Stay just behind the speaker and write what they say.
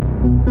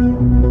The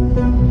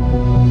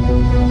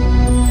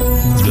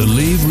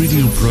Lave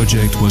Radio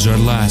Project was our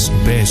last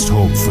best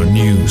hope for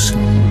news.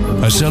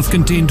 A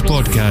self-contained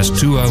podcast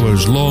 2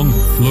 hours long,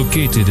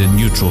 located in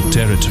neutral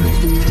territory.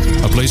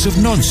 A place of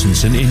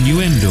nonsense and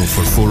innuendo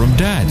for forum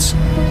dads,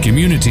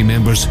 community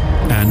members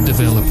and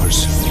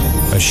developers.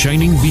 A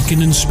shining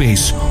beacon in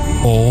space,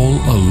 all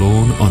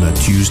alone on a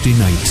Tuesday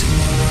night.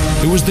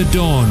 It was the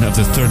dawn of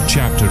the third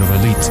chapter of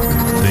Elite.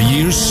 The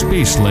year's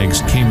space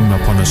legs came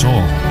upon us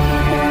all.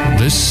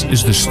 This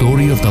is the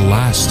story of the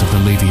last of the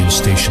Lavian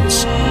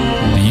stations.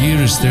 The year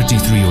is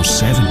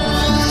 3307.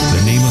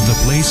 The name of the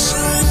place?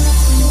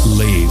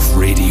 Lave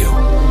Radio.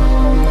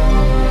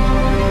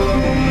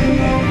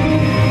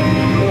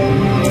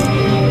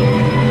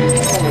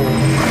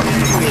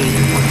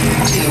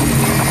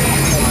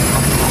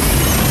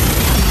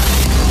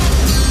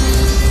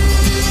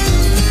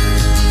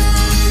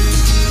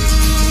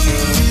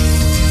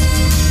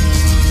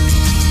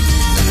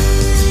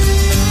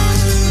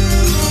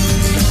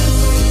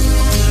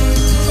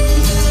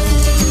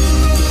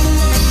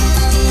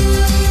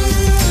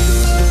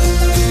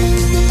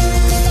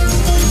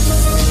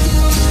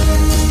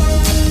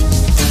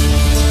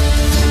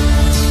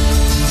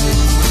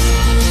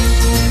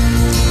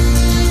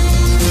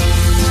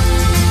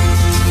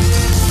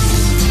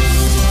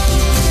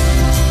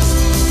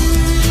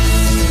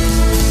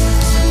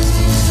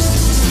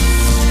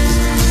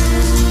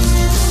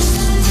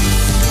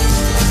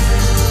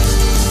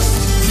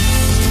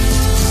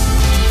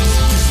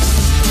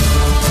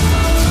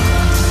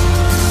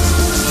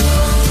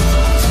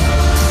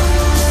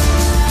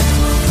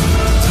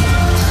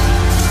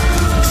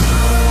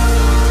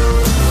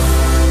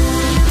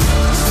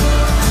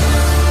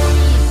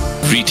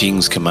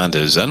 Greetings,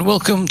 Commanders, and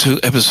welcome to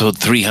episode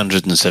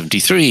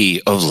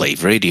 373 of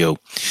Lave Radio,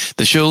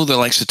 the show that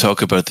likes to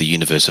talk about the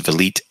universe of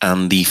Elite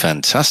and the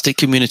fantastic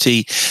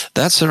community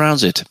that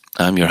surrounds it.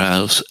 I'm your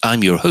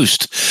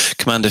host,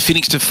 Commander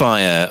Phoenix to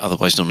Fire,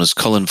 otherwise known as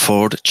Colin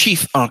Ford,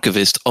 Chief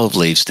Archivist of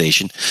Lave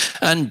Station.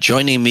 And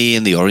joining me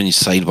in the orange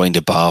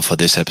Sidewinder bar for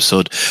this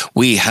episode,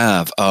 we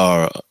have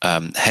our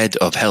Head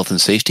of Health and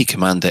Safety,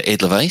 Commander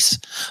Edelweiss,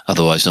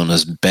 otherwise known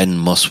as Ben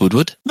Moss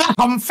Woodward. The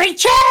comfy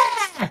chair!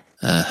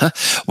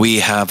 We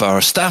have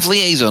our Staff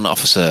Liaison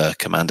Officer,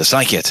 Commander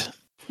Psychit.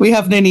 We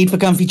have no need for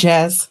comfy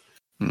chairs.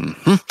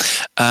 Mm-hmm.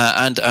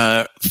 And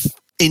our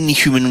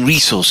Inhuman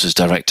Resources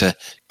Director,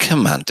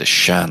 Commander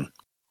Shan.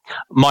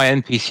 My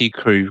NPC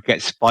crew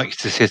gets spikes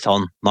to sit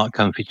on, not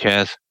comfy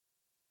chairs.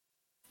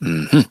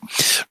 Mm-hmm.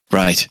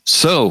 Right.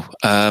 So,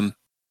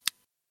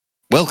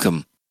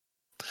 welcome.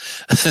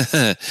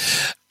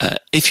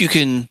 If you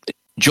can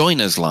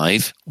join us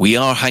live, we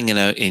are hanging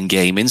out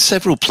in-game in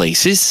several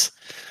places.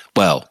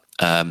 Well,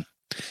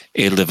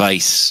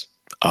 Edelweiss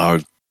are,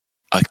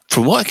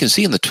 from what I can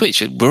see on the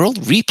Twitch, we're all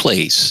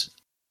replays.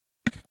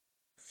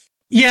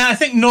 Yeah, I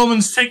think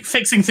Norman's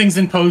fixing things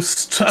in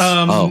post.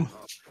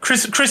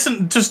 Chris,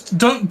 just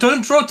don't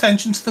draw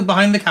attention to the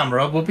behind the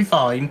camera. We'll be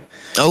fine.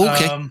 Oh,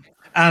 okay.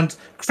 And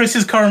Chris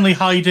is currently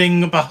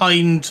hiding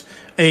behind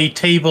a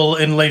table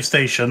in Lave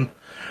Station.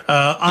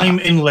 I'm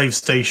in Lave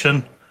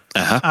Station,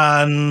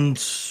 and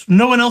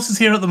no one else is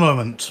here at the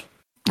moment.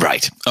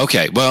 Right.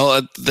 Okay.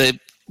 Well,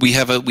 we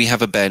have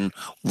a Ben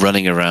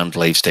running around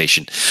Lave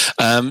Station.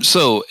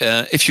 So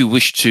if you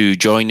wish to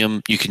join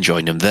him, you can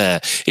join him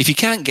there. If you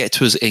can't get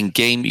to us in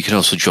game, you can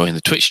also join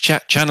the Twitch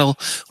chat channel,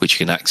 which you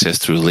can access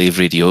through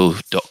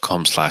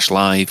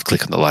laveradio.com/live.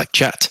 Click on the live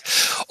chat,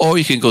 or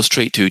you can go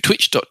straight to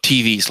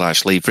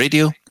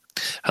twitch.tv/laveradio.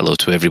 Hello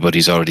to everybody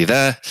who's already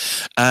there,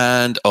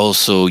 and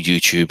also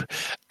YouTube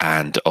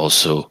and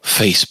also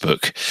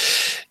Facebook,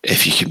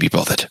 if you can be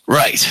bothered.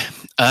 Right.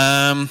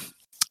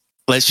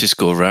 Let's just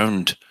go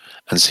around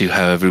and see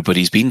how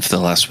everybody's been for the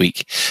last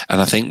week.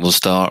 And I think we'll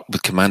start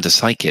with Commander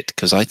Psychit,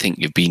 because I think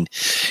you've been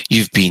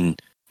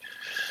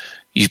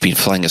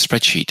flying a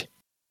spreadsheet.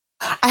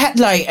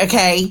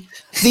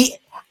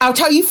 I'll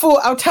tell you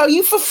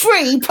for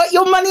free, put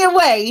your money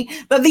away,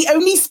 that the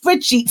only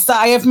spreadsheets that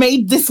I have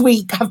made this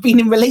week have been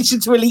in relation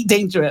to Elite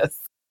Dangerous.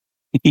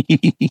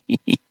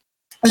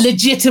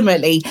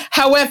 Legitimately.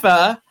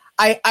 However,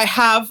 I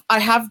have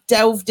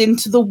delved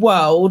into the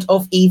world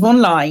of EVE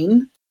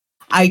Online.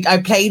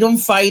 I played on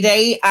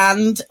Friday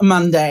and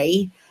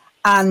Monday,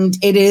 and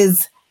it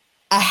is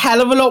a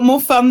hell of a lot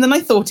more fun than I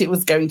thought it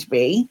was going to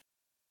be.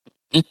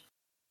 Are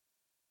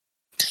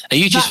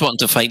you just wanting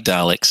to fight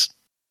Daleks?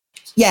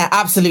 Yeah,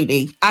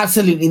 absolutely.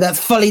 That's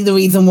fully the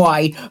reason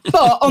why.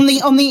 But on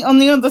the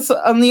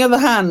other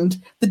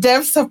hand, the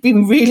devs have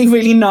been really,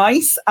 really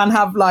nice and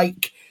have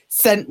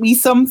sent me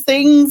some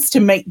things to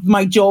make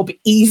my job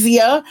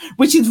easier,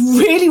 which is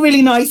really,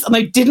 really nice. And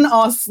I didn't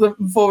ask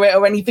them for it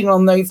or anything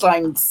along those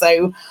lines.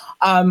 So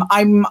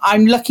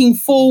I'm looking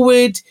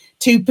forward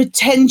to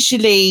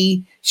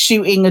potentially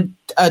shooting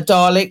a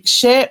Dalek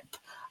ship.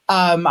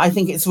 I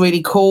think it's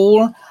really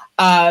cool.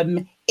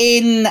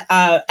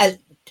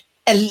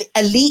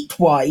 Elite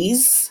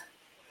wise,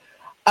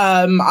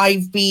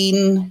 I've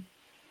been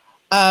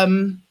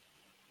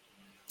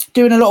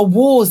doing a lot of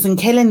wars and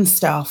killing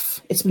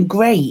stuff. It's been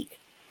great.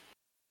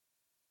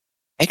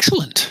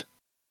 Excellent.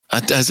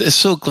 I'm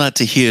so glad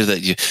to hear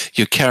that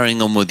you're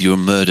carrying on with your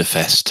murder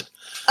fest.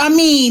 I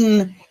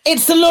mean,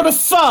 it's a lot of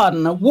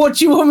fun. What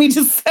do you want me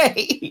to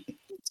say?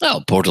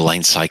 Oh,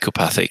 borderline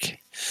psychopathic.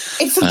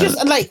 It's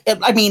just like,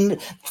 I mean,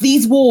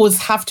 these wars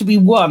have to be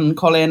won,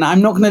 Colin.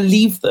 I'm not going to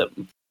leave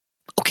them.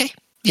 Okay.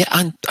 Yeah,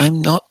 I'm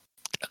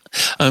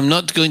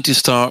not going to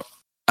start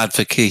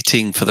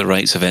advocating for the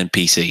rights of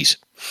NPCs.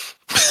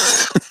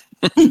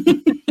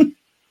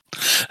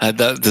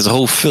 There's a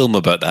whole film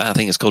about that. I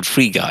think it's called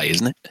Free Guy,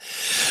 isn't it?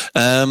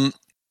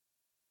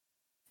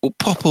 We'll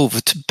pop over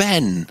to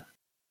Ben.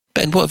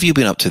 Ben, what have you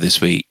been up to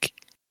this week?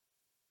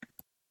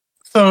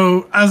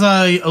 So, as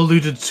I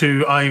alluded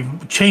to,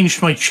 I've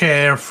changed my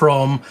chair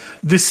from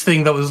this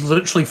thing that was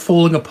literally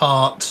falling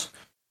apart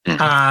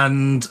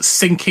and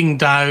sinking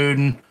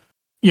down.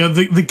 You know,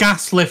 the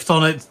gas lift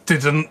on it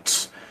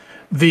didn't.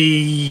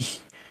 The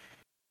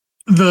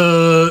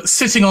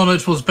sitting on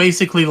it was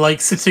basically like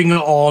sitting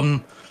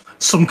on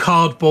some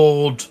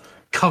cardboard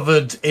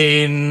covered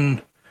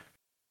in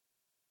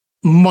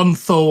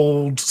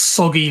month-old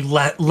soggy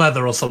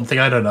leather or something.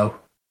 I don't know.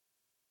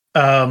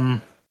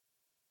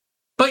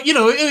 But, you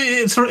know,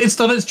 it's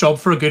done its job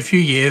for a good few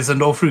years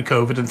and all through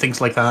COVID and things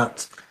like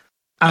that.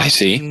 I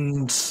see.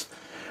 And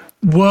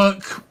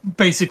work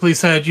basically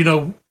said, you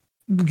know,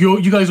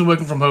 you guys are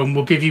working from home.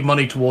 We'll give you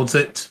money towards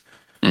it.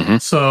 Mm-hmm.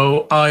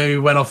 So I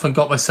went off and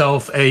got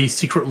myself a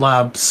Secret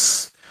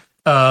Labs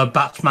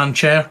Batman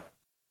chair.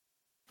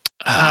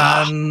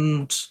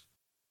 And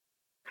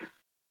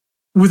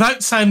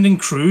without sounding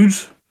crude,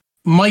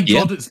 my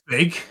God, it's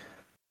big.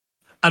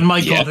 And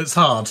my God, it's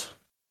hard.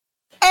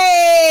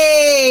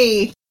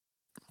 Hey!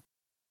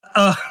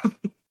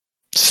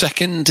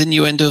 Second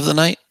innuendo of the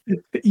night?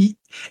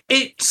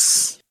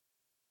 It's...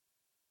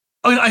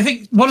 I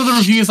think one of the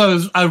reviews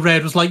I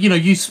read was like, you know,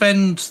 you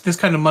spend this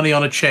kind of money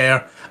on a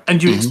chair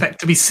and you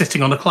expect to be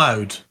sitting on a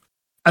cloud.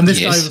 And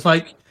this guy was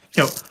like,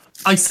 you know,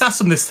 I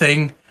sat on this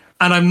thing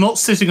and I'm not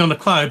sitting on a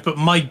cloud, but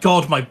my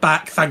God, my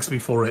back thanks me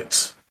for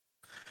it.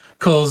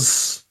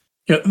 Because,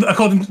 you know,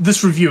 according to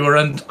this reviewer,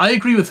 and I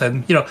agree with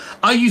him, you know,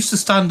 I used to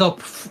stand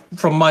up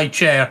from my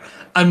chair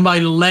and my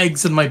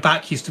legs and my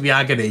back used to be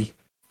agony.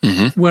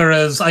 Mm-hmm.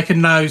 Whereas I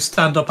can now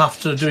stand up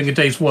after doing a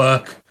day's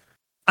work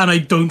and I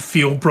don't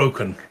feel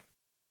broken.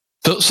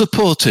 So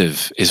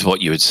supportive is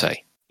what you would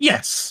say.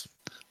 Yes.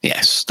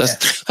 Yes,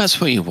 that's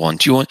what you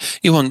want. You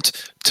want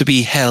to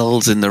be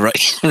held in the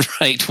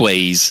right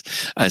ways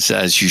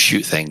as you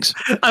shoot things.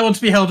 I want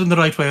to be held in the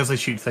right way as I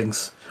shoot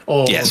things,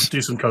 or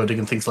do some coding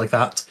and things like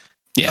that.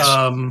 Yes.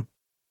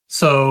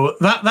 So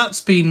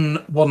that's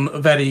been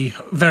one very,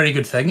 very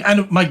good thing.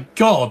 And my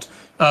God,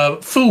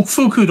 full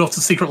kudos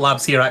to Secret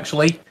Labs here.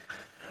 Actually,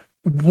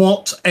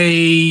 what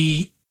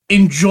a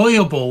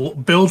enjoyable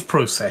build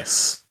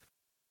process.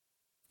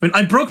 I mean,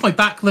 I broke my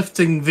back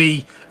lifting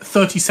the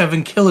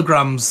 37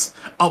 kilograms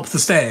up the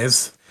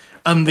stairs,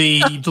 and the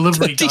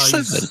delivery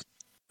guys.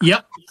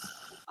 Yep.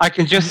 I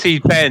can just see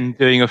Ben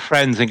doing a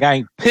Friends and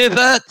going,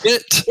 pivot.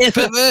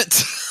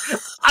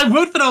 I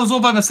would, but I was all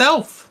by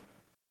myself.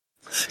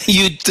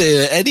 You'd do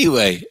it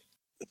anyway.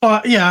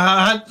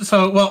 I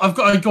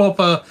go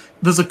up.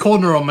 There's a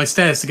corner on my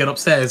stairs to get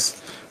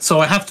upstairs, so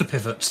I have to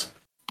pivot.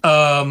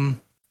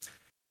 And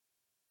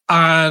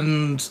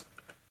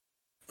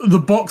the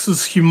box is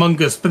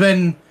humongous, but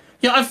then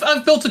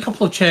I've built a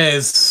couple of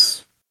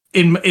chairs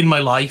in my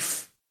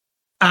life,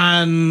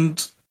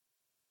 and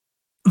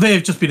they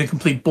have just been a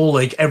complete ball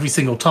ache every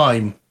single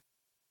time.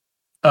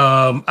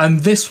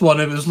 And this one,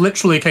 it was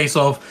literally a case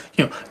of,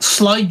 you know,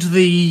 slide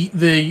the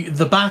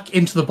back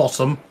into the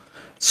bottom,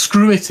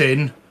 screw it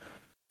in,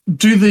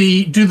 do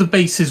the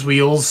bases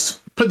wheels,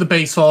 put the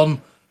base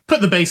on, put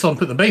the base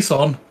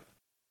on,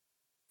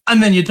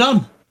 and then you're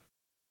done.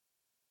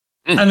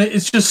 And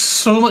it's just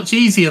so much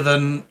easier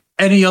than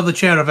any other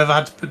chair I've ever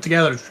had to put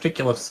together. It's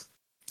ridiculous.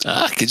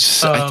 I can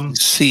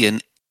see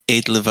an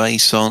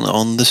Edelweiss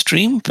on the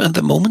stream at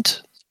the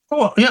moment.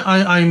 Oh yeah,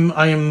 I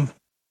am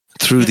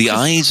through the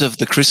eyes of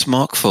the Chris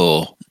Mark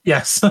IV.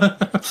 Yes.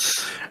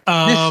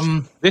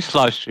 This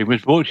live stream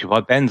was brought to you by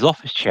Ben's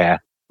office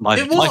chair.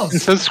 Like and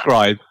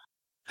subscribe.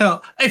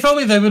 Hell, if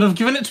only they would have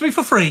given it to me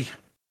for free.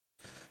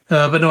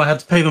 But no, I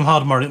had to pay them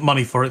hard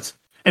money for it.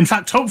 In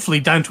fact, hopefully,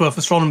 Down to Earth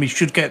Astronomy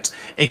should get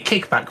a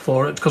kickback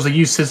for it because I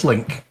used his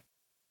link.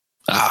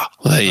 Well,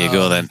 there you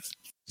go then.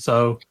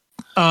 So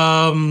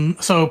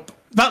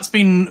that's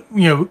been,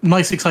 you know,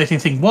 nice, exciting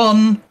thing.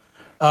 One,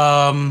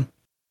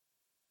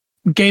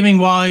 gaming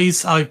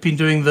wise, I've been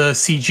doing the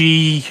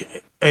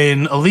CG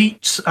in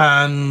Elite,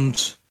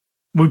 and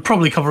we'll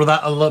probably cover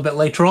that a little bit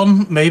later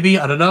on. Maybe,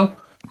 I don't know.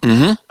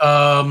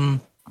 Mm-hmm.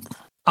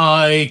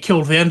 I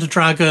killed the Ender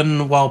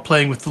Dragon while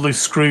playing with the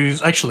Loose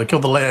Screws. Actually, I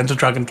killed the Ender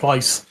Dragon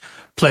twice,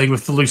 playing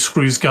with the Loose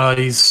Screws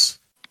guys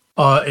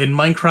in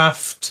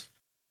Minecraft.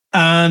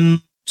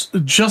 And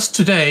just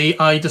today,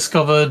 I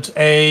discovered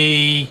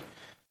a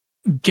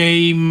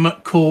game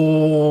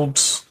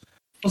called...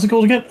 What's it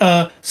called again?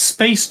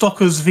 Space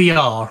Dockers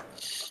VR.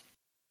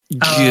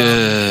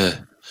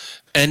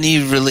 Any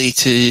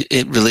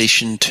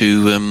relation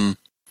to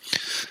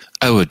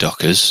our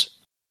Dockers?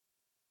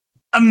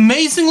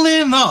 Amazingly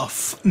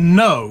enough,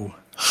 no.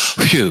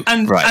 Phew,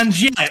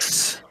 And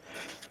yet,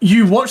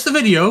 you watch the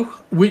video,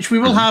 which we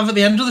will have at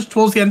the end of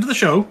towards the end of the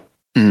show,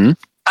 and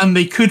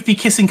they could be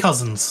kissing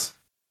cousins.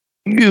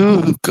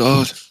 Oh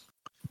God!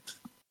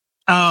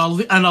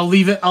 I'll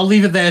leave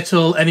it there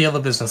till any other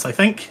business, I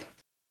think.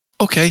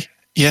 Okay.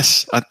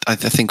 Yes, I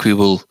think we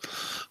will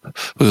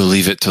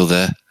leave it till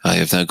there. I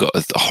have now got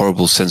a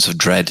horrible sense of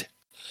dread.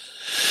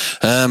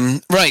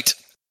 Right.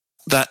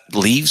 That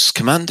leaves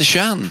Commander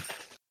Shan.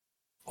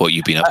 What have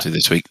you been up to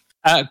this week?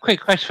 Quick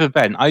question for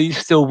Ben. Are you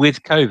still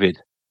with COVID?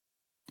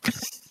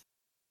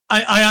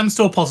 I am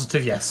still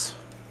positive, yes.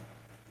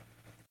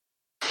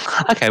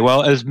 Okay,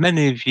 well, as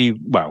many of you,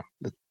 well,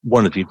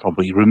 one of you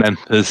probably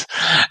remembers,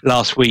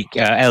 last week,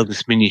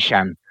 eldest Mini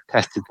Shan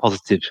tested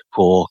positive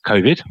for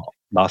COVID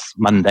last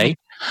Monday.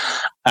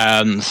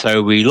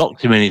 So we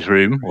locked him in his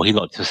room, or he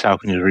locked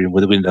himself in his room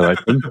with the window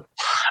open,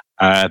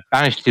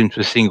 banished him to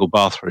a single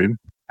bathroom,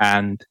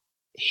 and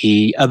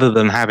he, other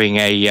than having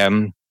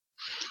a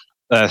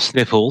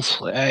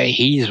sniffles,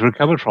 he's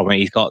recovered from it.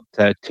 He's got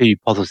two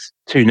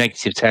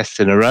negative tests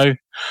in a row.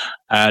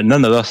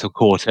 None of us have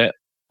caught it,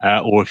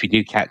 or if he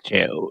did catch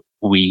it,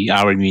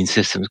 our immune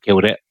systems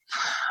killed it.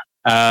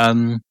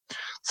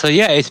 So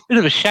yeah, it's a bit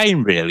of a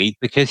shame really,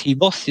 because he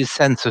lost his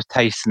sense of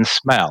taste and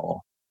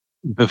smell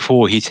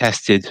before he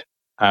tested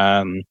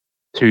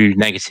two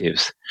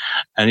negatives,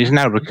 and he's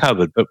now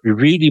recovered. But we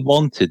really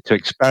wanted to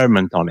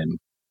experiment on him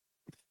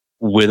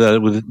with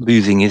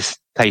losing his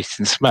taste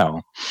and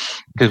smell,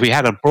 because we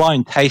had a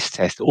blind taste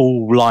test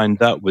all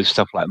lined up with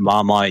stuff like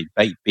Marmite,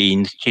 baked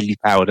beans, chili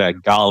powder,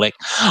 garlic,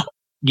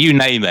 you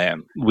name it.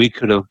 We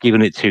could have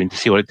given it to him to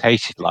see what it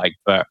tasted like,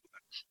 but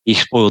he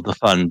spoiled the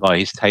fun by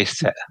his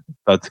taste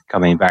bud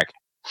coming back.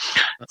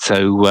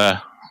 So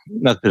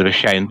that's a bit of a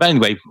shame. But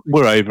anyway,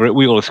 we're over it.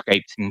 We all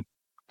escaped and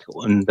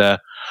whatnot.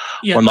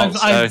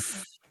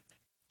 I've,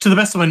 to the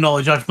best of my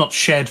knowledge, I've not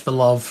shared the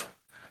love.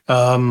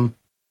 And,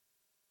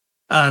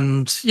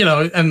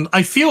 and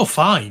I feel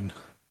fine.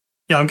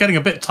 Yeah, I'm getting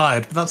a bit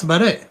tired, but that's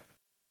about it.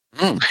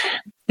 I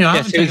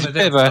haven't taken a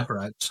day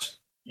out.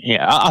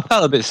 Yeah, I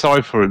felt a bit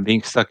sorry for him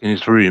being stuck in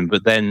his room,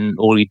 but then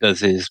all he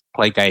does is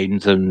play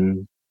games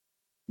and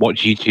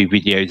watch YouTube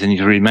videos in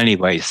his room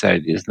anyway, so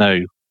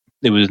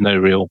there was no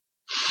real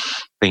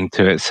thing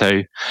to it.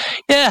 So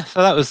yeah,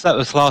 so that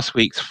was last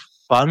week's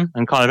fun,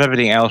 and kind of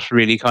everything else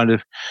really kind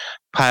of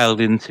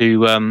paled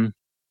into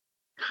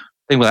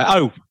thing like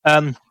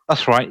that.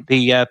 That's right,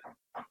 the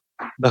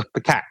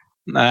cat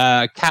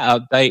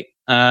update.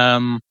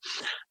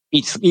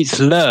 It's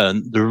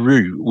learned the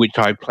route which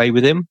I play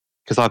with him,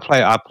 because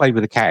I play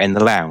with the cat in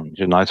the lounge,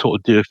 and I sort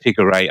of do a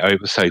figure eight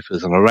over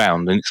sofas and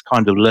around, and it's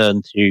kind of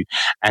learned to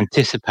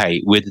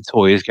anticipate where the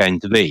toy is going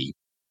to be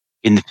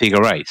in the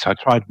figure eight. So I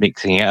tried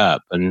mixing it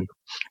up, and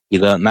he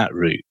learned that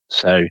route.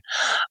 So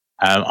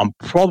I'm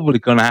probably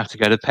going to have to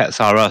go to Pets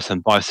R Us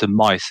and buy some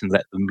mice and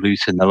let them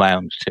loose in the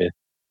lounge to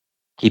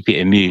keep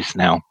it amused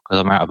now, because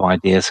I'm out of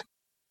ideas.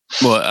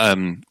 Well,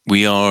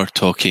 we are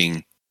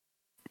talking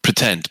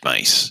pretend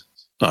mice.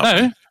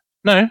 No.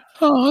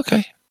 Oh,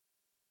 okay.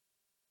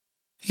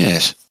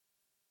 Yes,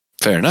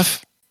 fair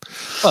enough.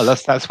 Well,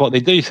 that's what they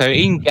do. So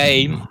in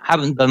game,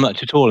 haven't done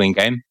much at all in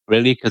game,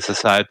 really, because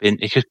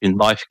it's just been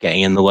life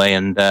getting in the way,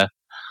 and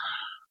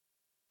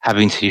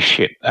having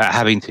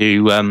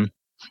to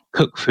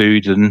cook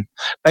food, and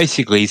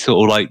basically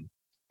sort of like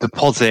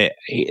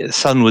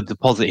Son would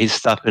deposit his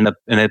stuff in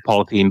a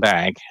polythene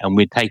bag, and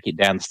we'd take it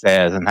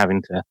downstairs, and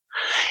having to,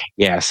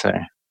 so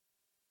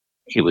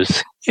it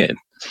was,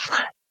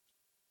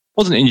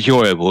 wasn't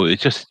enjoyable. It was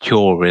just a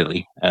chore,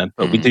 really.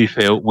 But we do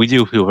feel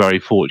very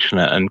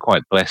fortunate and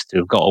quite blessed to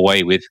have got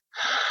away with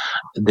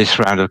this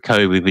round of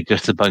COVID with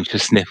just a bunch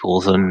of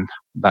sniffles, and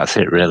that's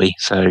it, really.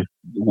 So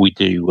we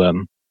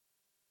do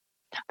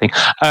think,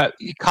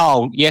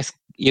 Carl. Yes,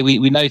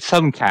 we know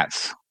some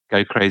cats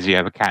go crazy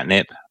over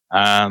catnip.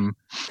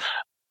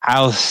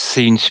 Ours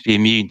seems to be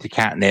immune to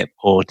catnip,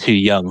 or too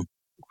young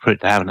for it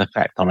to have an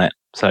effect on it.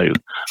 So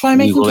try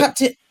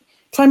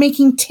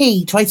making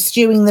tea. Try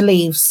stewing the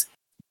leaves.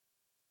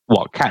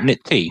 What,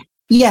 catnip tea?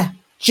 Yeah,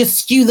 just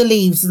stew the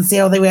leaves and see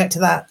how they react to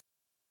that.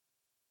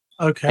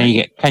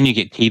 Okay. Can you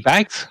get tea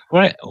bags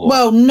for it? Or?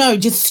 Well, no,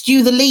 just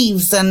stew the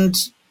leaves and...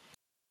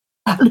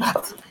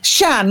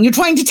 Shan, you're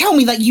trying to tell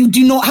me that you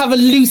do not have a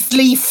loose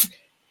leaf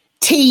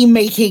tea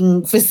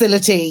making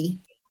facility?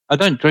 I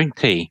don't drink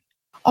tea.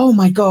 Oh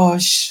my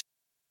gosh.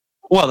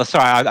 Well,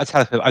 sorry, I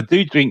tell you, I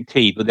do drink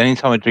tea, but the only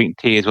time I drink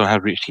tea is when I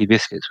have rich tea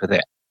biscuits with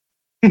it.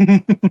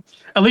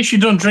 At least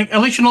you're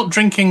not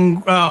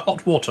drinking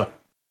hot water.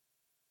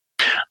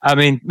 I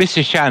mean,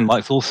 Mr. Shan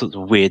likes all sorts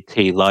of weird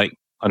tea, like,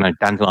 I don't know,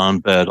 dandelion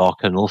burdock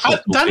and all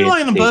sorts of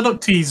dandelion and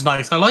burdock tea is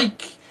nice. I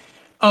like...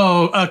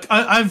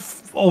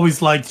 I've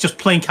always liked just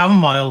plain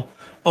chamomile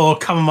or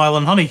chamomile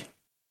and honey.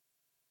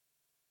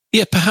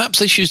 Yeah, perhaps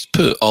they should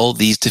put all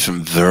these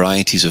different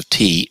varieties of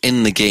tea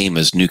in the game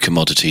as new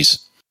commodities.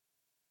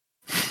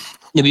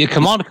 Yeah, but your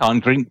commander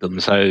can't drink them,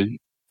 so,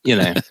 you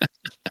know.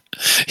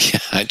 Yeah,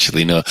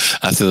 actually, no.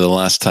 After the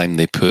last time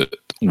they put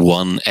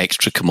one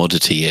extra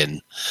commodity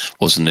in,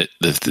 wasn't it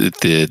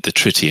the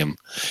tritium?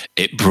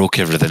 It broke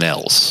everything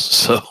else.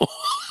 So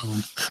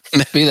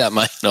maybe that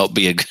might not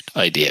be a good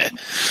idea.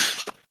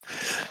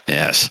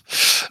 Yes.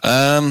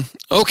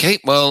 Okay,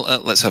 well,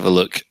 let's have a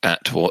look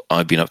at what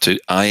I've been up to.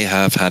 I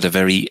have had a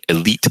very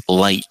Elite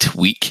Light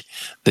week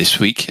this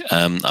week.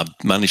 I've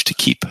managed to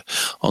keep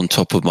on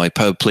top of my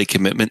power play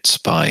commitments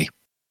by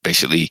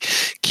basically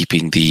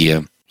keeping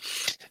the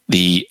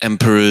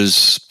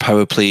Emperor's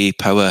power play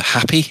power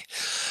happy.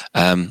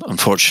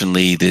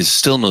 Unfortunately, there's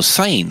still no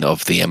sign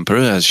of the Emperor,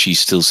 as she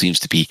still seems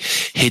to be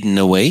hidden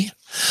away.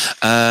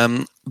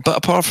 But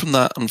apart from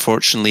that,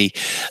 unfortunately,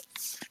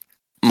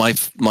 my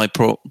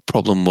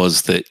problem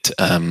was that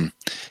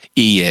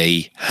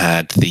EA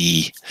had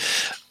the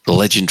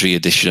Legendary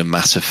Edition of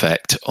Mass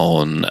Effect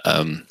on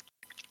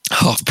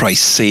half-price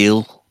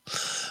sale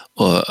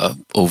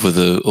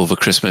over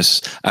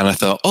Christmas, and I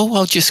thought,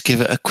 I'll just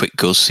give it a quick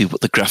go, see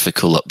what the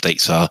graphical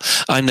updates are.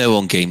 I'm now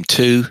on game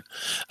 2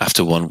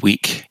 after 1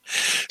 week,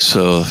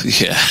 so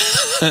yeah.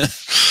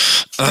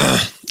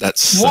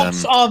 That's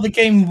what are the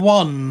game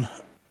 1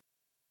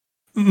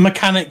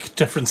 mechanic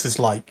differences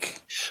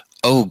like?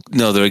 Oh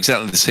no, they're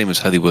exactly the same as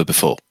how they were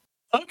before.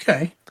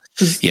 Okay.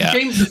 Yeah.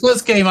 The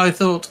first game, I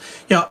thought,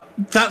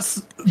 that's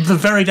the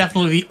very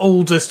definitely the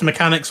oldest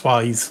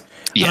mechanics-wise.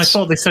 Yes. And I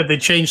thought they said they'd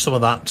changed some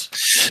of that.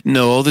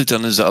 No, all they've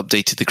done is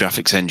updated the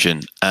graphics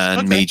engine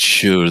and made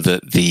sure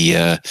that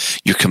the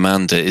your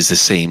commander is the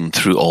same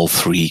through all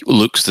three,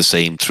 looks the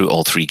same through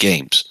all 3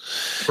 games.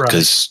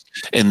 Because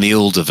in the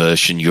older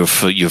version, your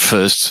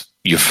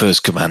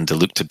first commander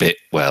looked a bit,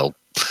 well,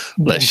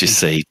 let's just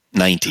say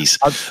 90s.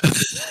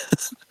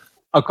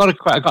 I got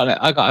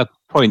a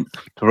point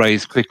to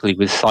raise quickly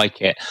with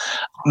Psychic.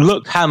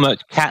 Look how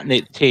much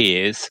catnip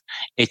tea is.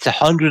 It's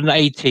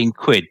 118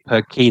 quid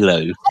per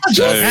kilo.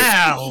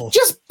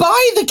 Just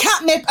buy the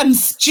catnip and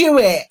stew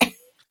it.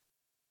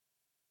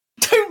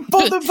 Don't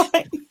bother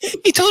buying.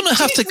 You don't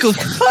have to go.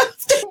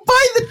 Don't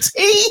buy the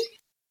tea.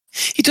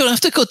 You don't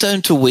have to go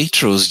down to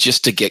Waitrose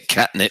just to get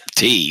catnip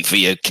tea for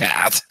your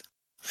cat.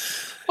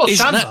 It's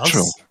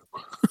natural.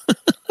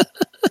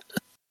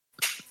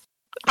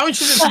 How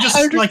much is it for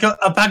just like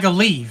a bag of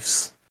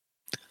leaves?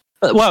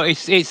 Well,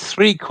 it's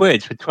 3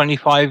 quid for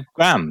 25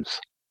 grams,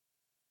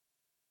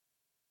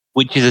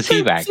 which is a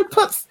tea bag. So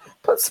put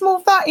some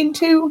of that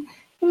into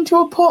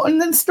a pot and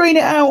then strain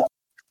it out.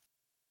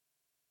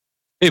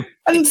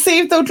 And see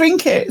if they'll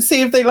drink it.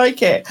 See if they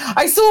like it.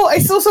 I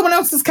saw someone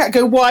else's cat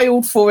go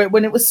wild for it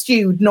when it was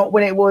stewed, not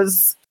when it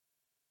was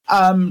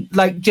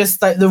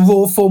just like the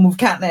raw form of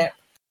catnip.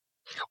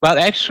 Well,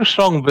 extra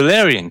strong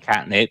Valerian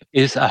catnip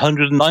is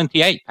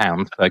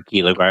 £198 per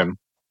kilogram.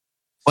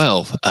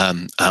 Well,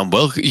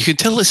 you can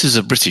tell this is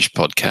a British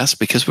podcast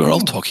because we're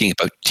all talking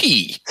about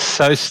tea.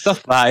 So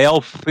stuff that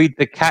I'll feed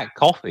the cat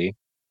coffee.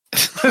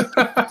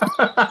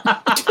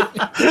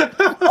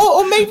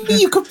 or maybe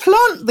you could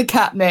plant the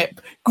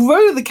catnip,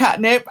 grow the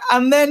catnip,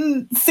 and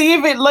then see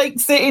if it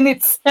likes it in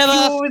its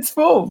its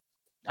form.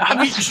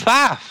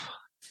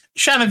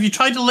 Shan, have you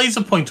tried a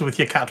laser pointer with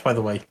your cat, by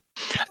the way?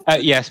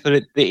 Yes,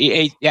 but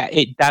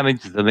it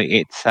damages them.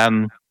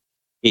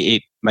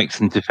 It makes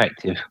them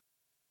defective.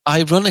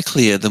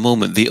 Ironically, at the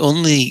moment, the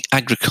only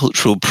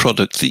agricultural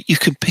product that you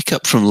can pick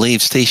up from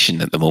Lave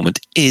Station at the moment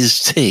is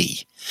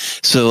tea.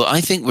 So I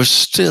think we're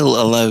still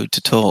allowed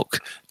to talk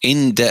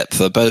in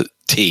depth about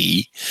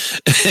tea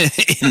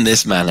in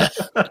this manner.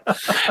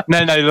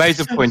 No,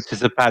 laser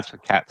pointers are bad for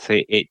cats.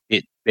 It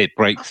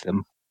breaks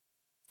them.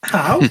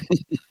 How?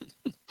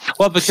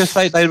 Well, because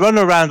they run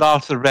around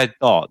after the red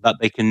dot that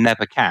they can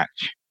never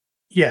catch.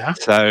 Yeah.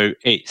 So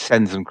it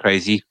sends them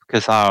crazy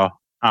because our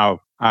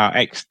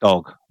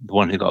ex-dog, the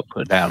one who got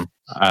put down,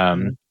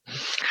 when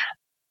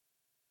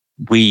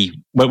he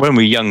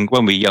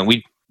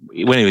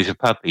was a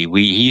puppy,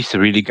 he used to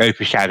really go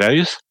for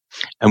shadows,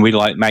 and we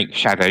make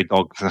shadow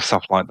dogs and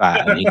stuff like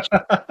that. And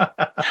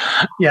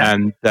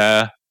and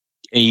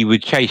he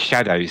would chase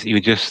shadows. He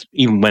would just,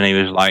 even when he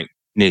was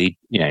nearly,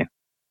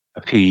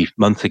 a few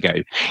months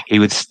ago, he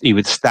would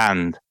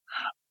stand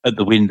at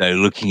the window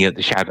looking at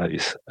the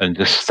shadows and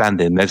just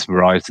standing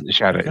mesmerized at the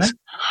shadows. Okay.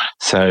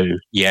 So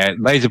yeah,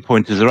 laser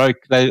pointers are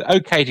they're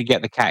okay to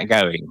get the cat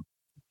going,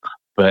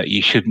 but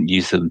you shouldn't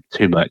use them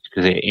too much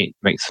because it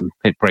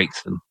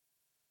breaks them.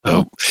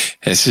 Oh,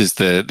 this is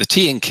the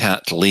Tea and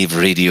Cat Lave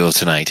Radio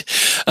tonight.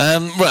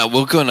 Well,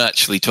 we're going to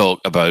actually talk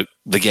about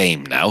the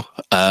game now.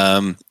 We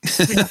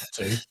have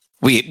to.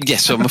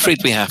 Yes, I'm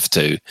afraid we have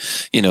to.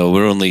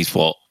 We're only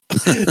we're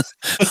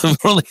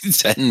only 10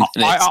 minutes in.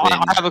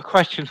 I have a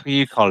question for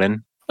you,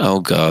 Colin. Oh,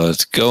 God.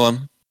 Go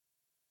on.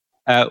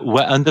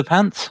 Wet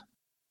underpants?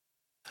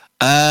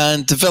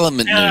 And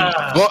development news.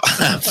 What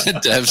have the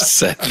devs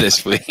said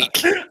this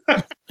week?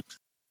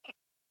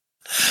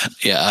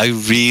 Yeah, I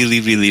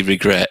really, really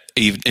regret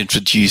even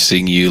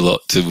introducing you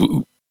lot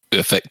to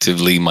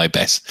effectively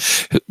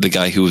the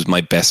guy who was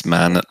my best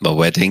man at my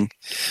wedding.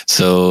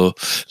 So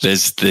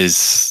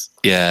there's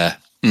Yeah.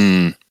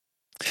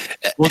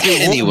 Was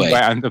it Anyway,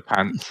 wet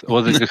underpants?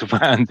 Or was it just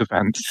wet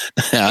underpants?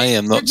 I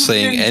am not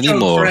saying Didn't any joke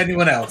more. for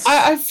anyone else.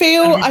 I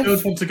feel and we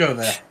don't want to go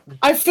there.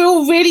 I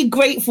feel really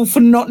grateful for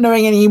not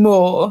knowing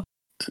anymore.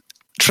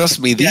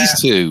 Trust me,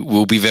 these two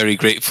will be very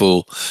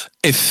grateful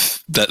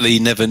if that they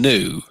never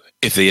knew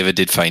if they ever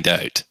did find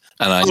out.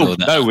 And I know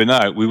that. No, we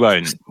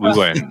won't. We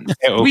won't.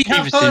 It'll We keep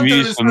have us heard there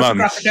amused is for months.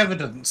 photographic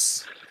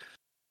evidence.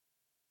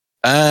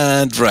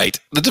 And right,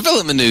 the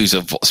development news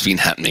of what's been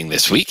happening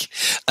this week.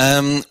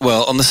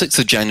 Well, on the 6th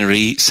of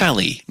January,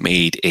 Sally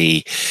made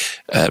a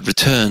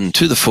return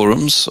to the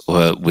forums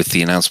with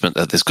the announcement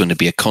that there's going to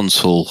be a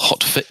console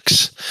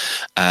hotfix,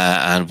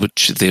 and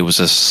which there was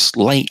a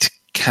slight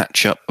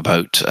catch up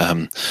about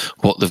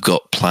what they've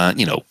got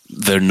planned,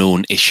 their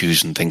known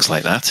issues and things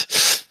like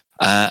that.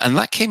 And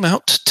that came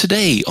out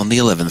today on the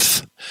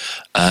 11th.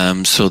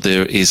 So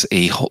there is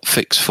a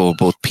hotfix for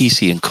both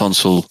PC and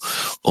console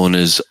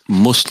owners,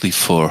 mostly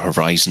for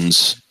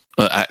Horizons.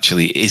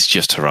 Actually, it is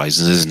just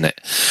Horizons, isn't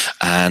it?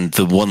 And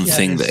the one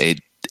thing that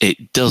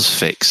it does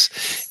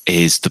fix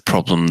is the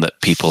problem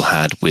that people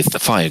had with the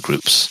fire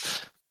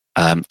groups.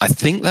 I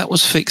think that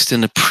was fixed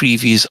in a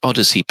previous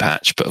Odyssey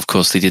patch, but of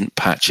course they didn't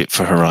patch it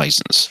for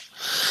Horizons.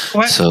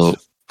 Correct. So,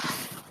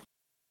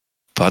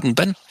 pardon,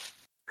 Ben?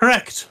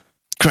 Correct.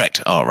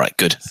 Correct. All right,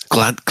 good.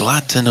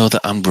 Glad to know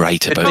that I'm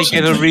right Did about they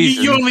something. get a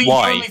reason You only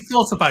why?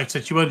 thought about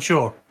it. You weren't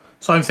sure.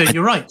 So I'm saying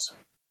you're right.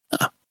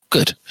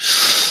 Good.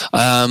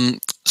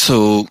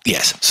 So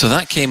yes, so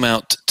that came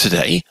out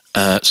today.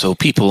 So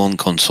people on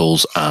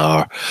consoles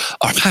are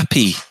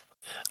happy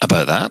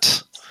about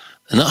that.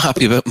 They're not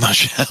happy about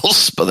much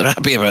else, but they're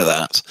happy about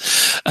that.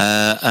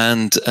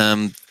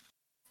 And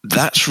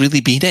that's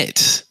really been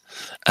it.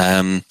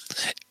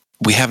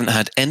 We haven't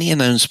had any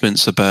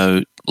announcements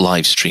about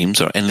live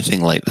streams or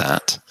anything like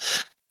that.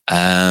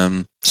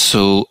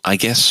 So I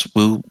guess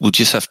we'll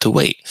just have to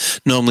wait.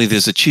 Normally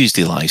there's a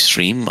Tuesday live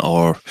stream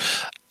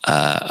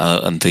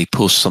and they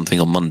post something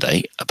on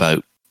Monday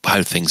about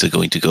how things are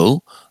going to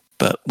go,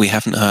 but we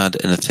haven't heard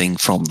anything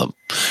from them.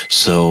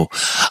 So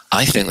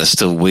I think they're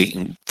still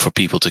waiting for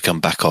people to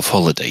come back off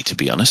holiday, to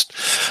be honest.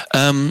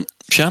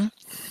 Shan?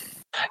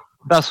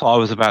 That's what I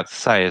was about to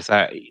say. Is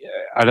that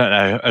I don't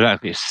know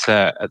if it's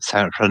at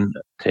Sound Frontier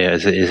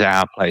as it is at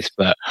our place,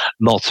 but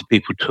lots of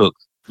people took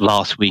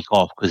last week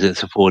off because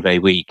it's a 4-day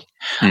week.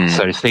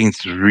 So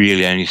things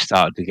really only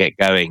started to get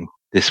going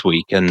this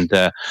week. And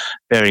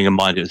bearing in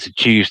mind it was a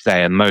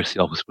Tuesday and most of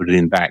the office would have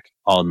been back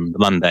on the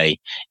Monday,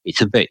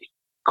 it's a bit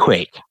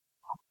quick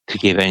to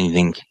give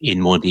anything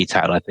in more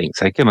detail, I think.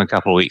 So give them a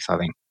couple of weeks, I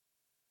think.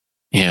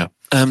 Yeah.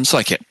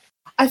 Psychic.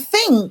 I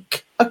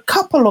think a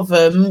couple of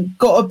them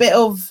got a bit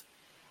of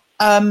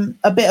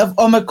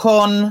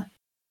Omicron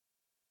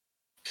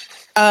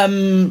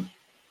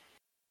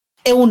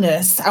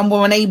illness and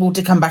were unable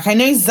to come back. I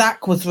know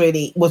Zach was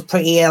pretty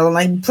ill, and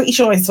I'm pretty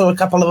sure I saw a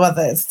couple of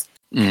others.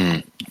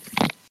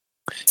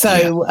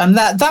 So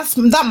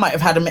that might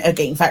have had a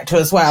mitigating factor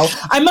as well.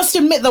 I must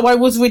admit, though, I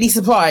was really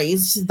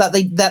surprised that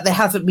there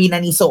hasn't been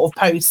any sort of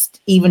post,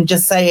 even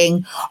just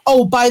saying,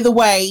 "Oh, by the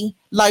way,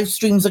 live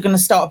streams are going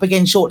to start up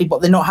again shortly,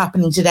 but they're not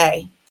happening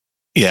today."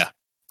 Yeah.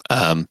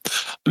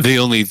 The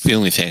only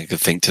thing I could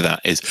think to that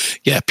is,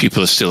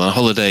 people are still on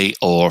holiday,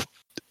 or,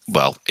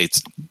 well,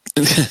 it's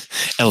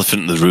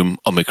elephant in the room.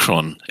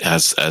 Omicron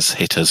has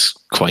hit us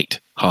quite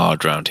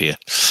hard around here.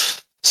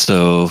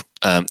 So,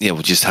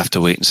 we'll just have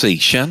to wait and see.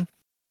 Shan?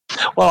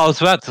 Well, I was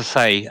about to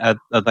say,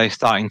 are they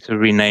starting to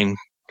rename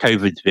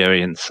COVID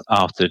variants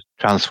after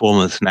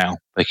Transformers now?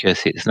 Because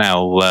it's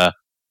now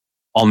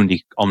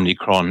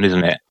Omicron,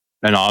 isn't it?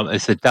 No,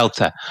 it's the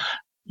Delta.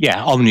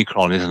 Yeah,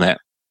 Omicron, isn't it?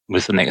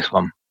 Was the next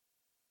one.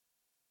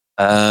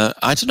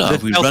 I don't know. Are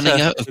we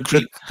running out of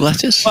Greek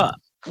letters?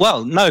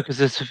 Well, no,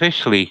 because it's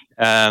officially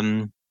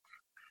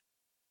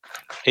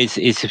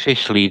it's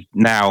officially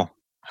now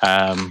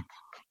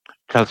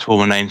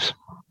Transformer names.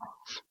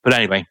 But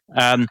anyway,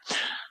 I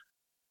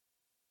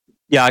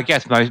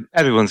guess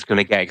everyone's going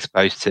to get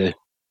exposed to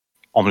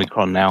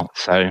Omicron now,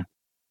 so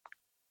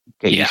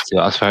get used to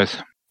it, I suppose.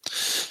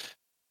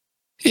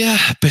 Yeah,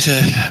 a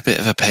bit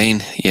of a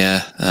pain.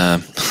 Yeah,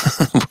 I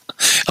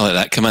like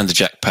that. Commander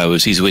Jack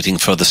Powers. He's waiting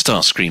for the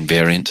Starscream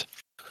variant.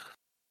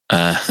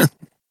 I've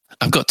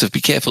got to be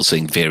careful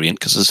saying variant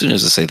because as soon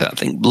as I say that, I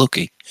think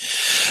Loki.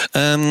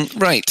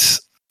 Right.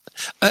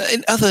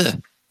 In other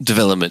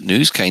development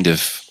news, kind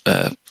of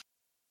a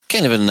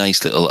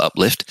nice little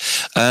uplift.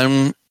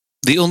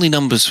 The only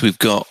numbers we've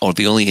got, or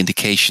the only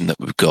indication that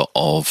we've got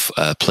of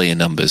player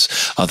numbers,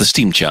 are the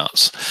Steam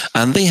charts,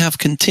 and they have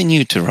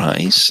continued to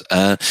rise.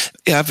 The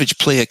average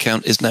player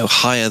count is now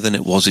higher than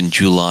it was in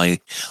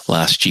July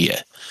last year,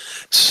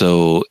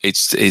 so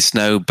it's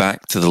now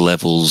back to the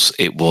levels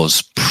it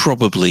was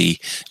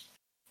probably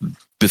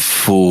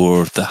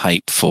before the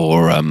hype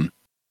for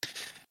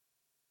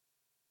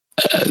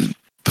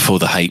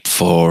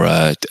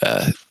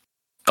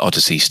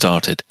Odyssey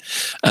started.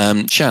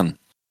 Shan.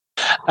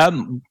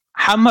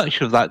 How much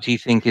of that do you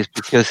think is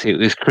because it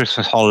was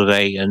Christmas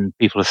holiday and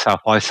people are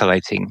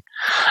self-isolating,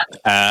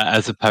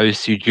 as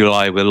opposed to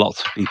July where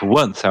lots of people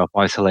weren't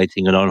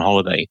self-isolating and on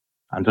holiday?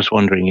 I'm just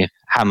wondering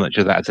how much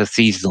of that is a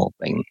seasonal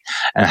thing,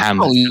 and how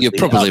much. Oh, you're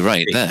probably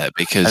right there,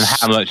 because and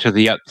how much of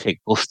the uptick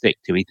will stick,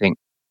 do we think?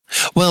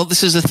 Well,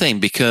 this is the thing,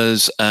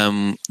 because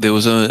there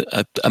was a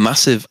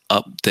massive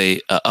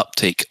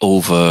uptake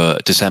over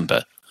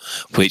December,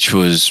 which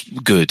was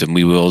good, and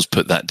we will always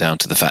put that down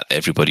to the fact that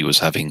everybody was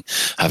having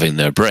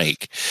their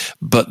break.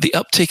 But the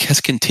uptick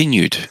has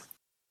continued,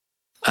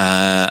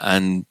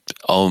 and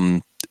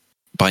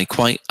by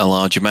quite a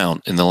large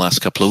amount in the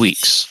last couple of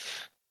weeks.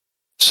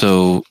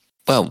 So,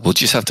 well, we'll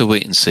just have to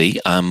wait and see.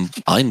 I'm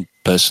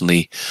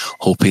personally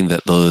hoping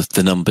that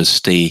the numbers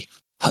stay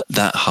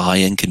that high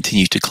and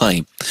continue to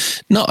climb.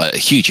 Not a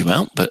huge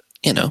amount, but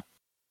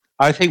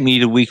I think we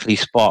need a weekly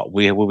spot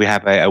where we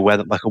have a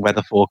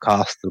weather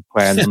forecast of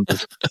player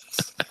numbers.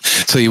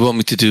 So you want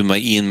me to do my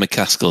Ian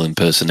McCaskill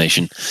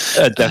impersonation?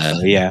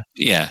 Definitely, yeah.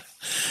 Yeah.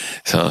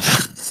 So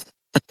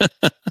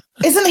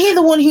Isn't he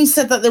the one who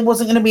said that there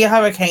wasn't going to be a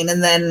hurricane,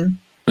 and then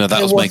no,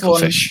 that was Michael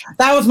Fish.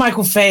 That was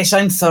Michael Fish.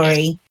 I'm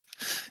sorry.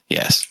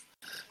 Yes.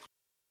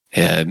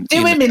 Yeah.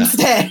 Do him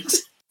instead.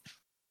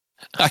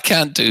 I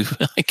can't do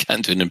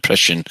an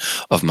impression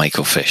of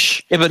Michael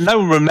Fish. Yeah, but no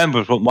one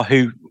remembers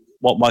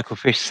what Michael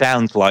Fish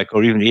sounds like,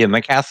 or even Ian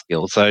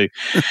McCaskill. So,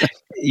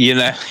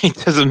 it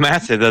doesn't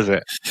matter, does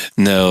it?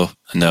 No,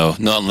 not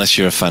unless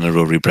you're a fan of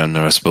Rory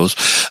Bremner, I suppose.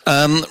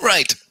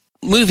 Right.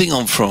 Moving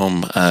on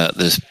from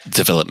this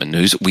development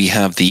news, we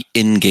have the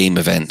in-game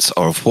events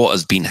of what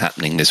has been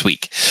happening this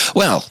week.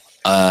 Well,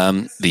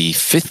 the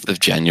 5th of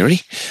January,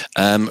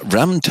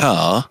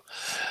 Ramtar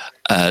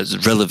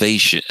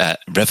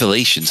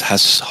Revelations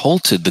has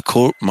halted the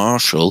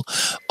court-martial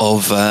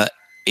of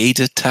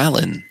Ada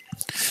Talon,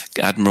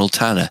 Admiral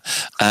Tanner,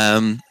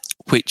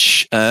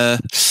 which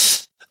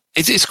it's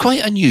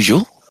quite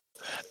unusual.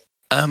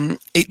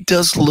 It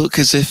does look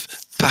as if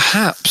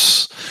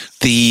perhaps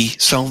the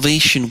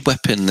salvation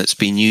weapon that's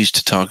been used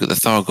to target the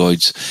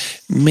Thargoids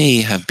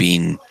may have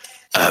been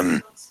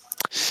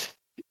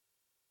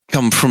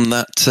come from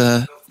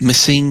that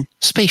missing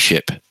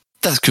spaceship.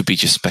 That could be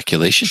just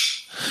speculation.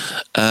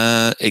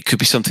 It could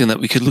be something that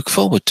we could look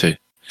forward to.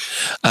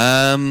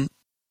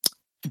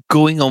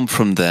 Going on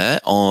from there,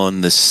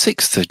 on the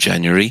 6th of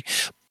January,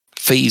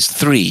 Phase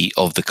 3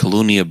 of the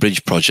Colonia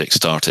Bridge project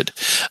started.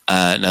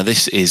 Now,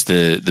 this is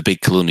the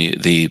big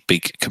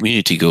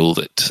community goal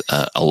that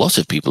a lot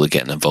of people are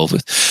getting involved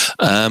with.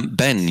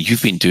 Ben,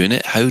 you've been doing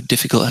it. How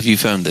difficult have you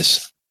found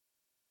this?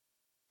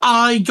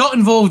 I got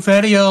involved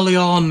very early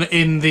on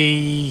in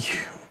the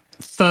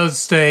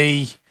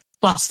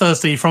last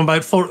Thursday, from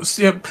about 4.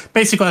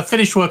 Basically, I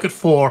finished work at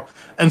 4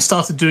 and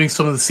started doing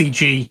some of the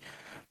CG,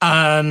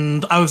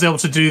 and I was able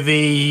to do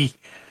the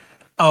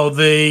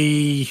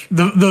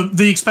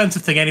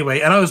expensive thing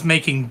anyway, and I was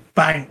making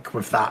bank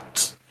with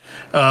that.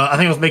 I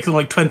think I was making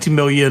like 20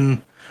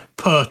 million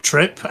per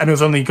trip, and it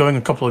was only going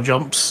a couple of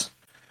jumps.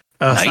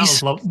 Nice.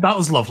 So that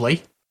was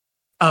lovely.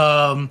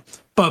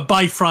 But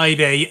by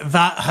Friday,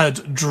 that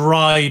had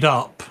dried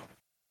up.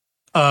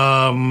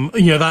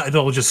 That had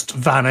all just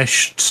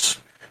vanished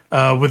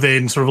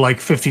within sort of like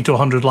 50 to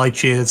 100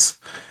 light years.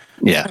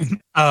 Yeah.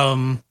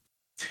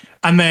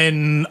 And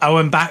then I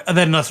went back, and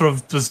then I sort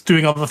of was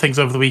doing other things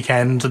over the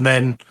weekend, and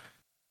then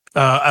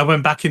I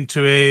went back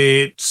into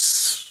it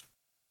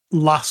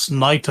last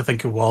night, I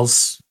think it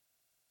was.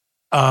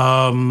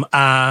 And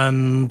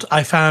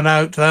I found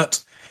out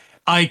that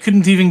I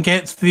couldn't even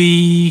get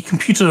the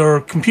computer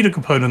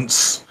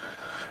components.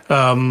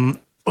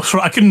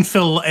 I couldn't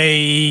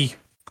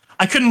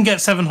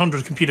get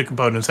 700 computer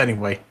components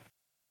anyway.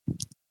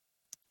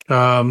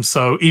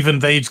 So even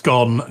they've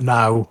gone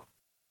now.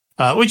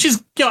 Which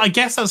is, I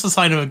guess that's a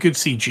sign of a good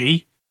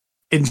CG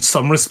in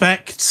some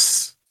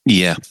respects.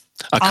 Yeah.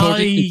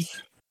 I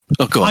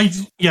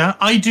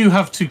do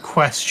have to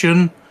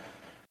question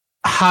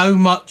how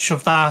much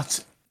of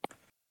that.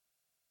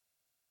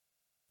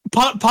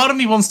 Part of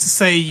me wants to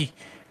say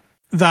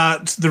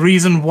that the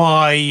reason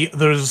why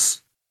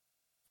there's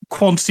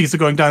quantities are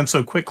going down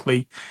so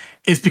quickly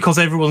is because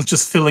everyone's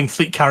just filling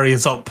fleet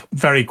carriers up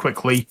very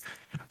quickly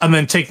and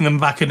then taking them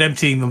back and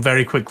emptying them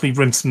very quickly,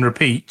 rinse and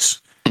repeat.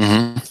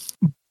 Mm-hmm.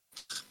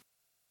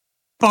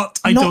 But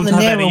I don't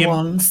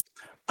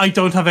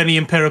have any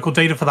empirical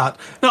data for that.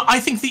 No, I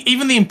think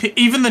even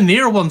the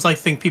nearer ones, I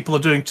think people are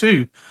doing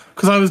too.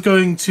 Because I was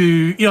going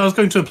to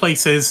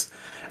places,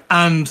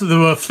 and there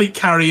were fleet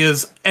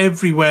carriers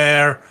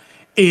everywhere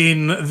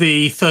in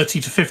the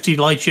 30 to 50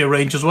 light year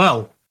range as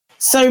well.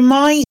 So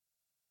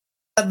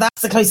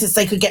that's the closest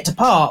they could get to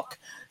park.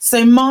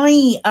 So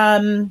my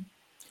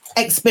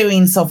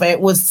experience of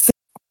it was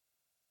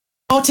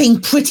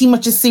starting pretty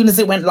much as soon as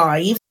it went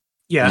live.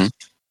 Yeah. Mm-hmm.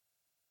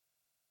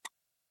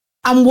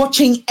 And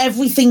watching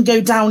everything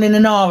go down in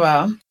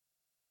Inara, an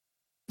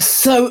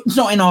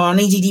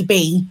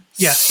EDDB,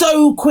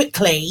 so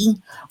quickly,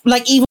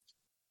 like even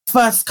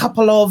those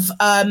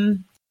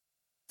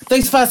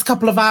first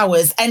couple of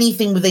hours,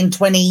 anything within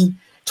 20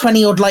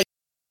 odd light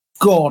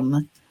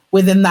gone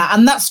within that,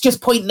 and that's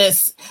just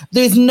pointless.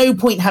 There is no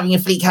point having a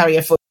fleet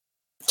carrier for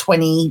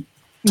 20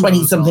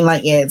 something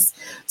like years.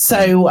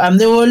 So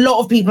there were a lot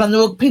of people, and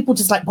there were people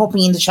just like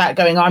popping into chat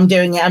going, I'm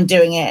doing it, and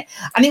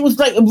it was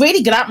like a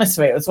really good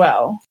atmosphere as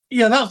well.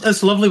 Yeah,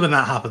 that's lovely when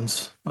that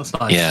happens. That's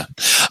nice. Yeah.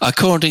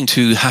 According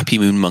to Happy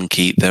Moon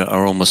Monkey, there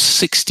are almost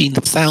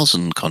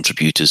 16,000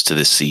 contributors to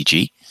this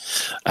CG,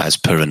 as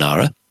per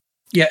Inara.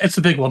 Yeah, it's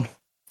a big one.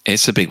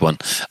 It's a big one.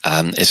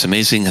 It's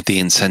amazing the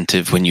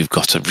incentive when you've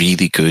got a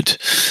really good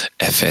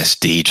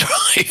FSD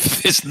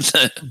drive, isn't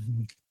it?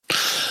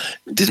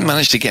 Didn't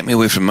manage to get me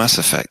away from Mass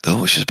Effect,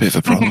 though, which is a bit of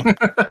a problem.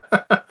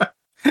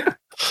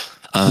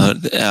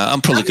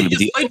 I'm probably going to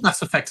be played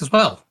Mass Effect as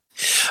well.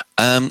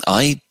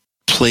 I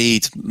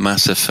played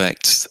Mass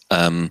Effect,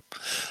 I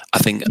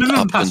think, in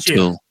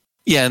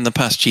the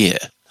past year.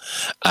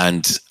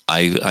 And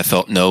I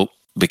thought, no,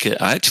 because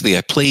I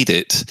played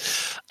it,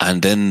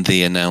 and then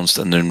they announced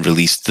and then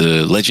released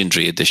the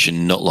Legendary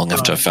Edition not long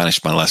after I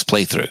finished my last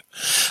playthrough.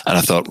 And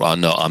I thought, well,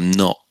 no, I'm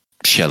not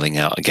shelling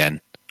out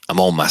again. I'm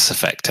all Mass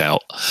Effect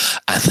out.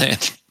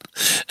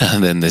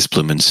 And then this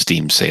blooming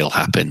Steam sale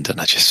happened,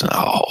 and I just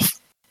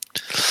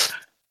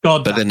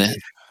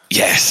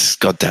yes,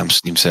 goddamn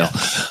Steam sale.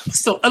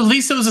 So at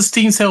least it was a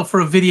Steam sale for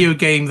a video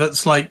game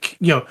that's like,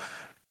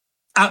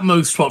 at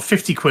most,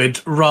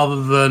 £50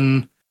 rather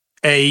than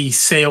a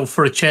sale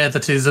for a chair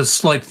that is a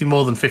slightly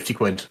more than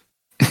 £50.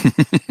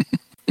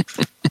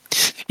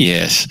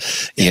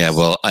 Yes. Yeah,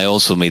 well, I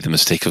also made the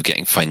mistake of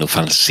getting Final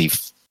Fantasy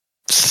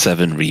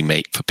VII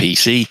Remake for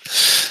PC.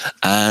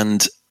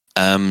 And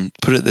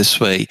put it this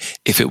way,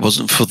 if it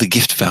wasn't for the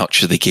gift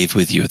voucher they gave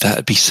with you, that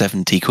would be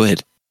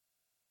 £70.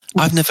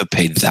 I've never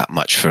paid that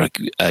much for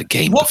a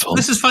game before.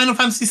 This is Final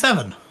Fantasy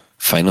VII?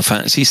 Final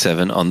Fantasy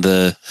VII on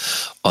the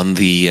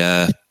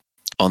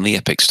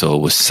Epic Store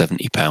was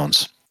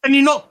 £70. And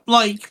you not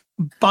buy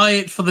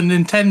it for the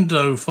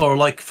Nintendo for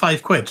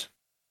 £5?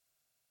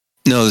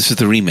 No, this is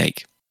the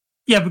remake.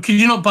 Yeah, but could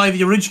you not buy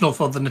the original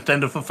for the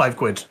Nintendo for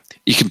 £5?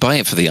 You can buy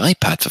it for the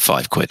iPad for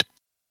 £5.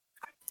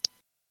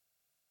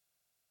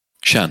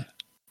 Shan?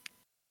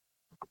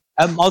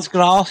 I was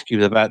going to ask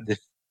you about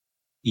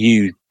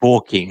you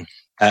balking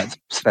at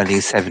spending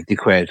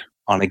 £70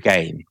 on a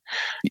game.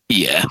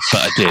 Yeah,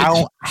 but I did.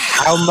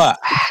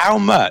 How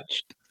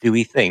much do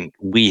we think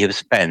we have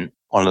spent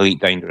on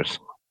Elite Dangerous?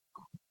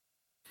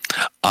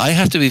 I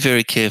have to be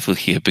very careful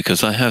here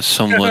because I have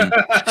someone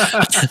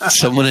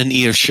in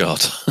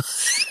earshot.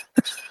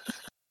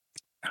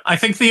 I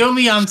think the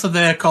only answer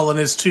there, Colin,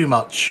 is too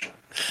much.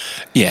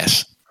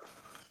 Yes.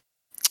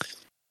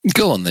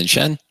 Go on then,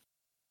 Shan.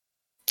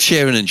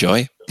 Share and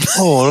enjoy.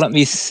 Oh, let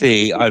me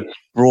see. I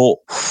brought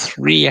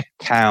 3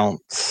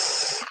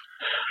 accounts.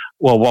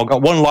 Well, I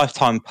got 1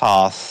 lifetime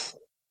pass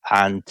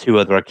and 2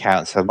 other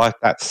accounts. So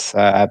that's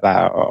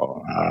about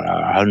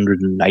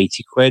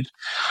 £180.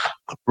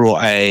 I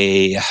brought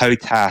a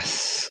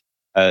HOTAS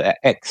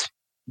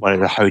one of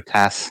the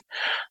HOTAS.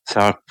 So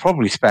I've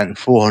probably spent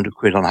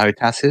 £400 on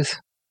HOTASes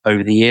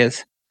over the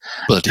years.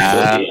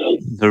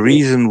 The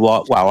reason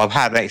why, I've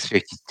had 2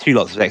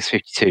 lots of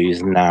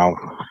X52s and now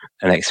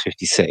an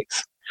X56.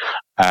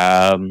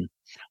 I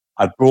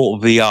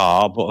brought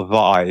VR, I bought a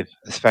Vive,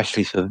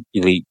 especially for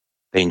Elite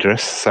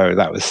Dangerous, so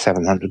that was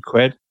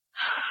 £700.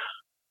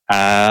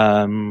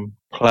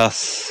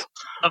 Plus,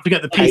 don't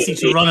forget the PC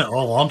to run it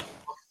all on.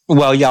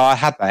 Well, yeah, I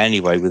had that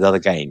anyway with other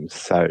games,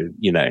 so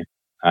yeah,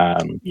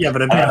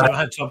 but I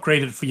had to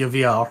upgrade it for your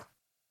VR.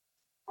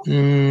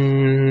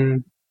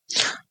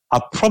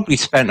 I've probably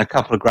spent a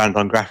couple of grand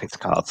on graphics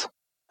cards,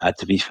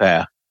 to be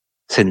fair,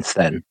 since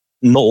then.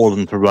 Not all of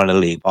them to run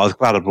Elite, but I was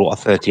glad I brought a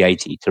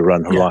 3080 to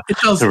run. It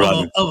does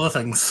other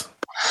things.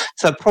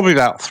 So probably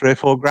about 3 or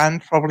 4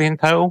 grand, probably in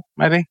total,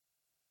 maybe.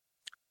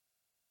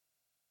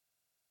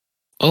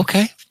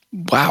 Okay.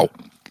 Wow.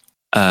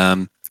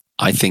 I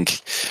think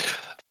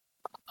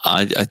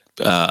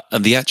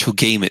the actual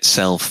game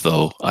itself,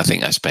 though, I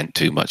think I spent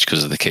too much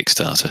because of the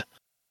Kickstarter.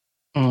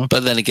 But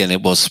then again,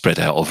 it was spread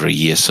out over a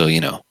year, so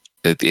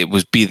it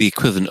would be the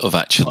equivalent of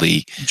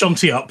actually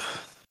jaunty up.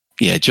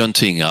 Yeah,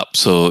 jauntying up.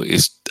 So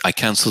I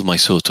cancelled my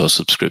SOTOR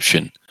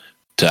subscription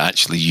to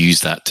actually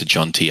use that to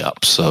jaunty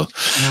up. So,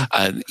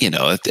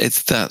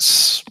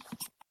 that's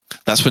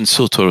when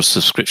SOTOR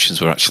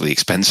subscriptions were actually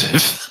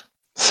expensive.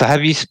 So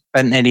have you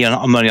spent any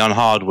money on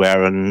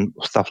hardware and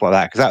stuff like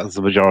that? Because that was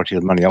the majority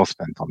of the money I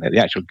spent on it. The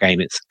actual game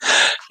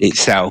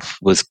itself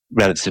was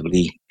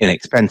relatively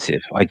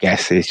inexpensive, I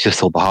guess. It's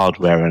just all the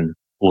hardware and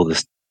all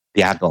the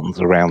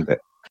add-ons around it.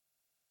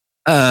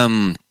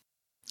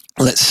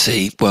 Let's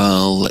see.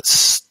 Well,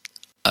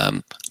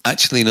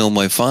 actually, no,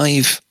 my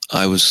Vive,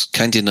 Cal was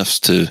kind enough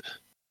to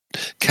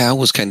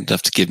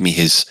give me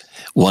his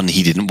one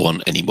he didn't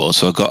want anymore,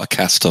 so I got a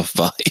cast-off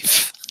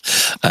Vive.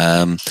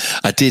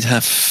 I did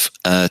have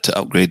to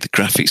upgrade the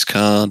graphics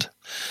card,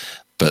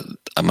 but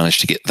I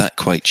managed to get that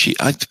quite cheap.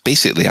 I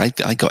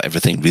got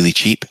everything really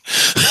cheap.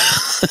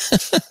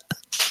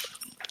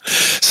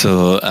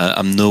 So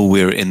I'm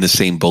nowhere in the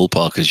same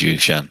ballpark as you,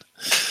 Shan.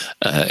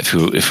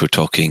 if we're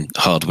talking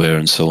hardware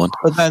and so on.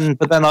 But then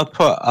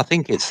I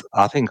think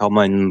I'm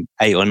on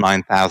 8,000 or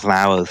 9,000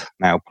 hours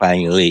now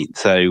playing Elite.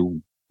 So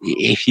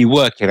if you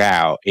work it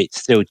out,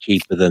 it's still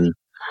cheaper than.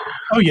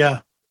 Oh yeah,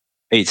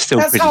 it's still.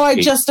 That's pretty how I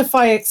cheap.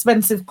 justify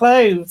expensive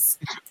clothes.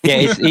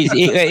 Yeah,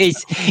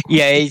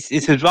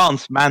 it's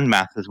advanced man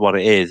math is what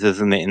it is,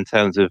 isn't it? In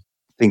terms of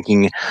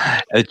thinking,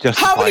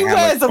 How many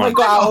wares have I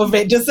got out of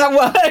it? Does that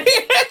work?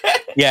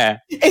 Yeah.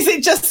 Is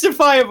it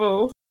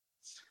justifiable?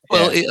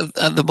 Well,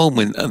 at the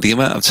moment, the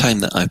amount of time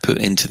that I put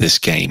into this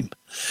game,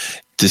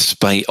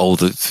 despite all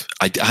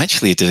I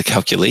actually did a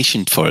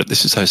calculation for it.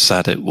 This is how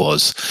sad it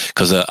was,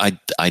 because I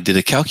did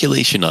a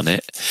calculation on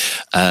it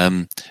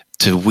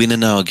to win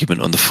an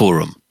argument on the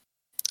forum.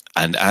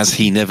 And as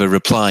he never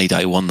replied,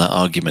 I won that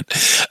argument.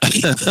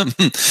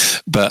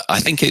 But I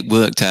think it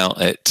worked out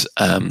at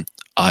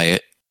I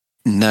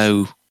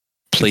now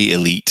play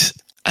Elite,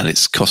 and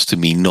it's costing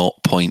me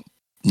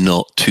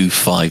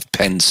 0.025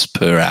 pence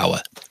per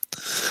hour.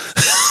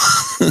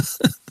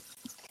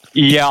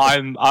 Yeah,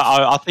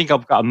 I think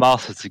I've got a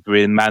master's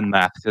degree in man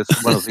math.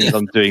 That's one of the things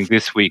I'm doing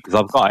this week, because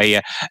I've got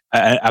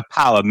a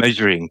power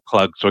measuring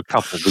plug for a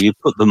couple. So you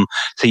put them,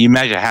 so you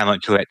measure how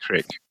much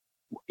electric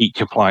each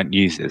appliance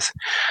uses.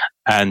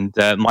 And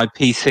my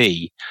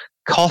PC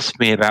cost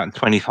me about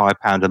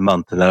 £25 a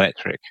month in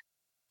electric,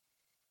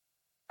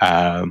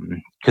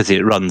 because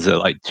it runs at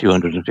like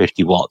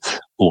 250 watts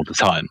all the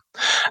time.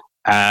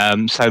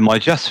 So my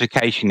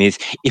justification is,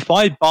 if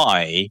I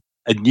buy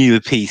a newer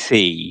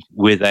PC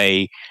with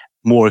a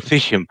more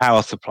efficient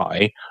power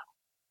supply,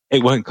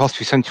 it won't cost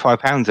me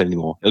 £75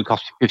 anymore. It'll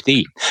cost me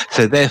 15.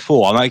 So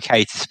therefore, I'm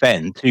okay to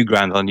spend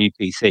 £2,000 on a new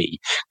PC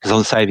because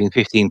I'm saving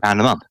 £15 a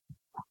month.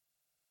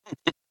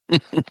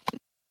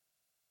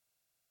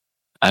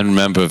 And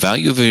remember,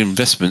 value of your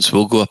investments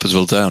will go up as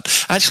well down.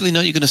 Actually, no,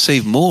 you're going to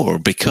save more,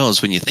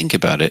 because when you think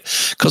about it,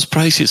 because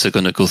prices are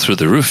going to go through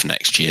the roof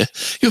next year,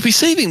 you'll be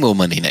saving more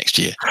money next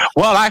year.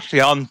 Well,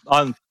 actually, I'm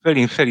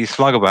feeling fairly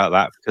smug about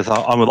that, because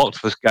I'm with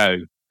Octopus Go,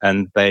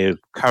 and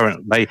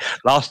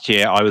last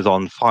year I was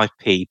on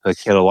 5p per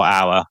kilowatt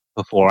hour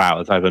for 4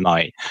 hours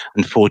overnight,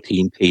 and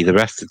 14p the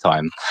rest of the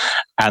time.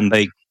 And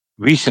they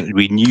recently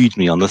renewed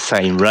me on the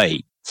same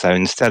rate. So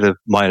instead of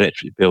my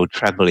electric bill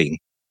trebling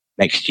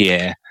next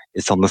year,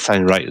 it's on the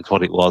same rate as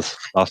what it was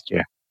last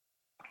year.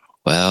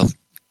 Well,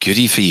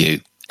 goody for you.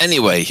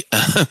 Anyway,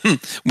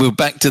 we're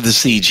back to the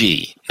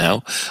CG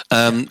now.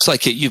 It's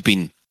like you've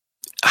been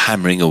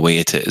hammering away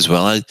at it as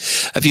well.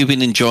 Have you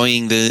been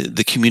enjoying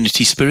the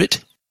community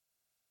spirit?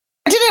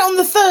 I did it on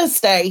the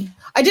Thursday.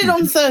 I did it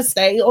on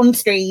Thursday on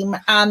stream,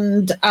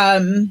 and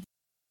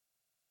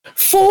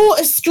for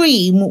a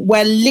stream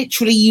where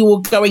literally you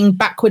were going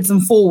backwards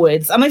and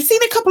forwards, and I've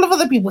seen a couple of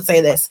other people say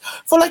this,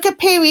 for like a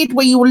period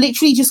where you were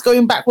literally just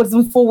going backwards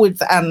and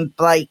forwards and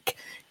like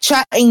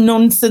chatting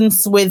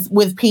nonsense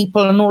with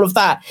people and all of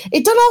that,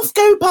 it did off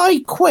go by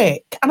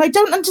quick, and I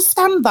don't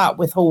understand that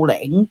with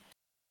hauling.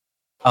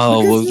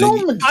 Oh, well,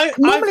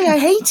 normally I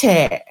hate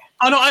it.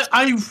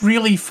 I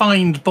really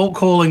find bulk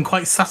hauling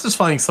quite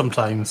satisfying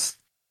sometimes.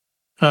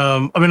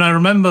 I mean, I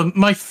remember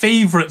my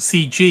favourite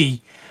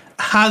CG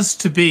has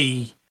to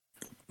be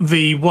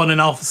the one in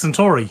Alpha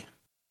Centauri.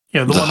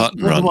 Yeah, the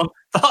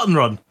Hutton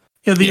Run.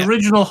 Yeah, the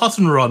original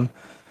Hutton Run.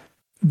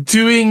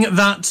 Doing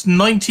that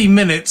 90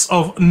 minutes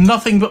of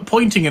nothing but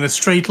pointing in a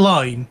straight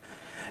line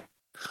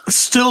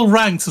still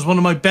ranks as one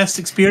of my best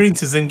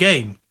experiences in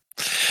game.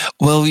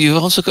 Well, you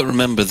also got to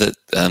remember that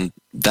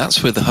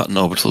that's where the Hutton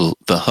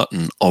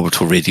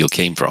orbital radio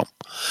came from.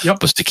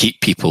 Yep. Was to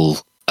keep people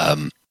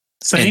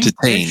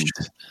entertained,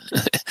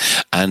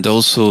 and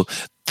also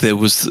there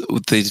was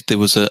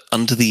a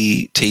under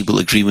the table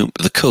agreement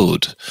with the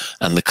code,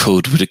 and the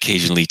code would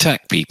occasionally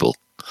attack people,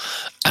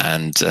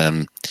 and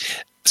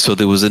so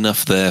there was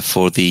enough there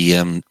for the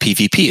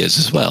PvPers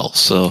as well.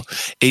 So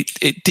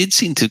it did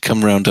seem to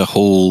come around a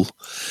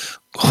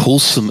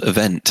wholesome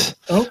event.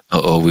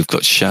 Oh, we've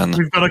got Shan.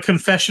 We've got a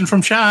confession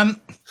from Shan.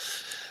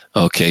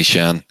 Okay,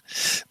 Shan,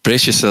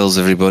 brace yourselves,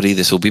 everybody.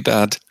 This will be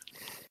bad.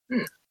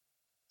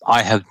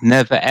 I have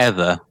never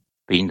ever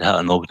been to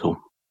Hutton Orbital.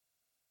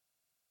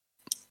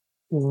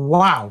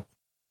 Wow.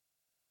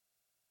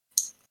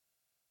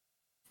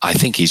 I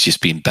think he's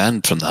just been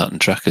banned from the Hutton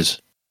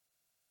trackers.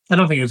 I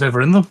don't think he was ever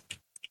in them.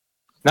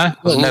 No, I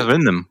was never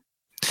in them.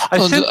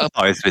 I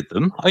sympathise with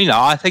them.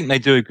 I think they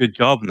do a good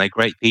job, and they're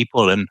great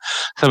people, and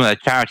some of their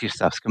charity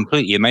stuff's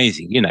completely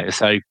amazing.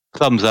 So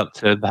thumbs up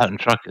to the Hutton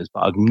Truckers.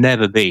 But I've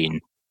never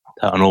been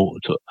to Hutton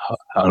Orbital.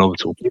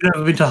 You've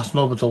never been to Hutton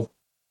Orbital?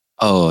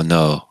 Oh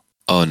no!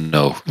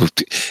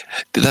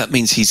 That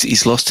means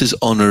he's lost his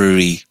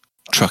honorary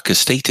trucker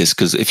status,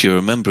 because if you're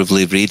a member of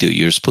Live Radio,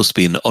 you're supposed to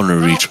be an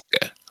honorary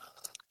trucker.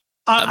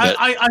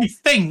 I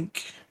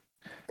think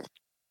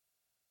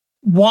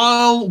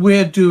while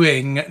we're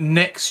doing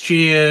next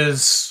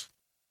year's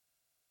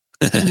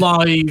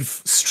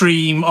live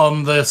stream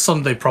on the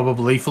Sunday,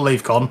 probably for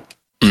LaveCon,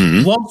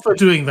 once we're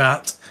doing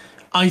that,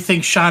 I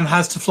think Shan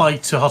has to fly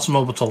to Hutton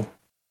Orbital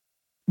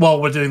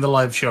while we're doing the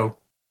live show.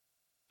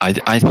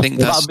 I think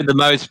Well, that's that'd be the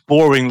most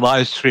boring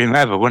live stream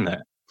ever, wouldn't it?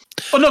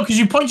 Well, no, because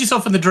you point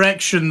yourself in the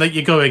direction that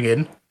you're going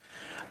in,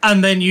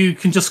 and then you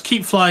can just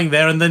keep flying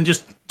there and then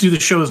just do the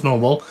show as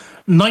normal.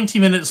 90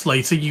 minutes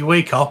later, you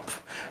wake up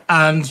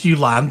and you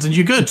land and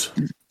you're good.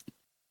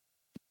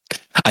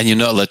 and you're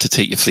not allowed to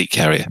take your fleet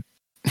carrier.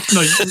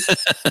 No,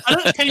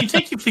 can you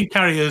take your fleet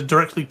carrier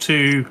directly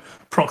to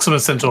Proxima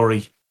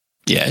Centauri?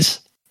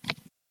 Yes.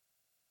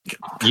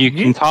 You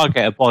can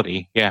target a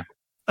body, yeah.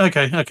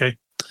 Okay.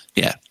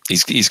 Yeah,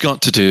 he's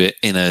got to do it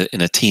in a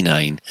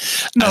T9.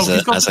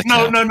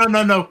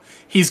 No, No.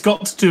 He's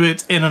got to do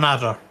it in an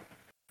adder.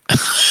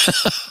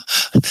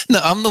 No,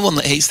 I'm the one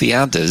that hates the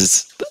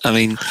adders. I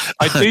mean,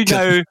 I do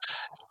know.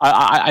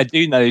 I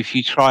do know if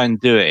you try and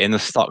do it in a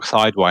stock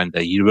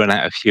Sidewinder, you run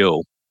out of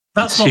fuel.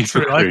 That's not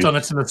Super true. I've crude. done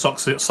it in the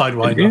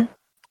Sidewinder.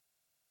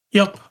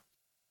 Yep.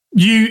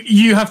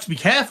 You have to be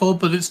careful,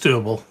 but it's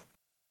doable.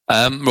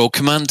 Well,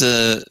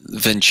 Commander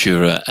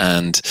Ventura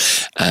and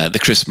the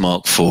Chris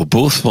Mark IV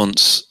both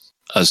want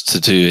us to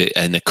do it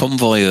in a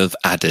convoy of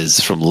adders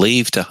from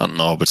Lave to Hutton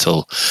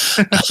Orbital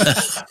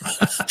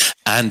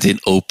and in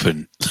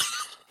open.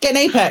 Get an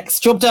Apex.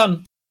 Job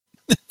done.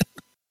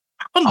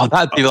 Oh,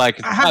 that'd be like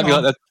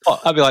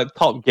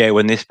Top Gear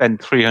when they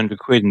spend 300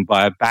 quid and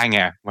buy a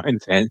banger,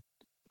 won't it?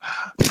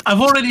 I've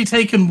already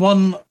taken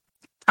one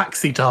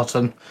taxi to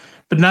Hutton,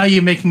 but now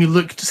you're making me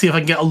look to see if I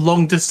can get a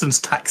long distance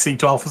taxi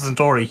to Alpha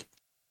Centauri.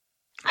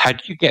 How do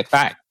you get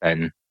back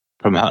then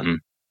from Hutton?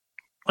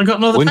 I got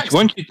another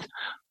taxi.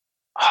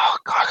 Oh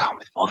God, I can't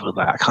be bothered with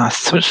that. I can't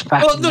switch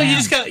back. Well, no, you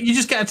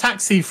just get a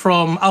taxi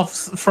from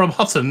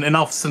Hutton in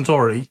Alpha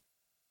Centauri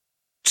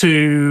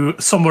to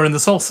somewhere in the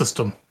Sol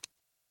system,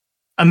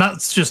 and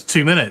that's just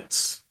 2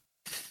 minutes.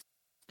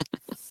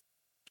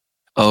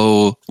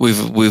 Oh,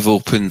 we've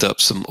opened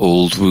up some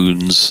old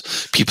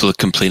wounds. People are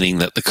complaining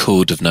that the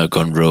code have now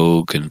gone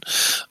rogue, and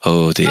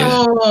oh dear.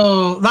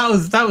 Oh,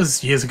 that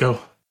was years ago.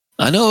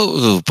 I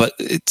know, but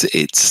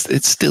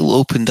it's still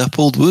opened up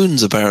old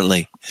wounds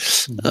apparently.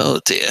 Oh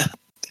dear.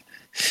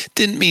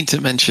 Didn't mean to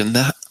mention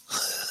that.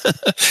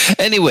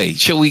 Anyway,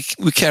 shall we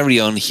carry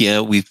on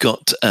here? We've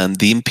got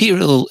the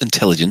Imperial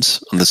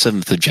Intelligence on the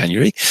 7th of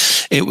January.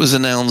 It was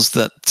announced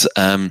that,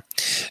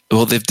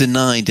 they've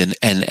denied an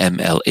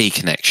NMLA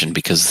connection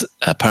because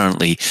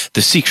apparently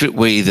the secret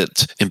way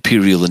that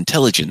Imperial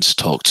Intelligence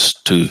talks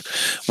to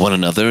one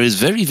another is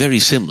very, very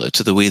similar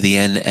to the way the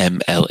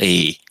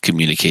NMLA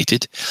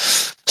communicated.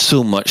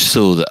 So much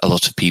so that a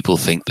lot of people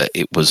think that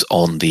it was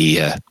on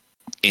the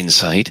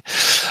inside.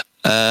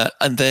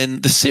 And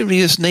then the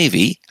Sirius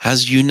Navy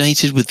has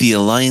united with the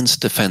Alliance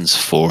Defence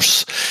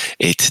Force.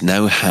 It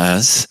now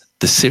has,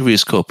 the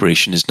Sirius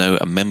Corporation is now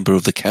a member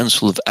of the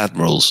Council of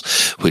Admirals,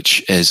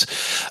 which is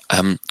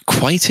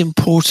quite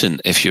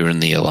important if you're in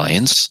the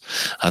Alliance.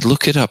 I'd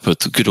look it up at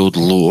the good old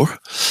lore.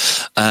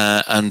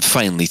 And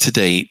finally,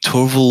 today,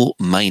 Torval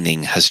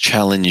Mining has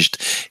challenged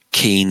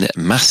Kane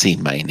Massey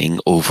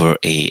Mining over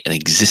an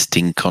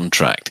existing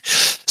contract.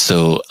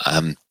 So,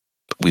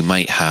 we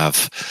might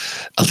have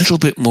a little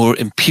bit more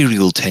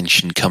Imperial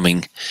tension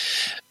coming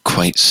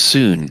quite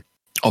soon.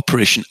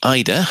 Operation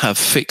Ida have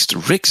fixed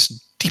Rick's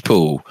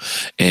depot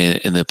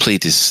in the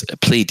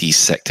Pleiades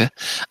sector.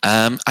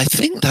 I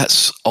think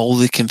that's all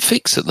they can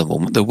fix at the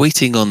moment. They're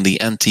waiting on the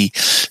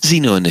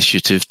anti-Xeno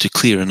initiative to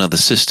clear another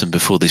system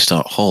before they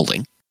start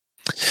hauling.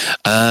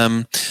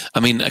 According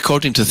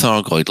to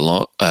Thargoid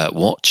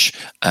Watch,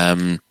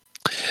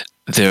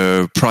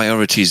 their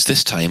priorities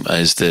this time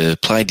as the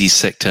Pleiades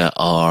sector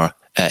are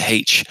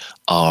HR-W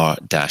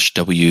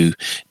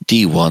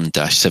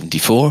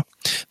D1-74,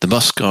 the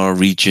Muscar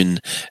region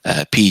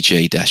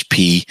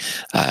PJ-P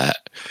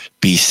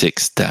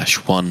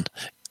B6-1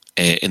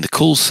 in the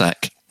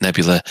Coalsack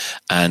Nebula,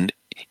 and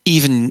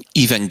even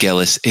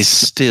Evangelis is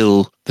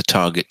still the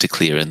target to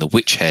clear in the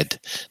Witchhead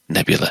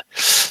Nebula.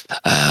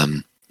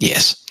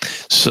 Yes.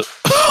 So,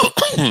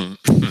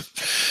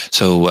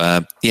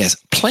 yes,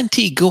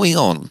 plenty going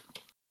on.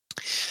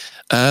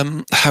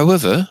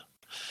 However,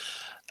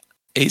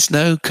 it's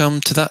now come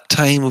to that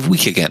time of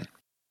week again.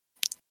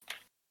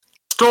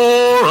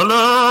 Store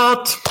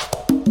alert!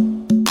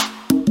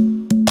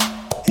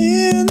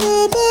 In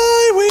the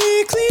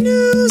bi-weekly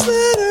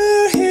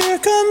newsletter, here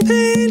come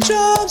paint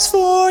jobs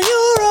for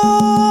your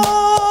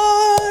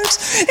art.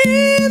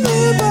 In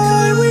the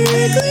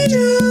bi-weekly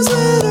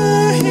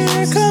newsletter,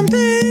 here come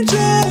paint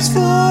jobs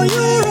for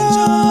your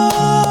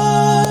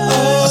art.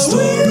 A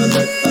store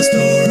alert, a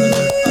store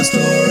alert, a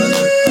store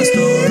alert, a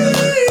store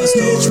alert, a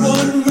store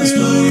alert. Which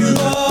one will you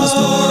buy?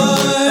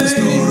 A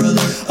store alert,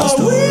 a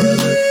store alert,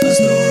 a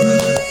store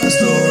alert, a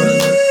store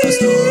alert, a store alert, a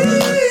store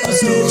alert, a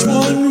store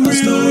alert.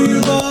 Which one will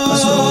you buy? A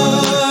store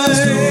alert, a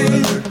store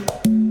alert.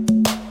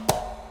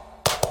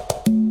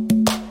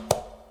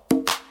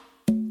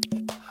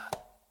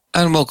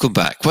 And welcome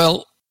back.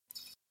 Well,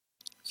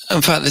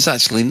 in fact, there's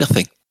actually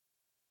nothing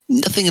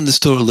in the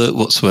store alert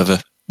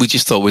whatsoever. We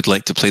just thought we'd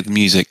like to play the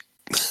music.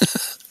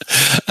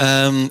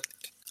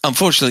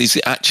 Unfortunately, it's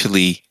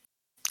actually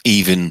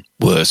even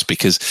worse,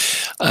 because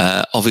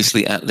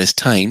obviously at this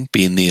time,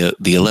 being the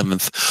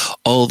 11th,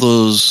 all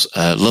those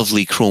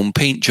lovely chrome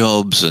paint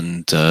jobs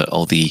and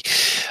all the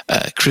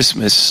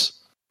Christmas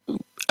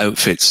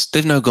outfits,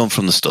 they've now gone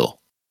from the store.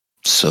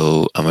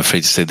 So I'm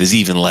afraid to say there's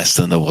even less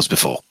than there was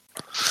before.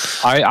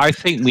 I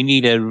think we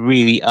need a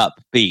really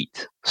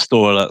upbeat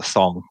Store Alert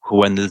song for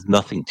when there's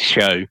nothing to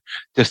show,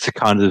 just to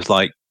kind of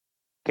like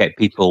get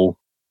people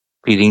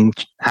feeling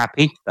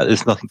happy that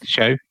there's nothing to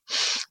show.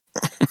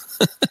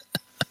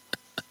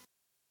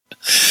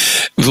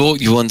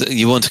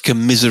 You want a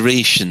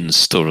commiseration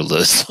Store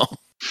Alert song?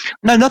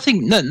 No,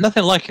 nothing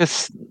like a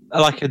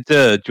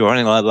dirge or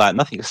anything like that.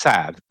 Nothing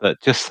sad,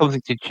 but just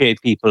something to cheer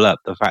people up.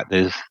 The fact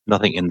there's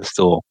nothing in the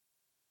store.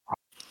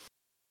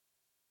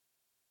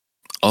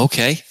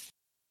 Okay.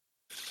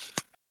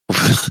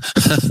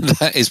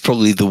 That is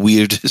probably the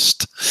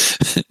weirdest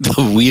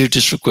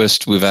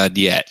request we've had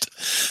yet.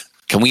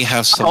 Can we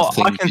have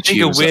something? I can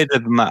think of weirder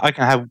than that. I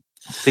can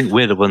think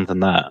weirder ones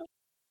than that.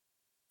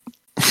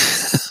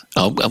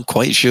 I'm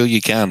quite sure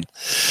you can.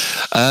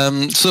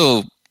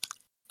 So,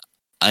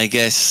 I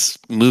guess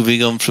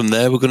moving on from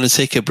there, we're going to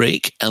take a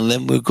break, and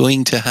then we're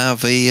going to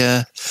have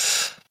a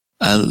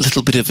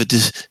little bit of a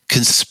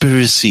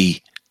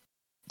conspiracy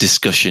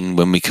discussion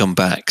when we come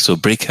back. So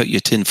break out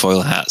your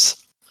tinfoil hats.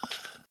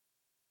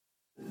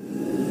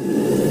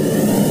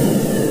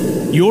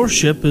 Your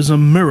ship is a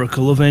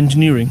miracle of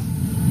engineering,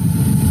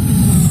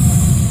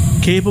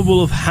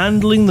 capable of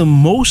handling the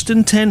most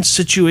intense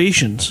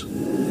situations.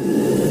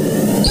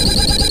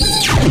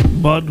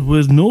 But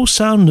with no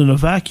sound in a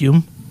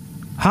vacuum,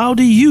 how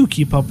do you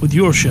keep up with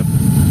your ship?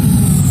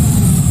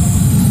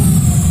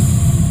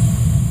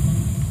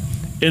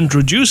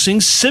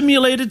 Introducing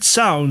Simulated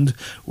Sound,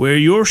 where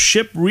your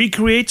ship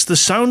recreates the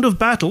sound of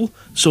battle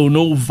so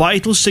no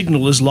vital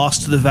signal is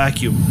lost to the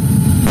vacuum.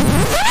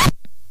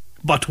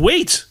 But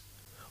wait!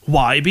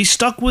 Why be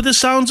stuck with the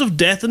sounds of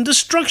death and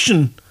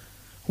destruction?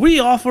 We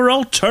offer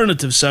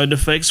alternative sound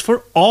effects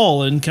for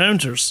all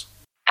encounters.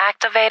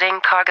 Activating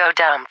cargo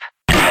dump.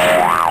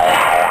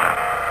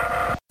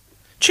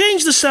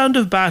 Change the sound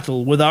of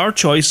battle with our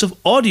choice of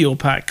audio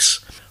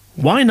packs.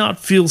 Why not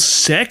feel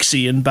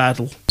sexy in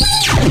battle?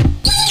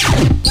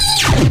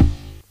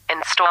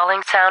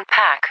 Installing sound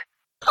pack.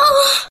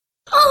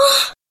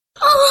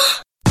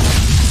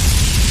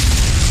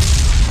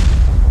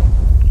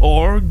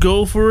 Or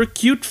go for a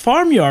cute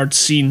farmyard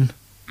scene.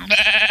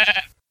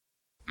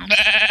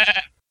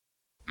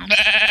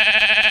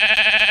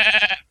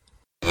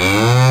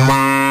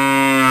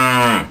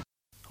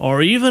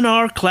 Or even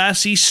our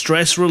classy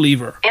stress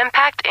reliever.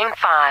 Impact in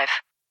 5,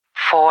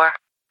 4,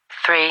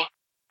 3,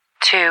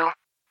 2,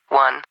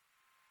 1.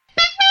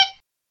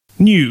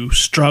 New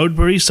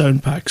Stroudberry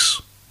sound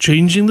packs,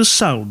 changing the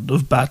sound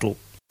of battle.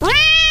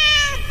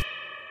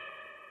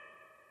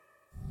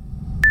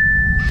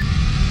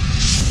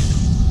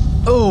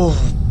 Oh,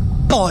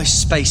 boy,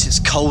 space, it's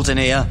cold in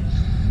here.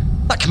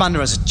 That commander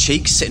has a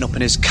cheek sitting up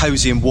in his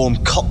cosy and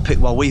warm cockpit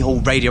while we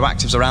haul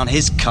radioactives around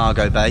his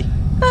cargo bay.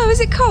 Oh,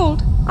 is it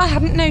cold? I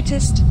hadn't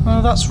noticed.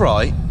 Oh, that's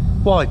right.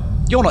 Why,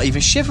 you're not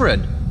even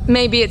shivering.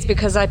 Maybe it's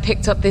because I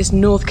picked up this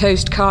North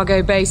Coast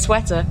cargo bay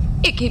sweater.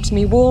 It keeps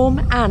me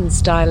warm and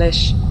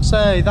stylish.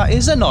 Say, that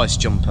is a nice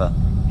jumper.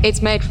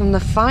 It's made from the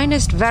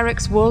finest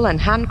Verrex wool and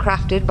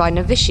handcrafted by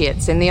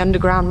novitiates in the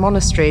underground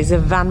monasteries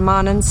of Van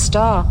Manen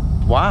Star.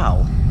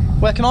 Wow.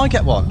 Where can I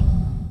get one?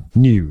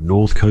 New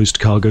North Coast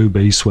cargo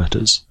bay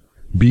sweaters.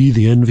 Be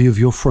the envy of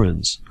your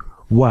friends.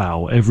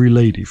 Wow every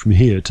lady from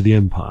here to the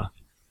Empire.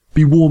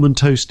 Be warm and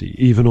toasty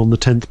even on the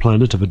 10th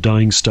planet of a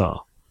dying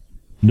star.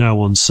 Now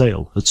on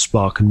sale at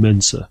Spark and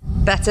Mensa.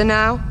 Better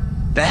now?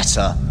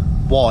 Better?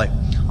 Why,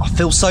 I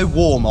feel so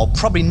warm I'll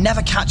probably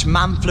never catch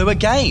man flu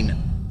again.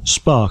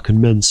 Spark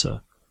and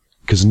Mensa.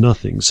 'Cause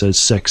nothing says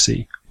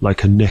sexy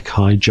like a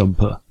neck-high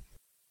jumper.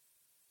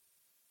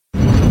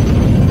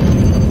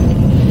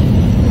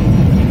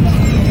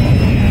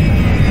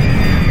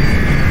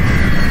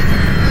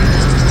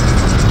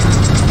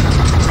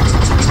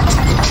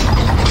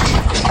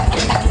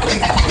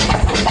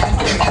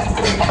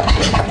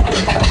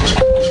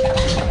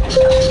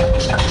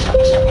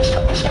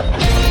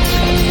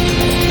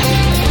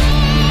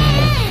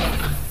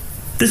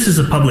 This is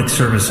a public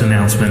service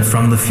announcement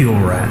from the Fuel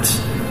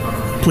Rats.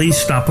 Please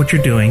stop what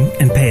you're doing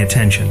and pay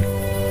attention.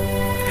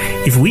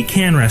 If we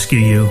can rescue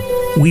you,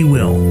 we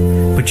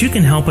will, but you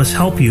can help us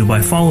help you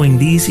by following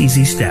these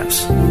easy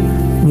steps.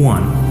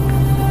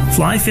 1.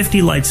 Fly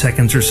 50 light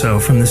seconds or so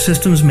from the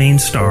system's main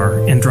star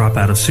and drop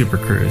out of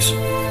Supercruise.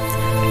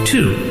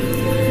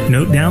 2.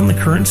 Note down the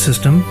current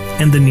system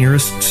and the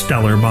nearest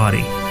stellar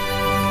body.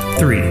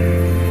 3.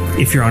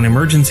 If you're on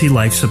emergency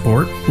life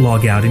support,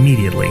 log out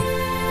immediately.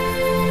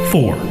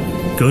 4.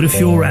 Go to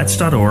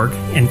fuelrats.org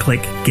and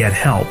click Get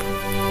Help.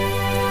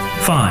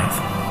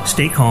 5.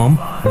 Stay calm,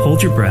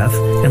 hold your breath,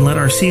 and let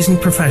our seasoned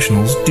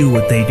professionals do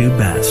what they do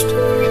best.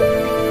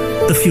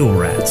 The Fuel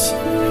Rats.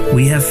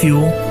 We have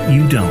fuel,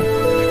 you don't.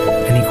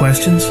 Any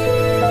questions?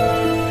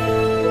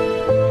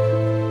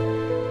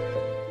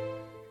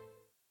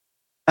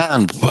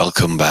 And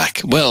welcome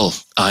back. Well,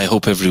 I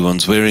hope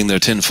everyone's wearing their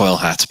tinfoil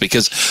hat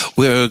because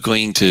we're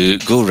going to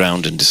go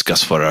around and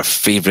discuss what our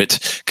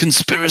favourite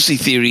conspiracy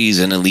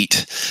theories in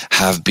Elite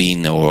have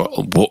been or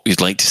what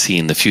we'd like to see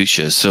in the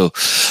future. So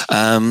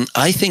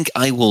I think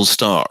I will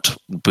start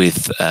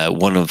with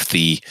one of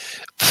the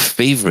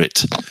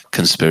favourite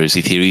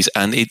conspiracy theories,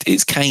 and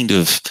it's kind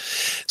of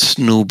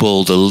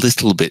snowballed a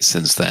little bit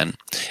since then,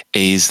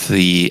 is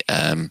the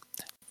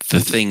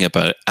thing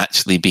about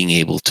actually being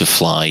able to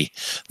fly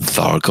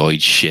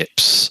Thargoid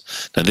ships.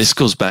 Now, this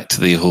goes back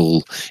to the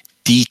whole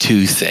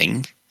D2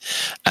 thing,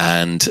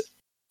 and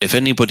if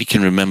anybody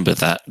can remember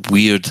that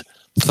weird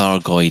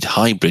Thargoid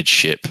hybrid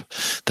ship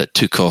that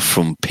took off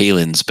from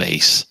Palin's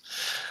base,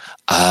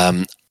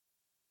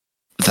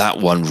 that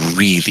one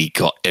really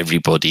got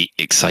everybody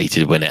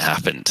excited when it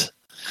happened.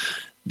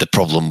 The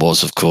problem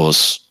was, of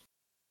course,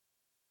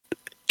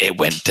 it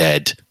went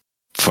dead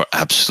for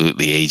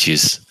absolutely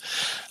ages.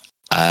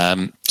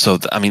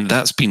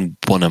 That's been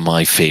one of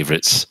my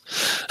favourites.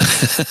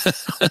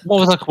 What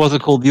was it? Was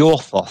it called the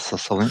Orthos or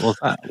something? Was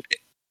that?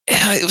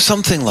 Yeah, it was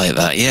something like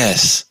that.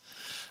 Yes,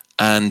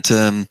 and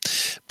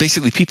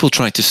basically people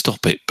tried to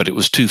stop it, but it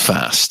was too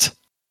fast.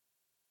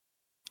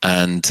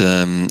 And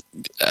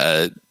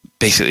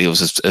basically, it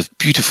was a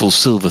beautiful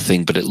silver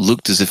thing, but it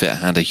looked as if it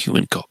had a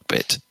human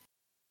cockpit.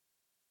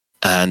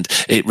 And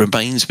it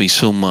reminds me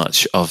so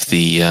much of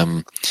the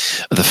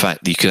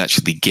fact that you could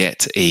actually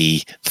get a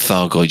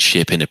Thargoid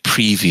ship in a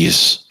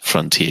previous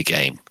Frontier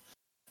game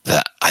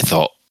that I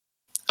thought,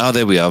 oh,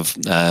 there we have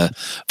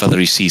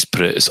Valerie C's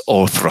put it as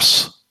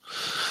Orthros.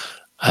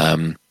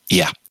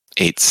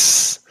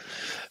 It's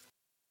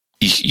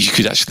you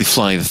could actually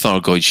fly the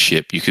Thargoid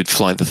ship. You could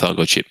fly the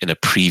Thargoid ship in a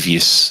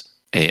previous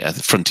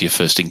Frontier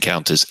First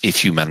Encounters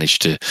if you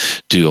managed to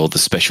do all the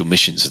special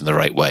missions in the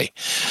right way.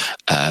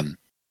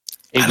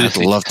 It was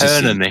a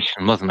Turner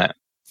mission, wasn't it?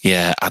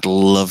 Yeah, I'd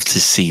love to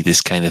see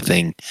this kind of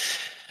thing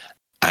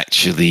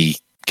actually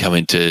come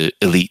into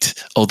Elite.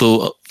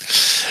 Although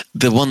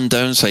the one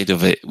downside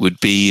of it would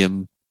be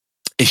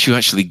if you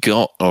actually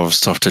got or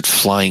started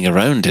flying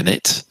around in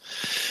it.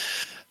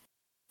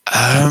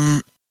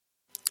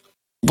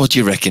 What do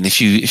you reckon? If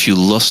you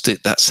lost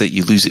it, that's it.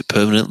 You lose it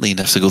permanently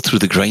and have to go through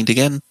the grind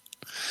again.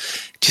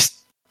 Just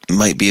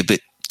might be a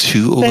bit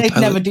too overpowered.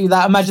 They'd never do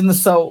that. Imagine the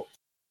Salt.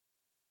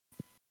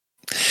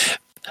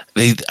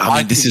 You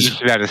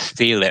should be able to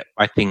steal it.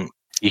 I think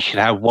you should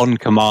have one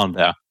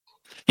commander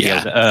be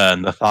able to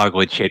earn the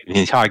Thargoid ship in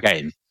the entire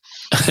game.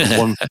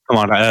 One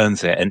commander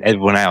earns it, and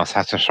everyone else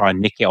has to try and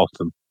nick it off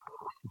them.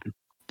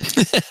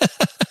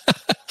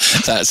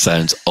 That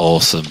sounds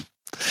awesome.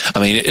 I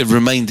mean, it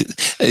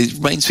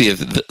reminds me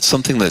of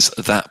something that's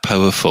that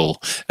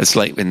powerful. It's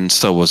like in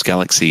Star Wars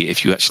Galaxy,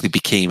 if you actually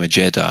became a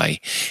Jedi,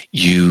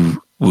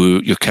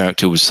 your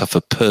character would suffer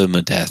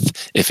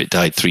permadeath if it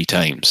died 3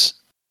 times.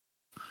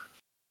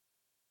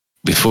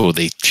 Before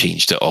they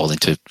changed it all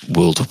into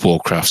World of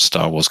Warcraft,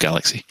 Star Wars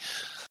Galaxy.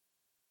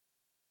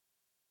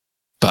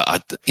 But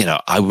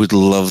I would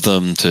love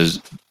them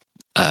to.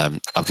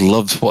 I've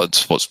loved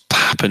what's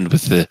happened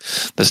with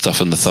the stuff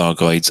in the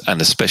Thargoids,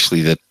 and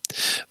especially the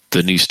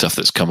new stuff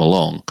that's come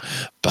along.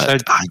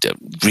 But I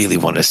don't really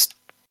want to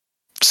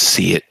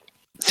see it.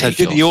 So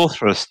did the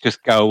Orthros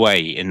just go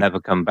away and never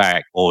come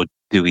back, or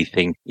do we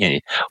think?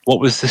 What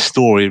was the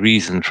story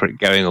reason for it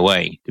going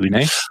away? Do we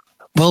know?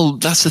 Well,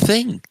 that's the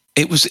thing.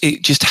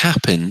 It just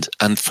happened,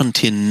 and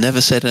Frontier never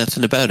said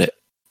anything about it.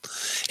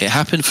 It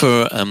happened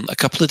for a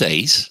couple of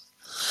days,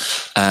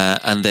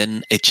 and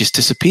then it just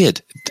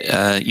disappeared.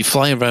 You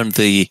fly around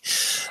the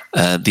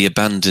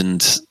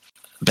abandoned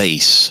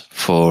base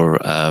for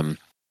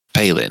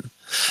Palin,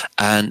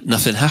 and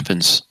nothing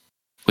happens,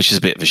 which is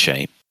a bit of a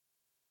shame.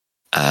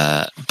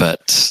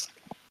 But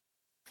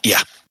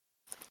yeah,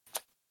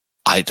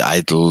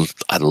 I'd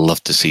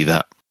love to see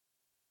that.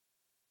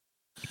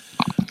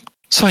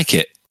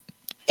 Psychic.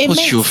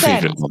 What's your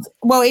favourite one?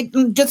 Well, it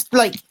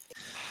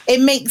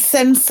makes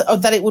sense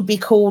that it would be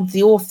called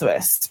the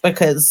Orthros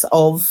because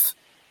of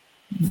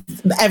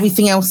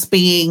everything else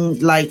being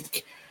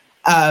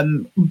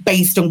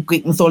based on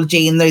Greek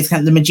mythology and those kind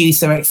of the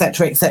Medusa,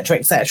 etc., etc.,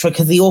 etc.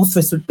 Because the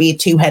Orthros would be a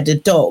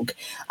 2-headed dog,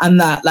 and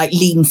that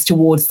leans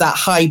towards that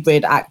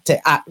hybrid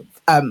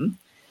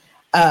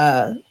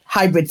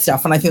hybrid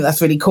stuff, and I think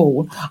that's really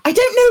cool. I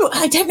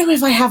don't know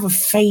if I have a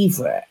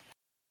favourite.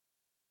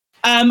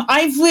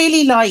 I've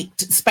really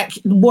liked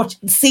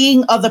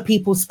seeing other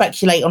people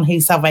speculate on who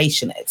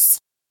Salvation is.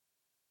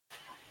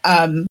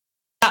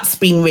 That's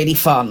been really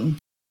fun.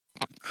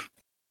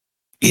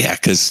 Yeah,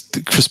 because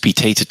the Crispy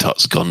Tater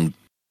Tot's gone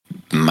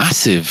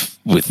massive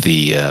with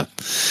the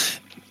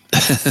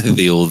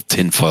the old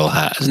tinfoil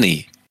hat, hasn't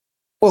he?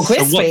 Well,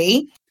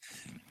 Crispy.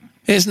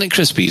 Isn't it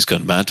Crispy who's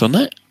gone mad on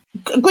it?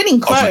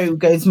 Grinning Crow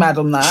goes mad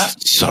on that.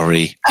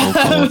 Sorry. Oh,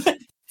 God.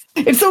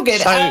 It's all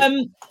good.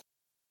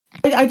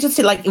 I just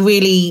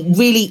really,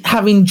 really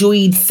have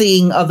enjoyed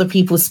seeing other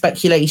people's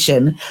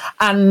speculation,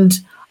 and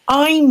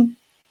I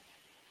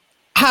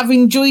have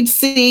enjoyed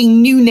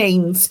seeing new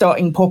names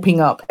popping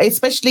up,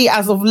 especially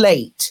as of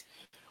late,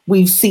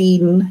 we've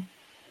seen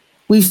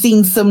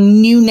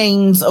some new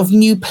names of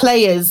new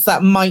players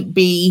that might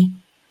be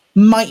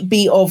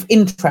of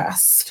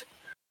interest.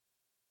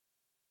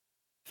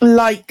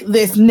 Like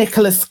this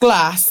Nicholas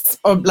Glass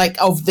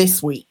of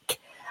this week,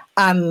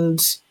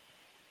 and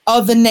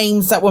other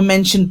names that were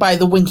mentioned by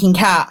the Winking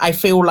Cat, I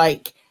feel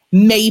like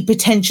may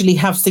potentially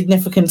have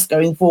significance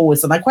going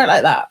forwards, and I quite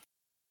like that.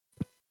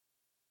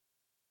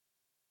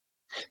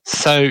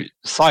 So,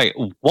 Sai,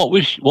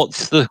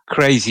 what's the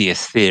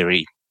craziest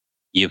theory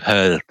you've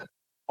heard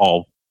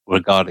of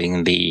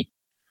regarding the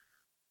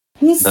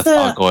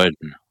Thargoidan?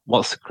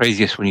 What's the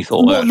craziest one you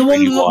thought? The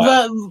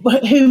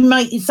one who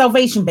might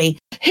Salvation be?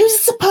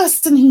 Who's the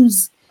person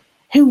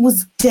who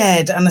was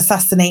dead and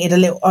assassinated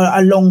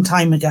a long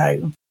time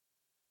ago?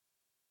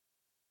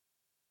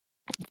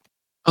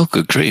 Oh,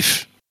 good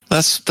grief!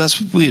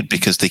 That's weird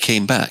because they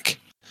came back.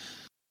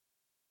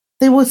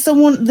 There was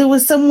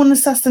someone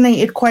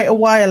assassinated quite a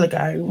while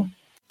ago.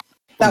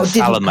 That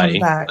didn't come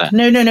back.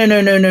 No.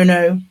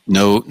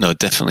 No,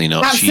 definitely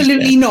not.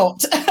 Absolutely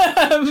not.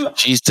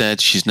 She's dead.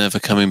 She's never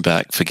coming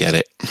back. Forget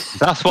it.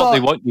 That's what they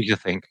want you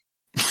to think.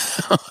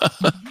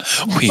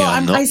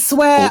 I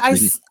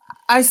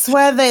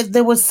swear that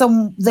there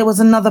was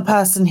another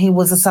person who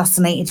was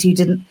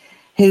assassinated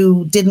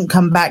who didn't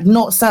come back.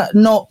 Not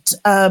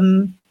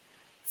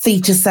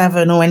Theta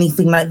 7 or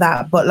anything like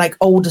that, but like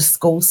older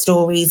school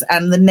stories,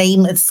 and the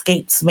name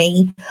escapes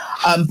me.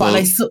 But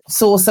I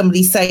saw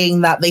somebody saying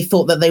that they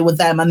thought that they were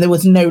them, and there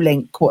was no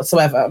link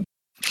whatsoever.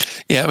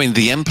 Yeah, I mean,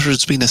 the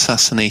Emperor's been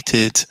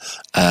assassinated.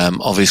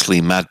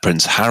 Obviously, Mad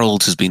Prince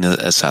Harold has been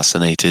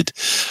assassinated.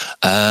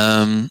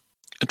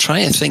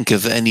 Trying to think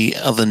of any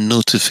other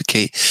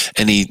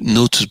any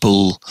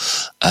notable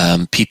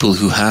people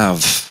who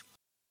have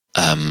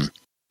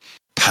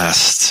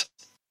passed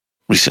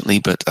recently,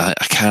 but I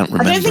can't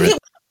remember.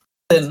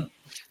 You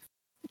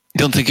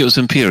don't think it was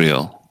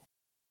Imperial?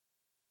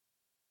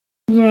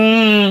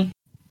 I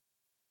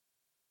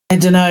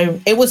don't know.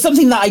 It was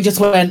something that I just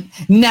went,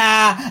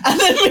 nah, and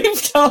then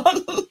moved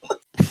on.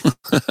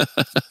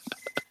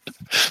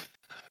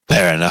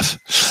 Fair enough.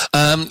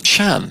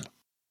 Shan,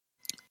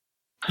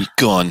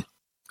 go on.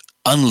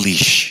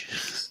 Unleash.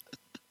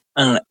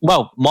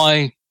 Well,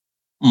 my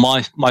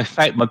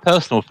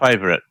personal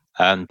favourite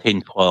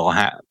tinfoil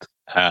hat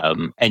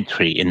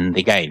entry in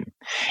the game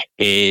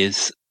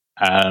is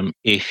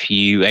if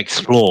you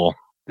explore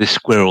the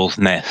squirrel's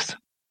nest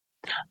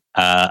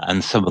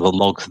and some of the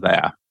logs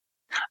there.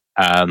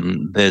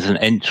 There's an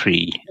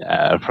entry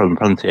from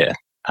Frontier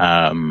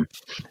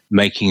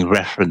making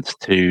reference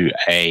to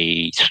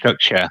a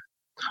structure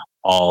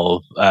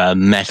of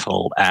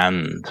metal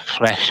and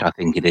flesh, I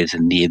think it is,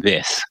 in the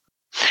abyss.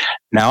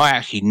 Now, I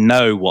actually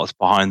know what's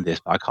behind this,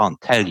 but I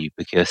can't tell you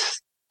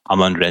because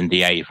I'm under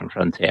NDA from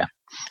Frontier.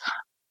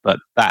 But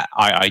that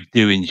I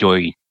do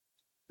enjoy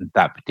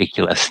that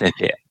particular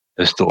snippet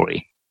of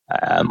story.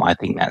 I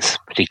think that's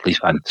particularly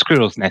fun.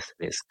 Squirrel's Nest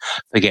it is.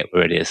 Forget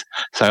where it is.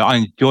 So I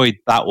enjoyed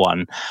that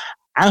one.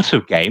 Outside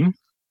of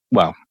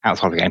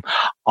the game,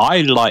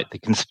 I like the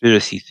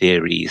conspiracy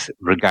theories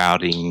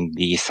regarding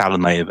the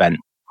Salome event.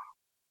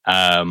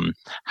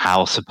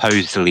 How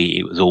supposedly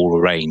it was all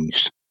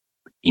arranged.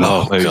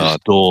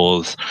 Closed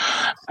doors,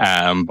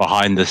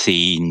 behind the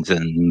scenes,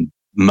 and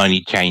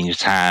money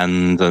changed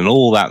hands and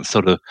all that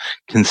sort of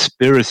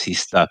conspiracy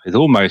stuff. Is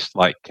almost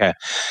like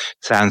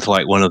sounds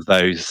like one of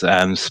those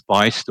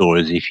spy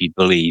stories, if you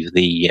believe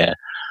the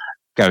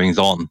goings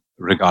on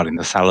regarding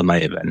the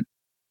Salome event.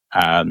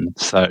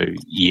 So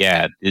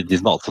yeah,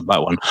 there's lots of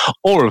that one.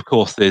 Or of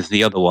course there's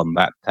the other one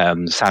that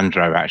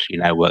Sandro actually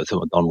now works at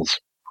McDonald's,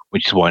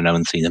 which is why no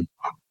one's seen him.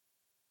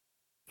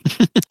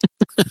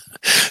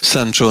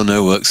 Sandro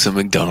now works at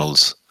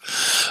McDonald's.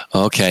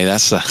 Okay,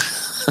 that's a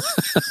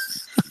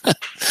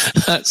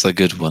that's a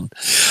good one.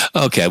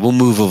 Okay, we'll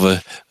move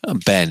over.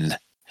 Ben,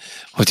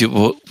 what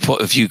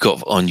have you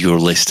got on your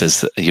list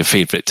as your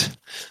favourite?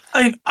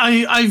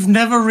 I've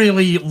never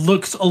really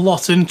looked a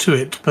lot into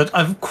it, but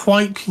I've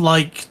quite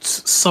liked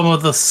some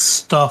of the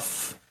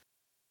stuff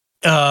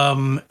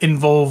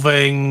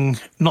involving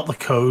not the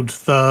code,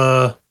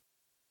 the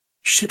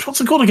shit. What's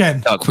it called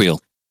again? Dark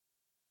Wheel.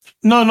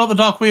 No, not the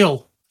Dark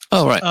Wheel.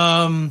 Oh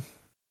right.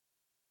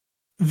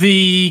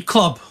 The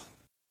club.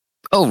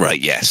 Oh right,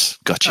 yes,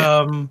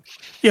 gotcha.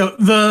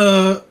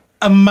 The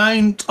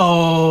amount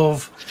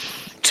of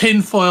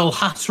tinfoil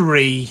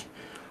hattery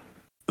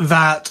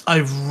that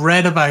I've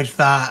read about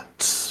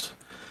that,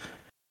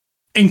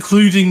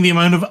 including the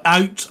amount of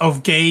out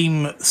of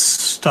game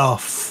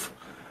stuff,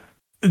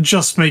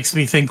 just makes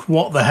me think,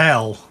 what the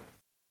hell?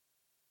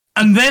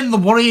 And then the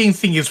worrying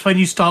thing is when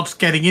you start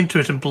getting into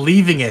it and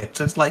believing it,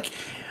 it's like,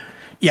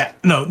 yeah,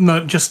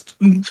 no, just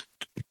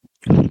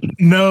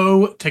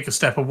no, take a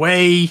step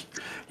away,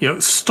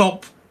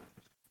 stop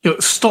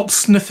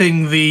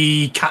sniffing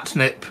the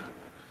catnip.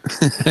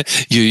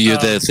 You're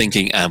there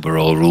thinking, and we're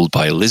all ruled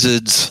by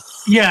lizards.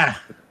 Yeah.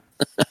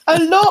 A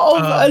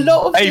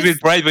lot of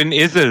David Braben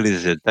is a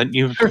lizard, don't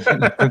you?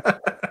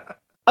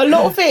 A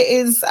lot of it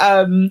is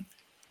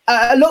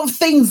a lot of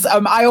things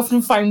I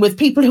often find with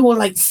people who are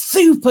like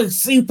super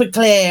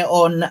clear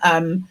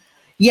on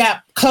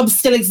clubs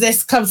still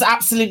exist, clubs are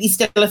absolutely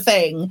still a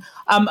thing.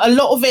 A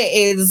lot of it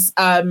is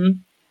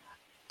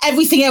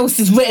everything else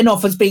is written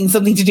off as being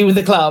something to do with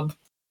the club.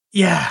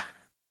 Yeah.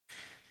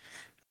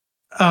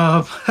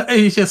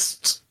 I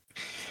just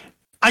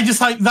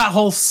like that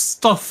whole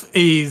stuff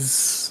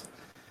is,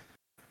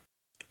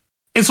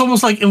 it's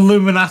almost like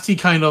Illuminati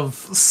kind of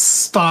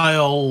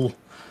style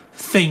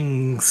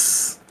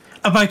things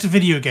about a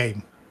video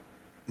game.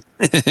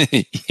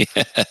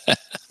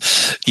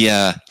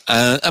 Yeah.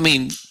 I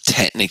mean,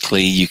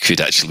 technically, you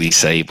could actually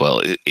say,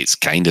 well, it's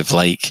kind of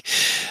like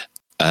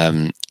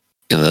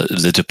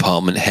the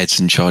department heads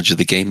in charge of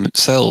the game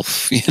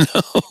itself.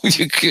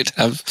 You could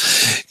have.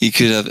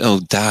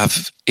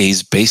 Dav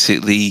is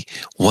basically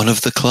one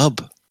of the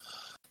club.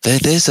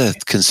 There's a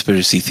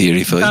conspiracy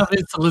theory for you. Dav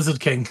is the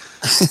Lizard King.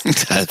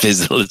 Dav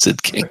is the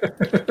Lizard King.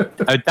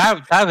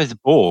 Dav is a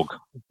Borg.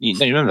 You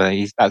remember?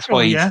 That's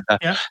why he's.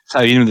 So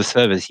in the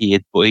service, he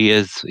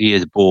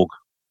is Borg.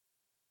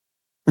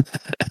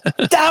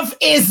 Dav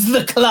is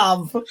the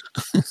club.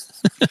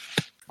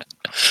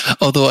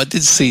 Although I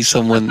did see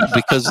someone,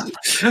 because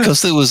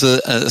there was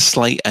a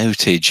slight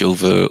outage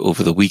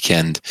over the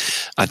weekend.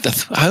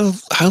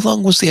 How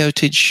long was the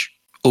outage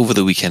over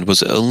the weekend?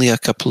 Was it only a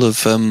couple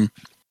of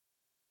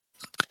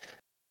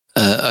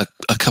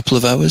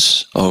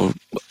hours or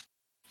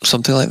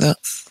something like that?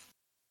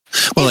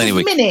 Well,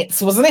 anyway,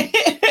 minutes, wasn't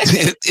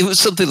it? It was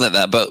something like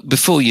that. But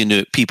before you knew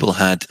it, people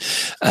had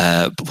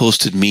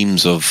posted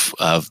memes of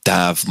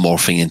Dav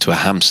morphing into a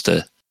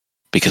hamster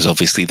because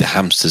obviously the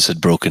hamsters had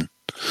broken.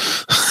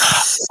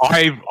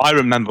 I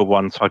remember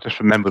one, so I just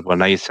remembered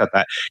when you said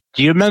that.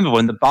 Do you remember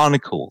when the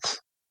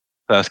barnacles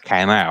first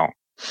came out?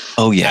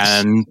 Oh, yes.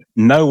 And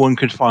no one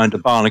could find a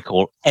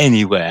barnacle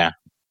anywhere.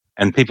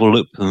 And people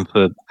looked for them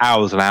for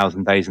hours and hours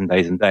and days and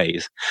days and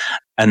days.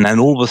 And then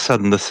all of a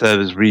sudden the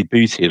servers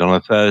rebooted on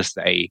a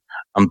Thursday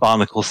and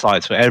barnacle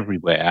sites were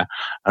everywhere.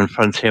 And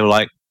Frontier were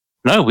like,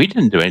 no, we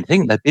didn't do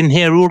anything. They've been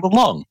here all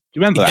along. Do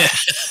you remember that?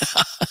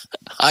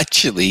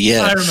 Actually,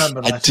 yeah. I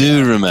remember that. I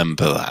do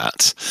remember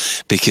that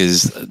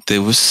because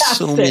there was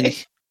so many.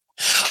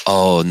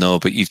 Oh, no,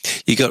 but you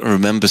got to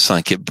remember,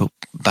 Psychic, but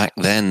back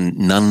then,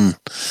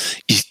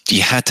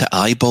 you had to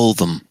eyeball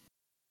them.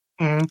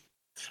 Mm.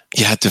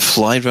 You had to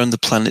fly around the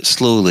planet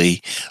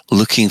slowly,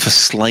 looking for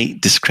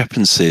slight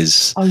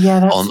discrepancies. Oh,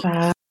 yeah, that's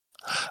fair.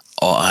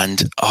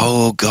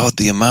 Oh God,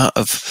 the amount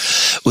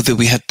of whether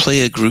we had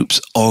player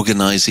groups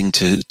organizing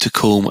to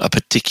comb a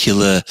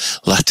particular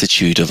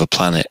latitude of a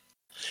planet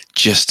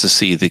just to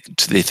see if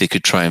they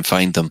could try and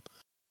find them.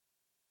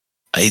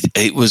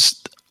 It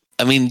was.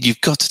 I mean, you've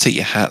got to take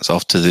your hats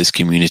off to this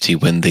community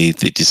when they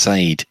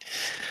decide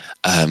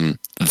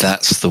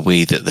that's the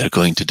way that they're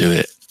going to do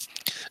it.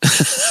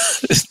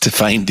 To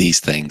find these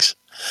things,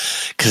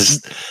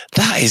 because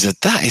that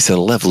is a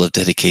level of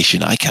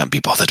dedication I can't be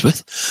bothered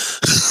with.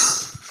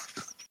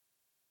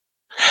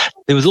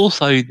 There was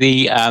also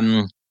the. Do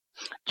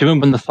you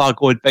remember when the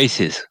Thargoid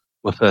bases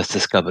were first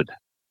discovered?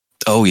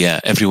 Oh yeah,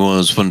 everyone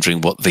was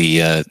wondering what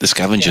the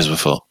scavengers were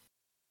for.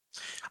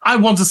 I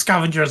want a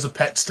scavenger as a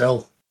pet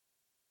still.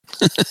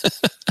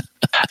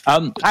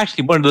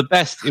 Actually, one of the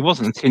best, it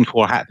wasn't a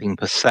tinfoil hat thing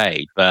per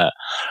se, but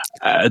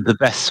the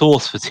best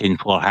source for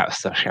tinfoil hat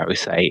stuff, shall we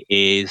say,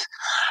 is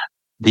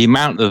the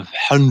amount of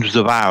hundreds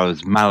of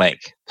hours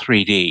Malek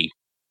 3D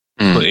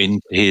put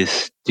into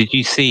his. Did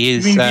you see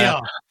his?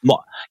 VR?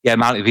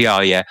 Malek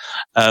VR. Yeah,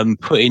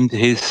 put into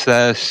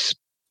his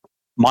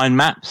mind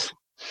maps,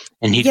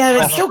 and he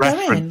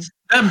cross-referenced.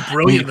 They're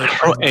brilliant.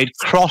 It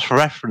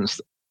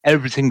cross-referenced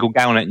every single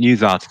Galnet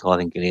news article, I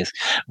think it is,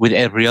 with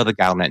every other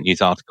Galnet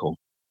news article.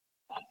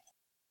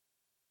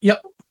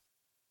 Yep.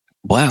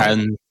 Wow.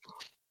 And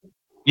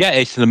yeah,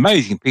 it's an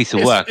amazing piece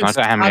of work. I don't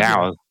know how many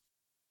hours.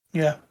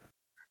 Yeah.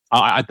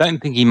 I don't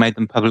think he made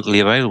them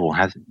publicly available,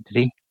 did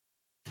he?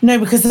 No,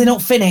 because they're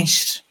not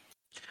finished.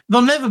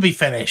 They'll never be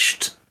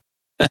finished.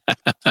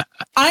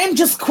 I am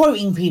just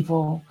quoting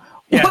people.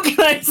 Yeah. What can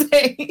I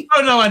say?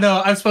 Oh no, I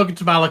know. I've spoken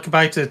to Malek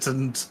about it,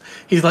 and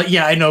he's like,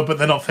 "Yeah, I know, but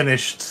they're not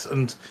finished."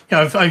 And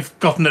I've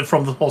gotten it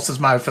from the horse's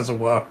mouth, as it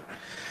were.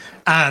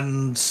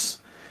 And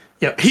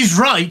yeah, he's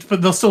right,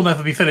 but they'll still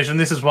never be finished. And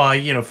this is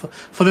why,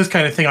 for this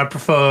kind of thing, I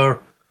prefer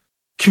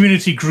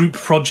community group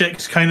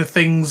project kind of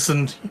things.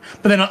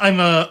 But then I'm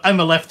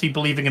a lefty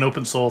believing in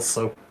open source,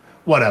 so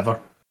whatever.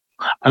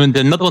 I mean,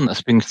 another one that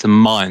springs to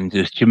mind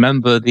is, do you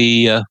remember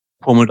the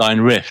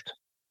Formidine Rift?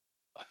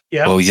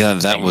 Yeah. Oh yeah,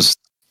 that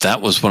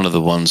was one of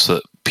the ones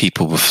that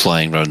people were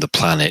flying around the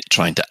planet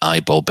trying to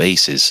eyeball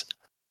bases.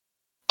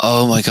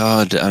 Oh my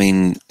God. I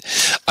mean,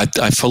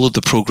 I followed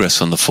the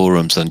progress on the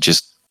forums and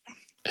just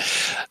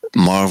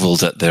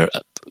marveled at their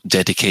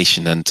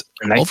dedication and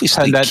they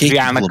obviously turned out to be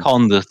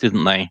anacondas,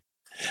 didn't they?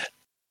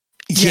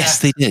 Yes,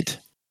 they did.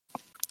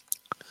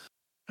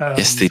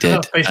 Yes, they did.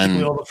 That's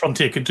basically all the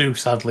Frontier could do,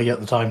 sadly,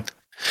 at the time.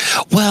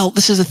 Well,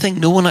 this is the thing.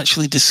 No one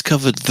actually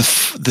discovered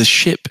the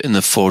ship in the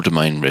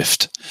Formidine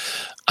Rift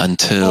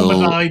until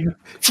Formidine.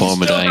 Still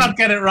Formidine. can't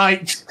get it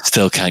right.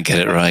 Still can't get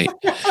it right.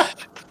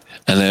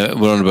 And then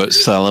we're on about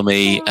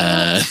Salome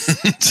and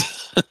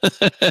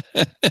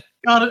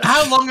God,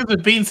 how long has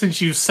it been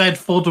since you've said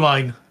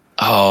Formidine?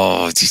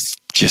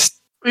 just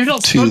We've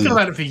not spoken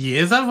about it for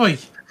years, have we?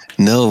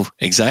 no,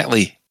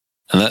 exactly.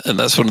 And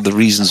that's one of the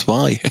reasons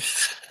why.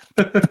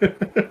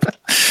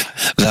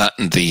 That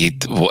and the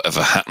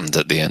whatever happened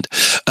at the end.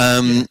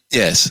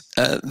 Yes,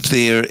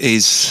 there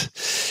is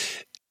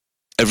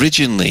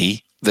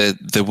originally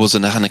there was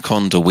an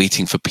anaconda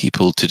waiting for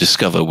people to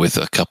discover with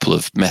a couple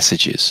of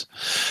messages,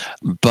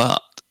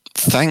 but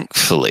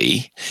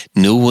thankfully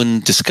no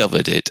one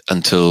discovered it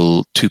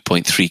until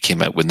 2.3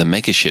 came out when the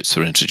megaships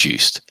were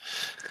introduced.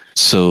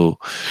 So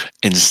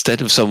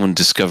instead of someone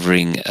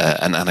discovering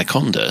an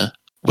anaconda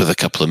with a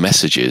couple of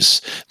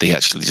messages, they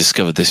actually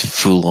discovered this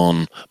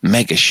full-on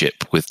mega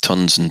ship with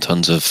tons and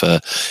tons of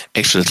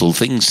extra little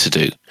things to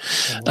do,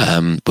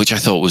 which I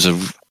thought was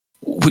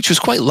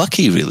quite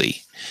lucky,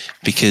 really,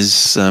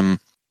 because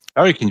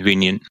very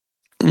convenient.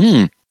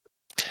 But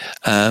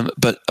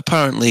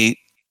apparently,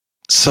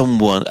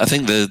 someone, I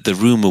think the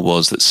rumor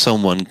was that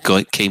someone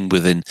came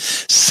within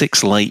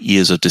 6 light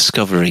years of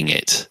discovering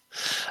it,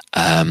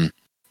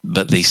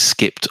 but they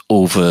skipped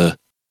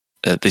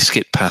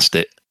past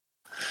it.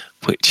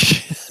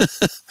 Which,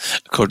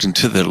 according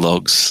to their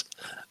logs,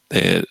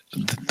 it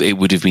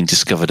would have been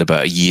discovered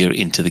about a year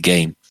into the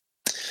game.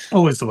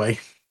 Always the way.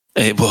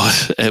 It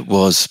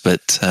was,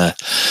 but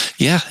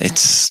yeah,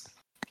 it's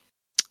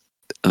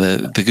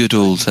the good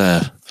old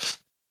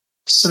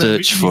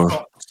search for.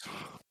 I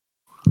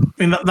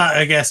mean, that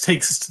I guess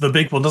takes us to the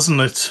big one, doesn't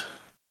it?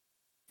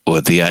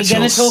 Or the actual. You're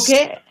going to talk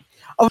it?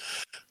 Or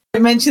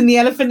mention the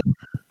elephant?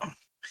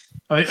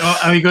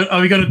 Are we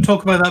going to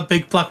talk about that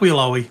big black wheel?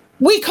 Are we?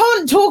 We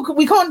can't talk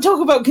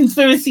about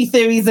conspiracy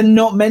theories and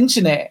not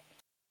mention it.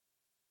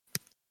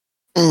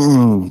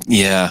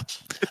 Yeah,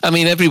 I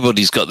mean,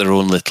 everybody's got their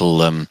own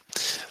little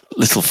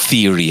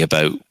theory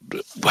about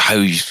how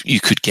you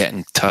could get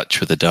in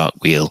touch with the dark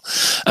wheel.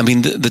 I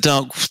mean,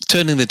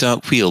 turning the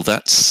dark wheel,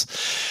 that's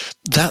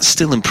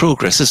still in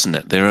progress, isn't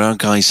it? There are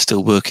guys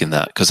still working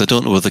that, because I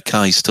don't know whether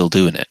Kai's still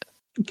doing it.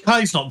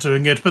 Kai's not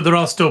doing it, but there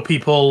are still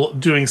people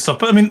doing stuff.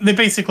 But I mean, they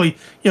basically,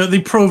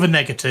 they prove a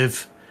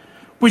negative,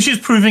 which is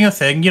proving a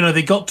thing.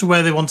 They got to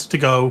where they wanted to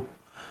go.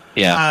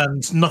 Yeah.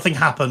 And nothing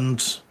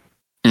happened.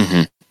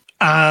 Mm-hmm.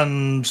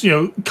 And,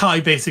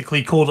 Kai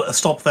basically called it a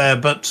stop there.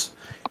 But,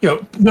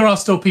 there are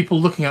still people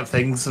looking at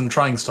things and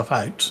trying stuff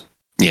out.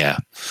 Yeah.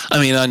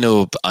 I mean, I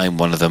know I'm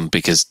one of them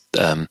because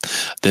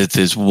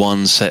there's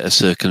one set of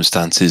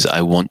circumstances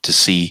I want to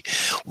see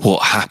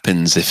what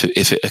happens if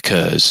it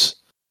occurs.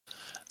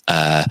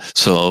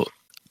 So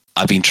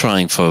I've been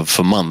trying for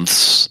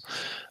months,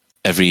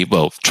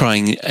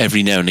 trying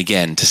every now and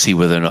again to see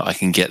whether or not I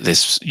can get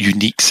this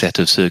unique set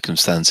of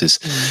circumstances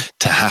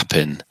to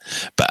happen,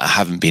 but I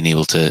haven't been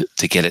able to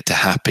get it to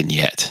happen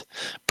yet.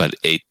 But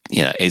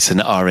it's an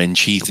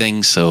RNG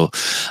thing, so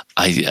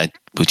I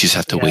we'll just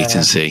have to wait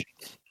and see.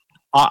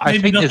 I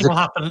Maybe think nothing will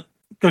happen.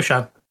 Go,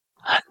 Shan.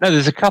 No,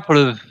 there's a couple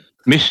of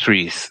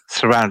mysteries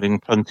surrounding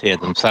Frontier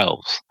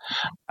themselves.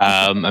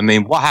 I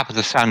mean, what happened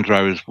to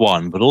Sandro is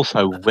one, but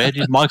also where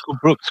did Michael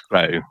Brooks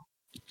go?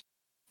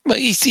 But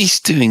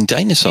he's doing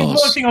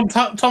dinosaurs. He's working on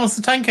Thomas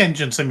the Tank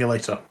Engine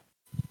Simulator.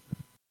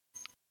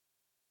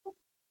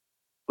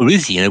 Or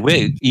is he?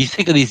 You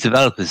think of these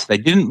developers, they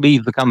didn't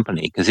leave the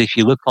company, because if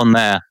you look on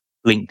their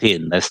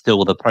LinkedIn,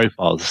 the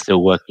profiles are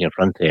still working at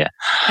Frontier.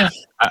 Yeah.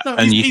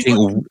 And you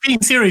think,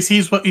 being serious,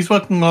 he's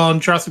working on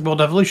Jurassic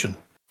World Evolution.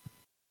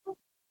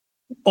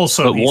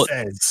 Also, he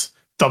says,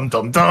 "Dum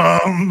dum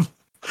dum."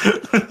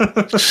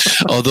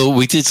 Although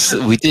we did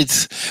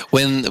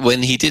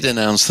when he did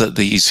announce that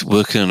he's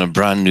working on a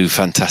brand new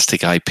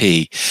fantastic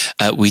IP,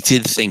 we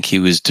did think he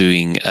was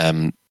doing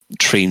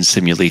Train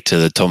Simulator,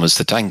 the Thomas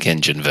the Tank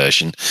Engine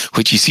version,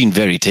 which he seemed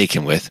very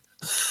taken with.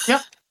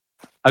 Yeah.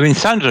 I mean,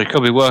 Sandro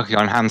could be working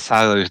on Han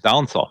Solo's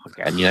Dance Off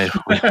again,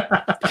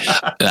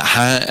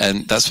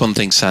 And that's one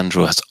thing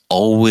Sandro has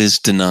always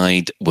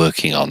denied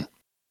working on.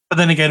 But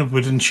then again,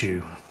 wouldn't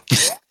you?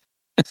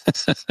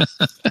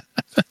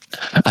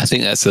 I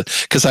think that's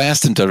because I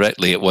asked him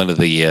directly at one of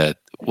the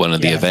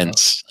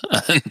events,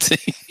 and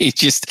he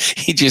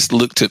just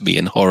looked at me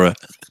in horror.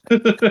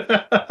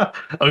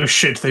 Oh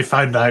shit! They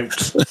found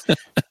out.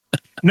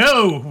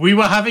 No, we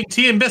were having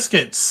tea and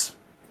biscuits.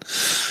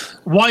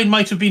 Wine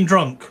might have been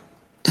drunk,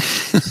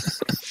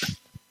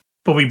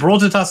 but we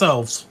brought it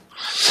ourselves.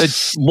 So,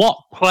 what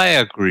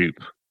player group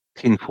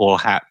tinfoil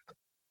hat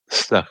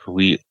stuff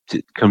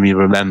can we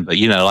remember?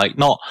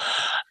 Not.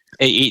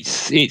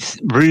 It's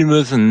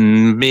rumors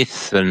and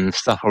myths and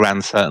stuff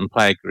around certain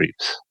player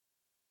groups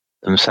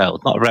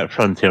themselves, not about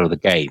Frontier or the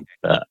game,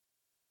 but.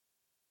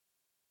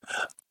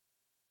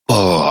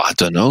 Oh, I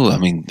don't know. I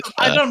mean,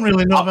 I don't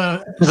really know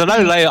about. Because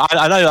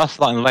I know us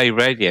on Lay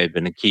Radio have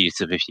been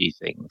accused of a few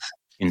things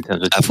in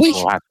terms of. Have we?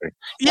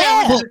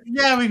 Yeah,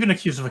 we've been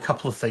accused of a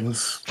couple of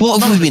things.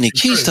 What have we been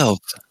accused of?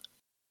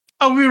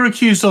 Oh, we were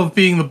accused of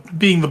being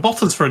the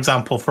botters, for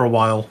example, for a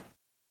while.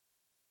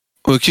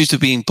 We're accused of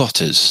being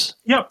botters.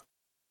 Yep.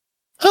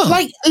 Oh.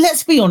 Like,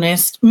 let's be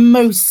honest,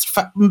 most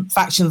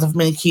factions have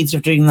been accused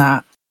of doing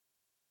that.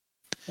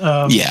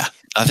 Yeah,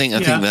 I think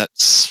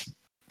that's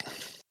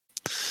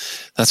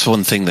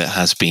one thing that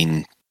has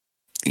been,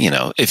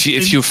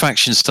 if your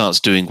faction starts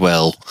doing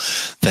well,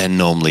 then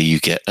normally you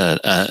get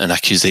an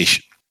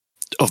accusation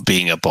of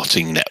being a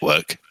botting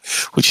network,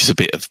 which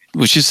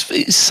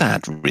is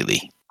sad,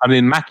 really. I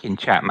mean, Matt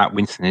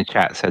Winston in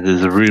chat said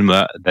there's a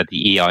rumor that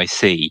the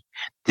EIC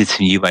did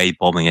some UA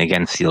bombing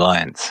against the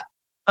Alliance.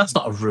 That's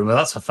not a rumor,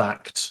 that's a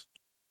fact.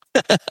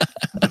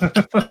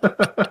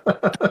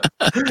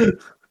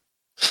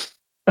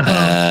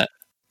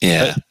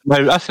 Yeah.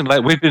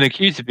 No, we've been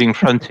accused of being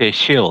frontier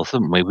shills,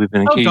 haven't we? We've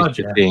been accused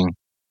of being.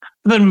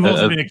 Then we've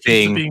also been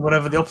accused of being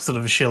whatever the opposite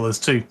of a shill is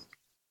too.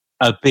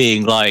 Of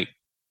being like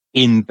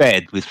in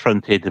bed with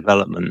frontier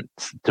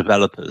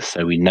developers,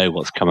 so we know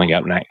what's coming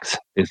up next.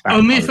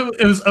 Only if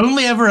it was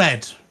only ever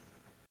Ed.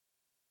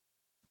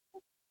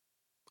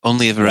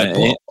 Only ever Ed.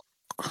 What?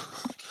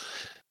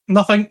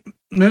 Nothing.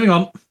 Moving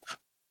on.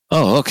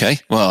 Oh, okay.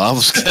 Well, I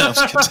was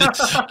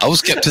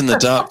kept in the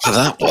dark for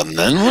that one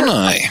then, wasn't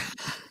I?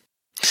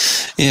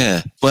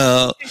 Yeah.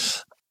 Well.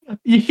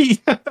 Yeah.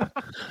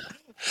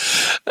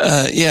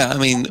 I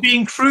mean,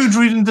 being crude,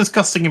 rude, and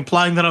disgusting,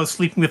 implying that I was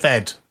sleeping with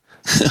Ed.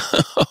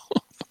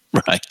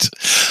 Right.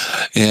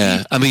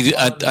 Yeah. I mean,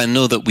 I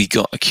know that we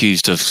got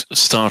accused of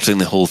starting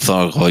the whole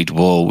Thargoid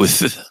war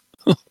with.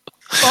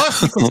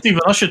 Stephen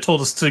Usher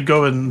told us to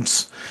go and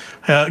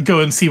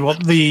see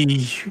what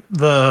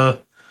the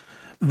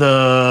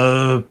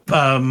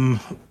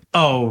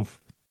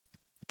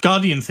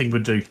Guardian thing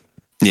would do.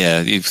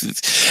 Yeah.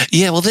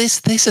 Well,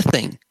 there's a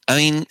thing. I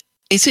mean,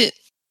 is it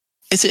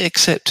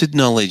accepted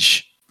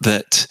knowledge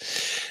that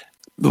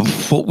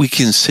what we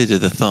consider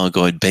the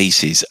Thargoid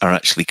bases are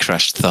actually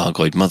crashed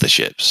Thargoid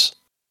motherships?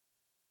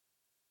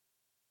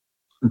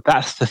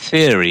 That's the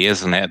theory,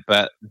 isn't it?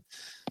 But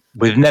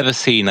we've never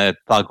seen a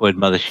Thargoid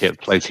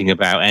mothership floating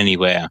about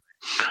anywhere.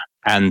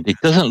 And it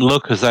doesn't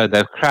look as though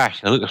they've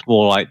crashed. It looks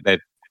more like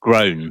they've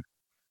grown.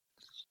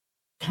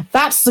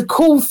 That's the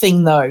cool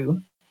thing, though.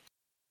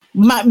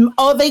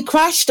 Are they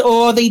crashed,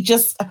 or are they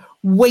just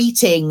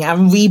waiting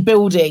and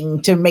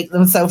rebuilding to make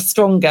themselves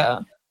stronger?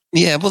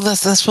 Yeah, well,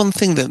 that's one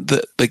thing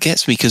that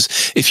gets me, because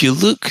if you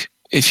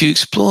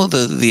explore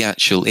the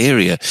actual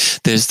area,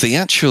 there's the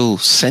actual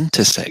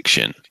center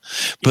section,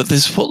 but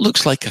there's what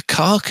looks like a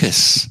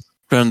carcass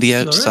around the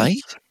outside.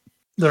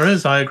 There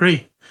is, I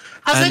agree.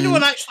 Has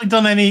anyone actually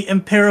done any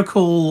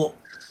empirical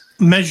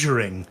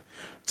measuring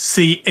to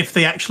see if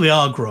they actually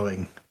are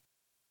growing?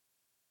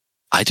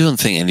 I don't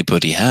think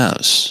anybody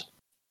has.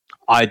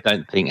 I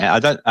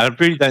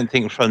really don't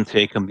think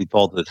Frontier can be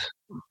bothered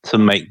to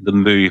make the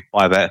move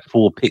by about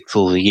 4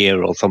 pixels a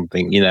year or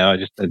something. I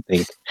just don't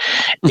think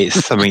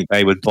it's something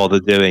they would bother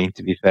doing,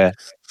 to be fair.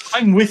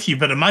 I'm with you,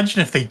 but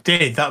imagine if they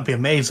did. That would be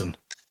amazing.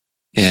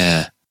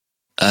 Yeah.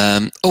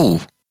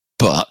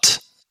 But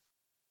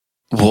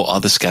what are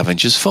the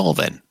scavengers for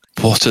then?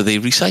 What are they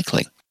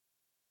recycling?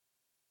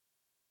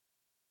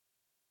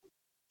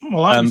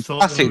 Well, I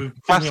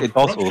plastic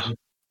bottles.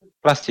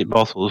 Plastic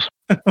bottles.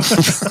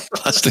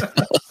 Plastic.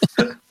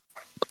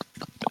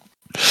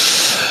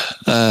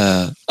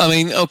 I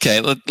mean,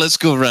 okay. Let's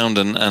go around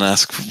and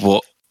ask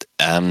what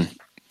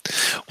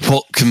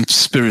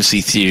conspiracy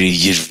theory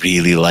you'd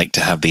really like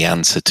to have the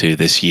answer to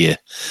this year.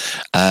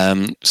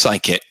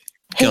 Psychic.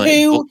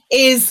 Who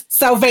is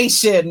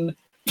Salvation?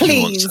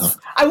 Please,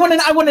 I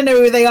want to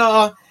know who they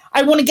are.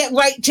 I want to get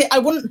right to.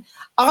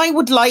 I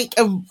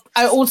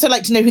also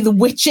like to know who the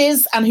Witch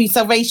is and who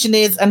Salvation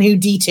is and who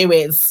D2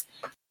 is.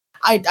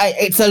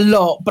 It's a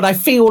lot, but I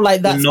feel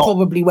like that's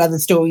probably where the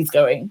story's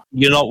going.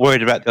 You're not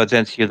worried about the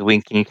identity of the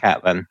Winking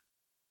Cat, then?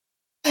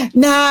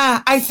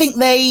 Nah, I think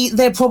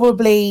they're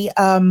probably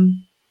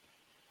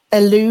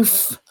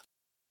aloof,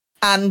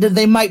 and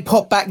they might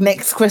pop back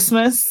next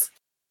Christmas.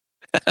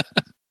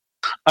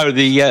 Oh,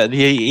 the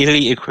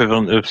elite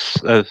equivalent of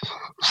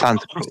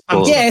Santa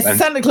Claus. Yes,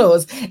 Santa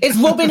Claus. It's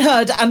Robin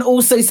Hood and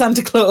also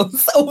Santa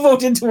Claus, all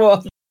rolled into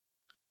one.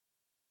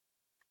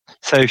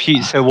 So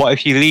what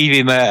if you leave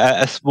him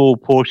a small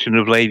portion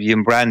of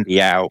Lavian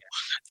brandy out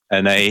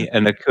and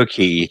a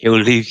cookie? He'll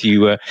leave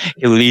you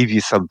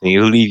something.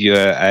 He'll leave you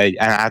an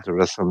adder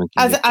or something.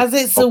 As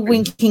it's a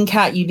Winking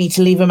Cat, you need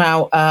to leave him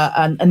out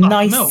a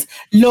nice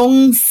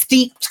long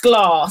steeped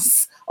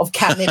glass of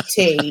catnip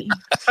tea.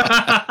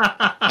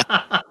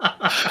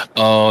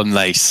 Oh,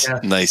 nice,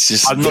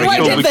 nice. I'm not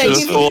sure we could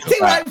afford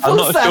that.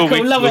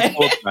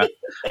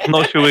 I'm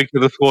not sure we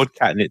could afford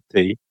catnip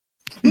tea.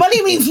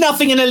 Money means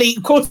nothing in Elite.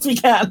 Of course we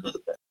can.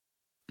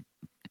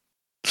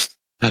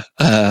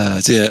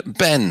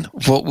 Ben,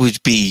 what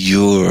would be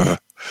your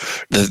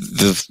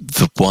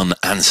the one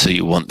answer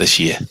you want this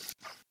year?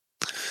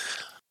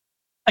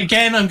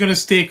 Again, I'm going to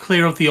stay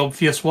clear of the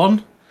obvious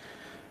one.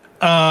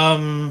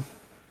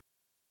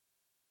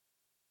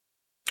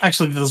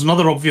 Actually, there's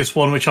another obvious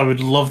one which I would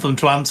love them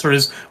to answer: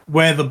 is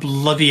where the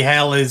bloody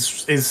hell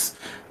is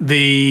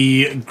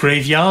the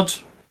graveyard?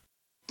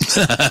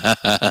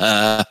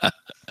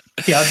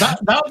 Yeah,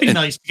 that would be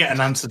nice to get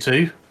an answer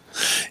to.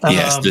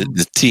 Yes,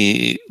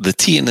 the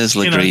tea in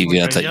Isla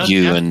graveyard that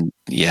you and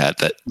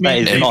that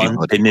is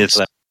not in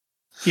Isla.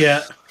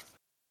 Yeah.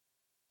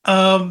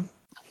 And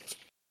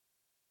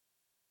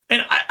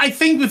I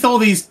think with all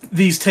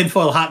these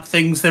tinfoil hat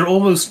things, they're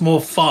almost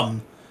more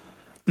fun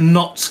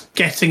not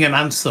getting an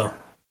answer.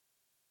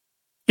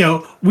 You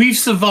know, we've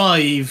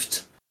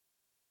survived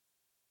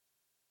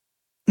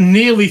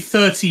nearly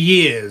 30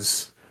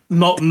 years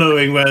not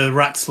knowing where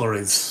Raxler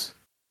is.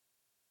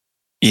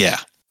 Yeah.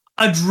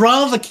 I'd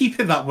rather keep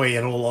it that way,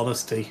 in all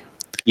honesty.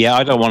 Yeah,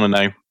 I don't want to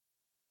know.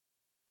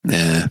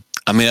 Yeah.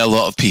 I mean, a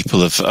lot of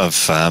people have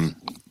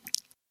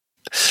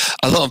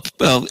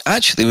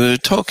actually, we were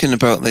talking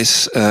about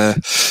this a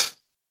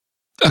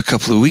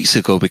couple of weeks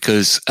ago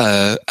because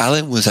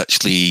Alan was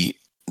actually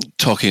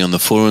talking on the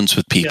forums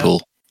with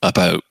people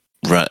about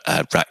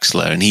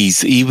Raxler, and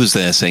he was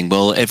there saying,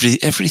 well,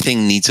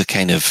 everything needs a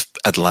kind of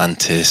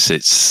Atlantis.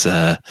 It's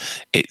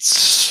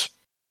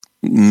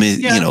you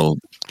know,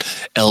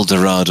 El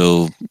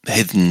Dorado,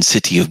 hidden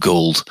city of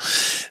gold.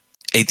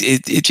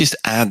 It just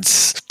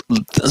adds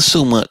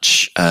so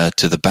much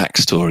to the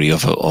backstory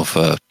of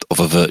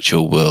a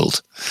virtual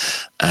world.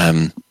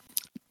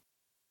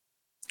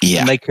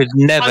 Yeah, they could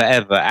never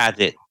ever add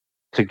it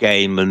to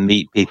game and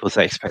meet people's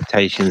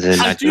expectations and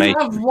imagination.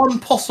 I do have one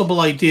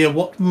possible idea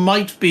what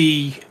might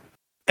be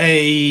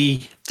a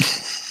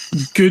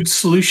good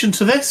solution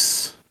to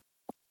this.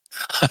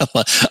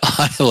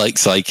 I like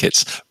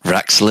Psychics.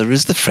 Raxler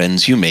is the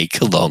friends you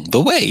make along the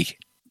way.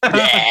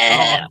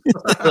 Yeah.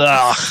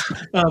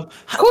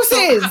 Of course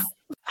it is.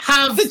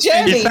 Have the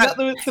journey.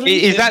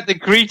 Is that the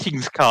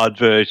greetings card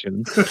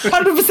version?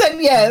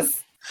 100% yes.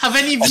 Have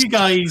any of you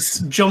guys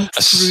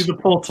jumped through the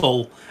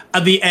portal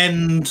at the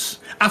end,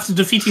 after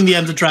defeating the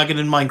Ender Dragon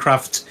in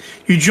Minecraft?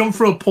 You jump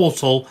through a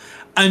portal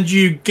and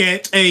you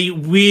get a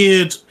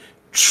weird,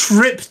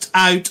 tripped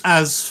out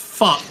as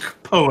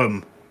fuck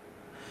poem.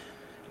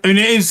 I mean,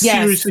 it is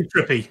seriously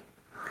trippy.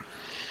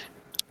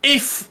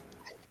 If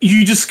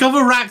you discover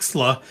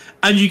Raxler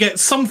and you get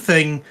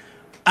something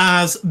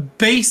as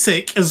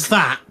basic as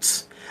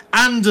that,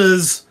 and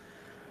as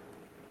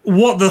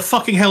what the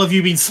fucking hell have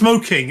you been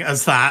smoking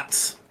as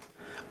that,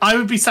 I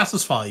would be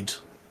satisfied.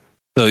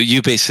 So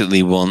you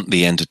basically want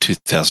the end of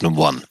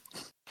 2001.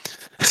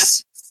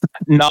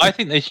 No, I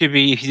think there should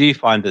be, if you do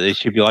find that there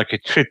should be like a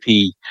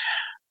trippy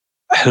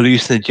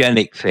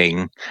hallucinogenic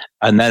thing,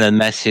 and then a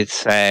message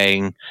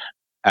saying,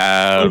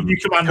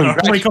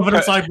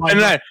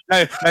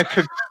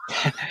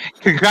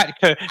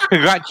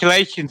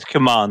 congratulations,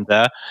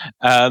 Commander,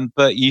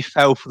 but you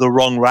fell for the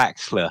wrong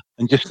Raxler,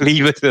 and just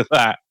leave it at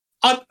that.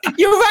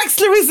 Your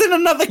Raxler is in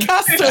another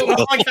castle.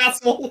 My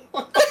castle.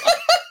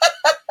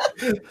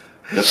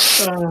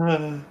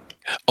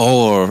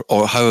 Or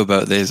how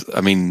about this?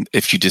 I mean,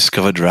 if you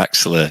discovered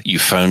Raxler, you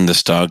found the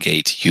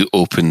Stargate, you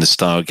open the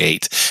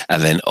Stargate,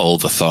 and then all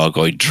the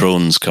Thargoid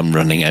drones come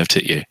running out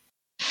at you.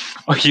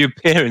 Oh, you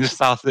appear in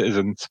Star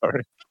Citizen,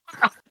 sorry.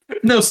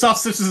 No, Star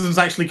Citizen's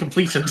actually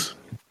completed.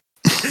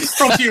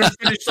 Frontier has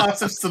finished Star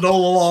Citizen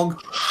all along.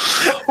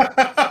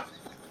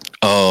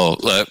 Oh,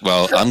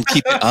 well,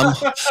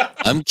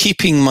 I'm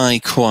keeping my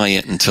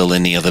quiet until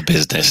any other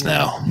business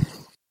now.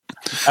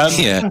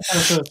 Yeah.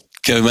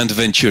 Commander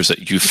Ventura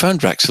said, you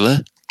found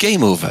Raxler,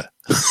 game over.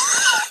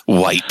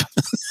 Wipe.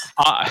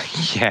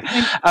 Yeah.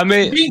 I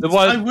mean,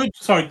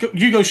 sorry,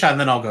 you go, Shan,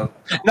 then I'll go.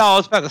 No, I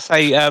was about to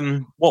say,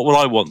 what would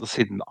I want to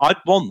see them? I'd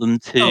want them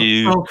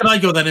to. Oh, can I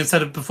go then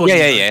instead of before?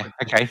 Yeah.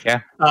 Okay,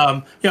 yeah.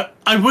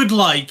 I would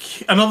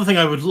like another thing.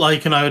 I would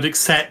like, and I would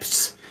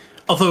accept.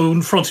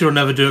 Although Frontier will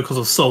never do it because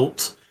of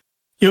Salt.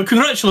 You know,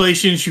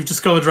 congratulations, you've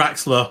discovered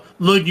Raxler.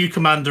 Load new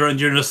commander,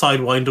 and you're in a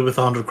Sidewinder with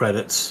 100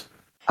 credits.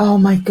 Oh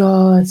my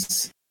god.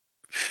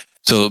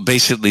 So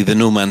basically, the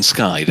No Man's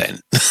Sky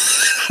then.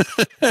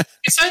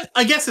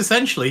 I guess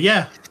essentially,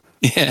 yeah.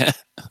 Yeah.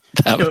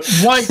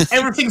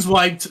 Everything's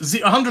wiped.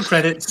 100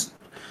 credits.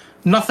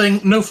 Nothing.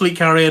 No fleet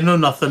carrier. No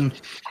nothing.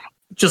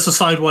 Just a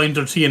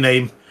Sidewinder to your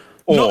name.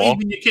 Or, not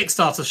even your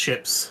Kickstarter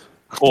ships.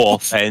 Or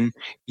then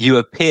you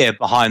appear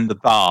behind the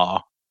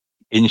bar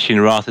in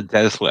Shinrata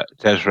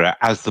Desra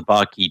as the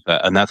barkeeper,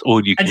 and that's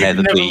all you can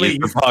ever be. Is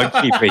the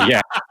barkeeper.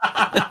 Yeah.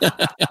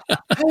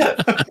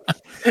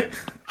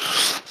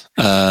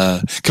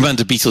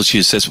 Commander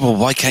Beetlejuice says, well,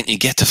 why can't you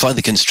get to find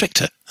the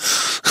Constrictor?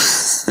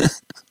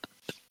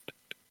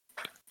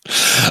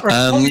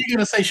 What were you going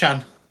to say,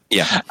 Shan?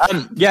 Yeah.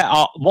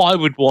 What I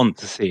would want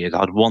to see is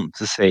I'd want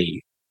to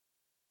see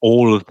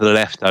all of the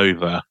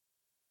leftover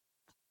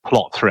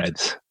plot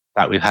threads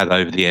that we've had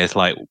over the years,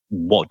 like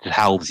what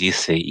halves you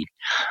see,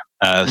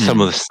 some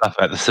of the stuff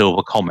about the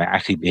Silver Comet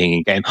actually being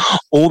in game,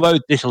 all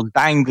those little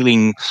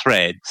dangling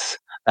threads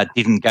that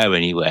didn't go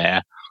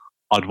anywhere.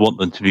 I'd want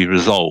them to be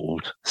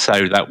resolved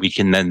so that we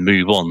can then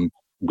move on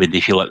with,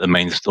 if you like, the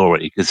main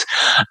story. Because,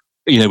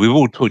 you know, we've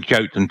all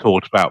joked and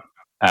talked about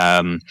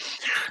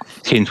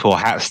tinfoil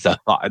hat stuff,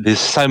 but there's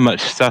so much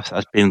stuff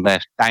that's been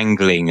left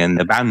dangling and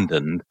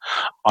abandoned.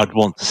 I'd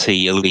want to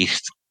see at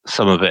least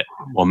some of it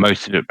or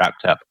most of it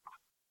wrapped up.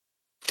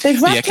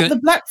 They've wrapped up the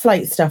Black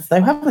Flight stuff,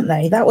 though, haven't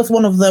they? That was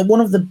one of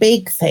the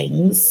big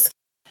things,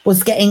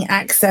 was getting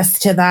access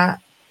to that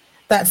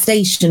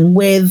station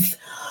with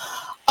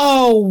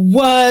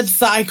words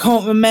that I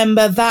can't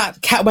remember.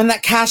 When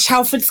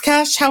Halford's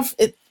Cache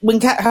opened,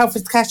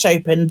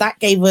 that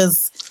gave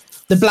us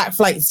the Black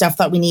Flight stuff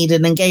that we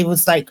needed and gave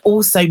us like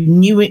also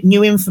new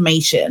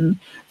information.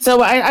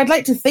 So I'd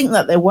like to think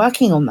that they're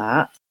working on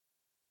that.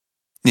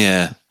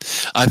 Yeah,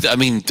 I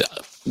mean,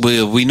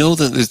 we know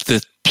that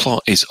the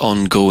plot is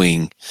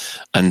ongoing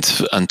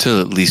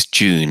until at least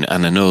June,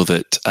 and I know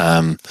that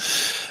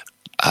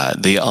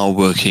they are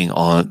working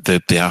on.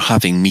 They are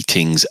having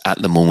meetings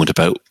at the moment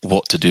about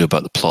what to do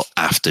about the plot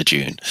after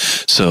June.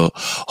 So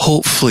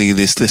hopefully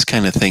this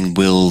kind of thing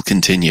will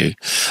continue.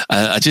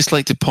 I'd just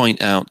like to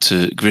point out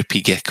to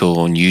Grippy Gecko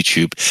on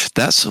YouTube,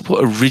 that's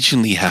what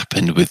originally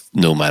happened with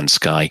No Man's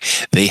Sky.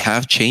 They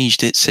have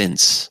changed it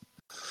since.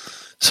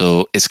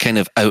 So it's kind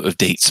of out of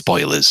date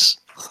spoilers.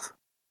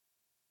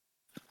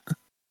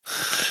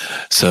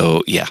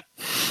 So yeah.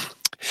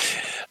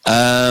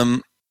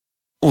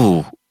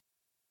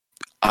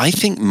 I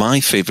think my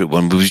favorite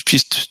one, was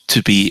just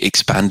to be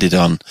expanded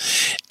on,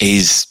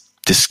 is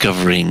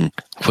discovering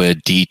where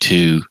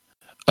D2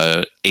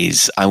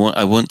 is. I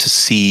want to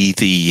see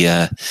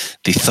the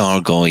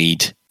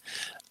Thargoid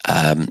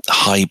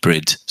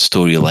hybrid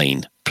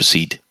storyline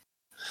proceed,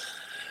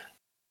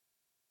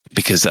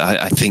 because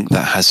I think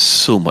that has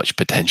so much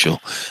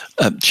potential.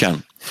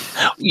 Chan?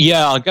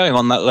 Yeah, going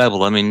on that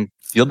level, I mean,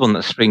 the other one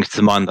that springs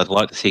to mind that I'd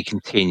like to see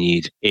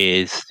continued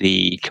is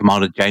the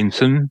Commander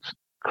Jameson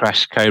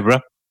Crash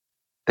Cobra.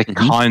 They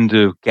kind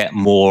of get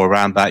more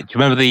around that. Do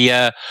you remember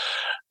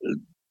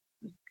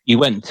you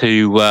went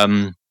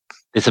to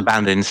this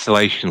abandoned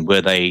installation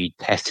where they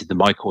tested the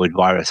mycoid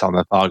virus on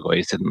the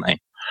Thargoids, didn't they?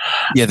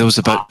 Yeah, there was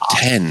about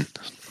 10.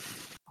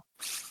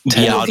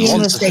 Yeah, I'd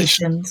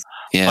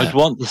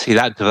want to see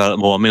that develop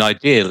more. I mean,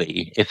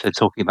 ideally, if they're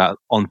talking about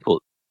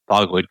on-foot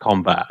Thargoid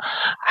combat,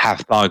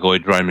 have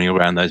Thargoid roaming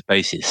around those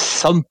bases,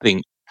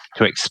 something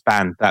to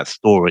expand that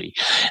story.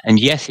 And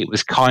yes, it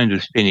was kind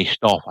of finished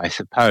off, I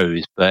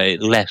suppose, but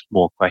it left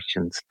more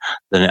questions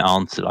than it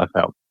answered, I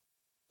felt.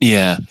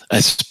 Yeah,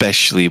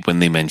 especially when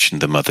they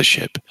mentioned the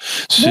mothership.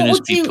 As soon as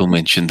people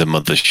mentioned the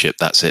mothership,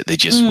 that's it. They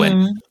just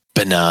went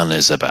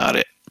bananas about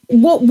it.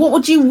 What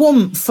would you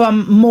want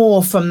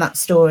more from that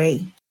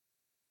story?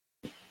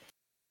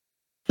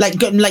 Like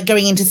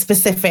going into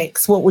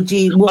specifics, what would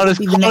be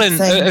the next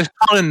thing? As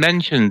Colin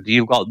mentioned,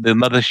 you've got the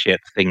mothership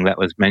thing that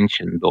was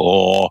mentioned,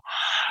 or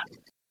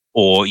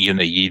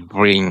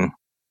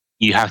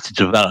you have to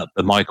develop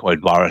the mycoid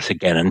virus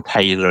again and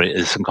tailor it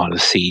as some kind of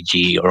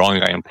CG or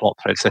ongoing plot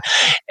thread. So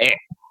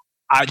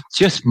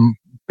just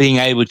being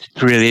able to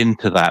drill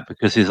into that,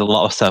 because there's a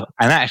lot of stuff.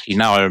 And actually,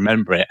 now I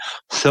remember it,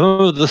 some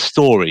of the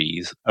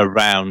stories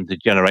around the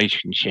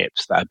generation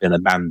ships that have been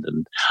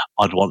abandoned,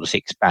 I'd want to see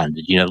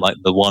expanded. You know, like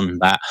the one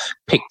that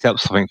picked up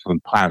something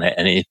from a planet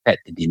and it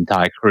affected the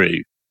entire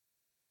crew.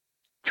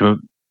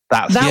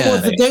 That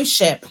was the ghost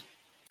ship.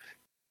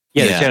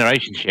 Yeah, the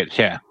generation ships,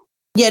 yeah.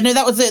 Yeah, no,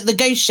 that was the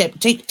ghost ship.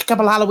 A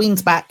couple of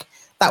Halloweens back.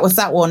 That was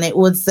that one. It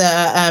was,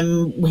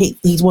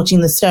 he's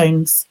watching the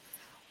stones.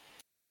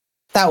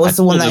 That was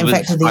the one that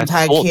infected the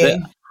entire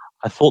queue.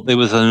 I thought there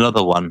was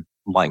another one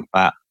like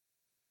that.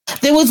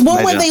 There was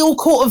one where they all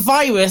caught a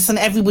virus and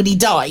everybody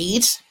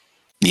died.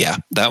 Yeah,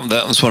 that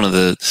was one of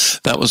the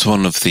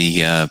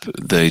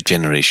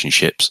generation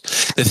ships.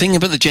 The thing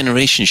about the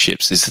generation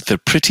ships is that they're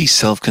pretty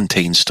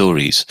self-contained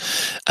stories.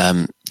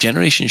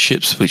 Generation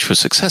ships which were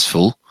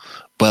successful,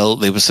 well,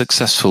 they were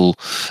successful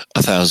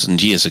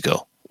 1,000 years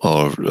ago.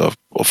 Or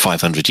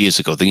 500 years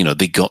ago,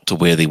 they got to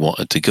where they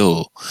wanted to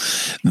go.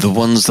 The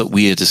ones that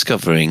we are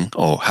discovering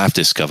or have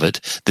discovered,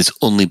 there's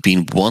only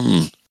been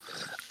one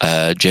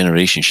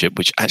generation ship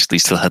which actually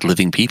still had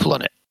living people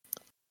on it.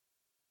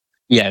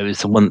 Yeah, it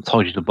was the one that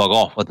told you to bug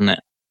off, wasn't it?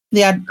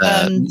 Yeah,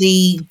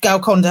 the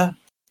Galconda.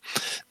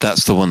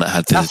 That's the one that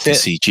had the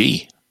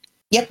CG.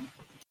 Yep.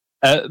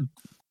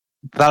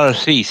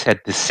 Valercy said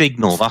the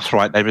signal. That's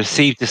right. They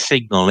received the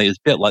signal. It was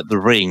a bit like The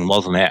Ring,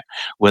 wasn't it?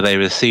 Where they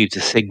received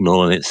a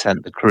signal and it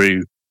sent the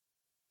crew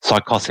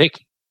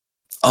psychotic.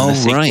 Oh,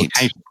 right.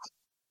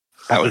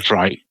 That was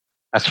right.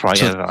 That's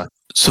right.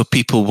 So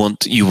people want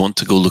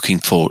to go looking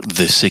for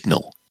the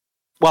signal.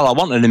 Well, I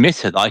want an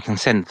emitter that I can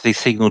send the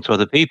signal to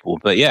other people.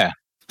 But yeah,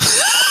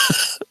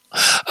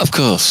 of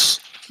course.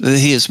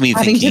 Here's me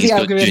thinking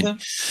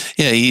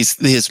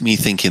here's me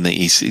thinking that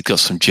he's got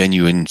some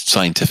genuine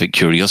scientific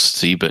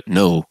curiosity, but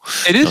no.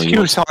 It is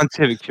pure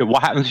scientific.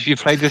 What happens if you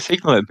play the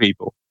signal at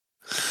people?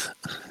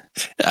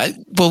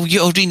 Well,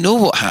 you already know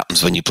what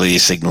happens when you play a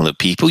signal at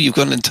people. You've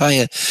got an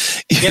entire...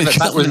 Yeah, but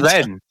that was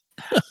then.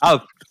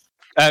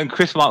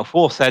 Chris Mark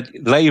IV said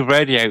Lave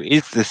Radio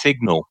is the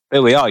signal.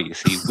 There we are, you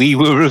see.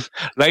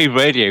 Lave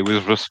Radio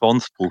was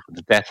responsible for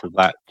the death of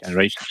that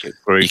generation ship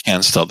crew. You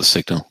can't stop the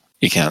signal.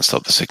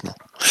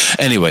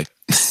 Anyway,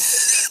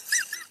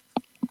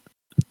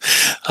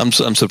 I'm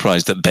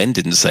surprised that Ben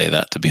didn't say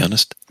that, to be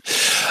honest.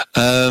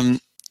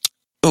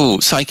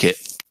 Psychic.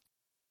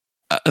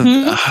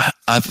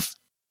 I've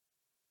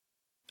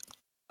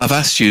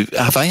asked you.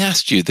 Have I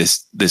asked you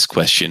this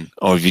question,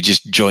 or have you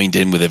just joined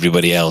in with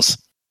everybody else?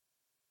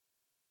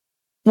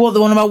 What,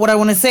 the one about what I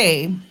want to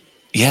say?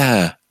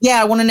 Yeah.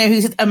 Yeah, I want to know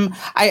who's.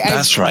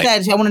 That's right.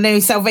 Said I want to know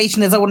who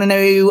Salvation is. I want to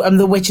know who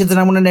the Witches, and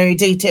I want to know who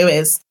D2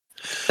 is.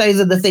 Those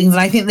are the things, and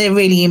I think they're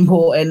really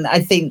important. I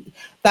think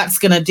that's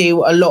going to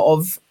do a lot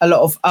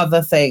of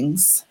other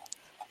things.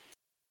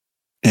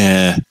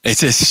 Yeah,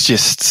 it's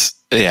just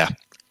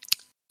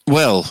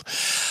Well,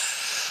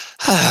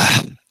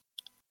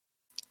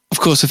 of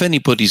course, if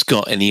anybody's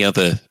got any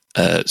other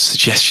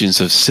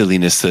suggestions of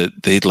silliness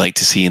that they'd like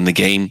to see in the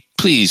game,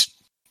 please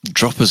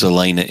drop us a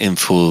line at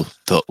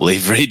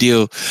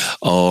info.laveradio,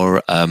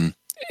 or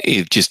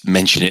just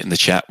mention it in the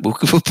chat. We'll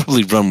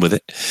probably run with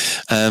it.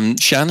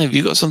 Shan, have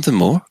you got something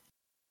more?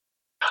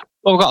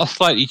 Well, I've got a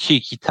slightly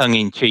cheeky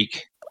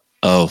tongue-in-cheek.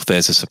 Oh,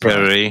 there's a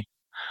surprise.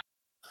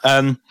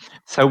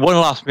 So one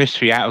last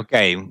mystery out of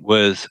game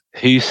was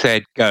who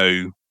said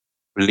go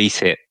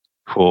release it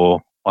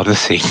for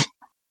Odyssey.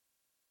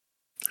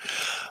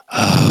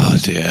 Oh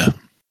dear.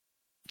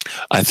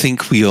 I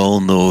think we all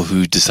know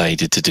who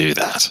decided to do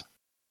that.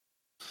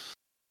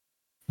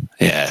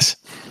 Yes.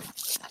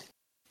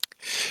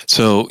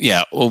 So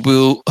yeah,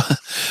 we'll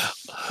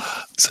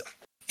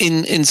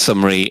in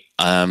summary,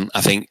 I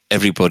think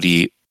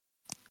everybody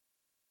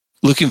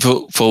looking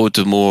forward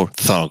to more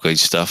Thargoid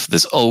stuff.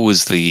 There's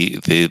always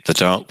the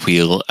Dark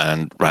Wheel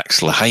and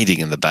Raxxla hiding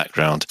in the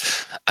background,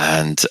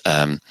 and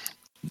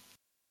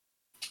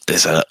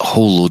there's a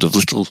whole load of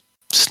little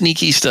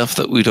sneaky stuff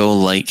that we'd all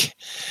like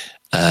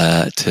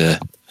to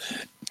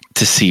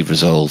see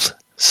resolved.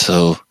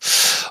 So,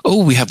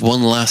 we have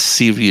one last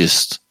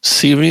serious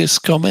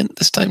comment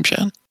this time,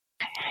 Shan.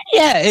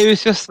 Yeah, it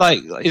was just like,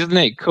 isn't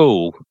it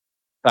cool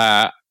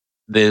that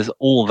there's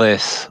all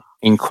this,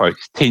 in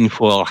quotes,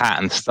 tinfoil hat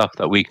and stuff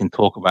that we can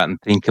talk about and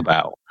think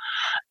about.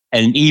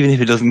 And even if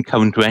it doesn't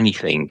come to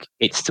anything,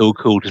 it's still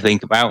cool to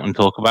think about and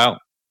talk about.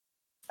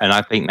 And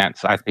I think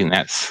that's something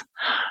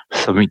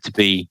to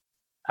be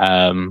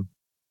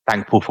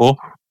thankful for.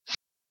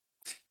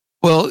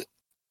 Well,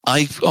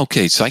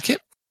 Psychic.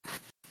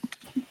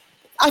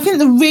 I think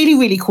the really,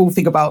 really cool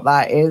thing about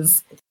that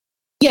is,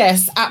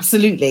 yes,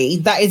 absolutely,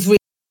 that is really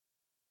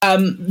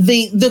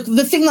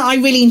the thing that I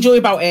really enjoy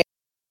about it.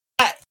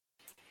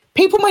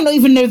 People might not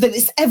even know that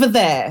it's ever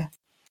there.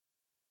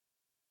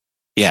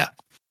 Yeah.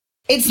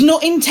 It's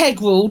not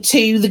integral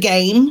to the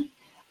game.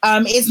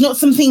 It's not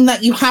something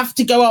that you have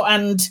to go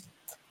out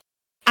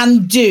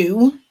and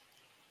do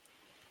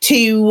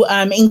to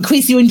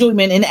increase your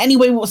enjoyment in any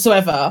way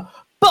whatsoever.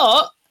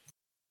 But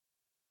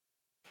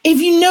if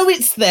you know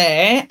it's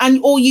there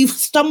or you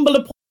stumble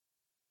upon,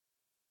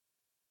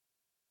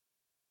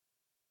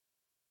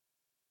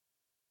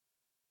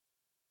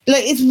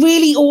 like, it's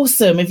really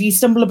awesome if you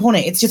stumble upon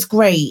it. It's just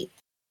great.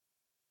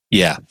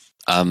 Yeah.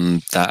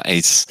 That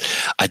is,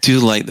 I do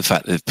like the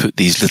fact they've put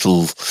these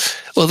little,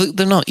 well,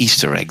 they're not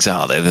Easter eggs,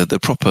 are they? They're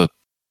proper,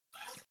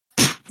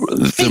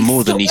 they're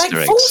more than Easter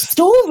eggs. Full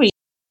story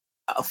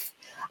stuff.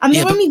 And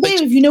they're only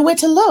there if you know where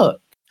to look.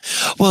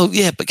 Well,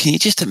 yeah, but can you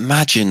just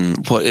imagine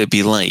what it'd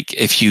be like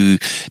if you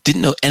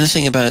didn't know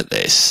anything about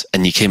this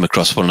and you came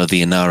across one of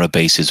the Inara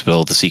bases with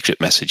all the secret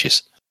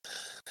messages?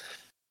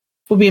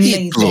 Would be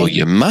amazing. It'd blow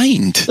your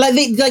mind. Like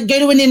go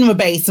to an Inra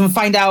base and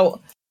find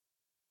out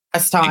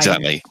last time.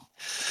 Exactly.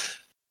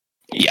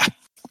 Yeah.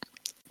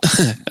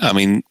 I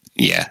mean,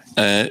 yeah.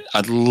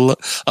 I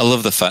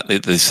love the fact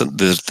that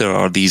there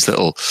are these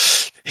little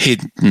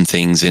hidden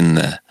things in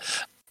there.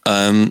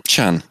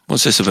 Chan,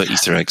 what's this about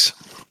Easter eggs?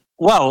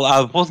 Well,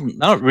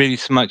 not really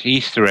so much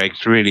Easter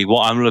eggs, really.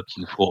 What I'm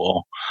looking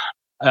for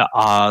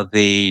are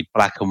the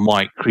black and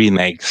white cream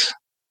eggs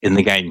in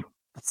the game.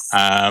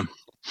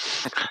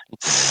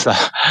 So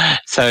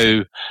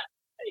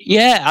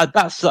yeah,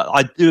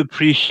 I do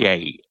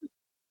appreciate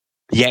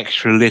the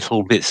extra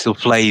little bits of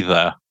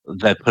flavour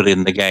they put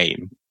in the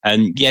game.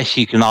 And yes,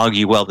 you can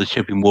argue, well, there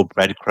should be more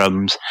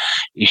breadcrumbs.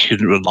 You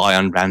shouldn't rely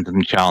on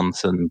random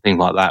chance and things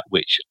like that,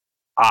 which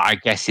I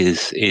guess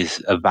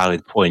is a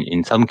valid point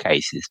in some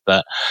cases.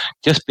 But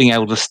just being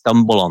able to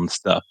stumble on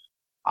stuff,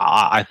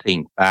 I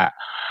think that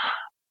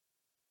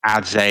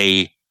adds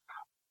a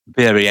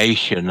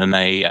variation and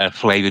a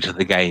flavour to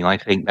the game. I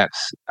think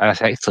that's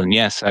excellent.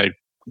 Yeah, so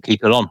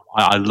keep it on.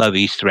 I love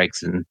Easter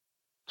eggs, and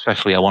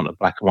especially I want a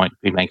black and white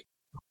cream egg.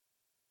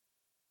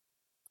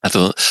 I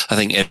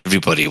think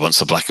everybody wants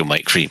a black and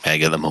white cream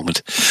egg at the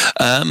moment.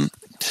 By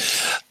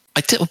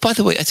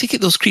the way, I take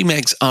it those cream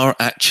eggs are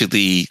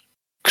actually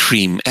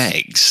cream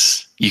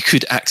eggs. You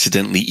could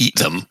accidentally eat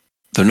them.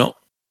 They're not.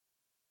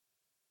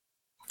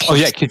 Oh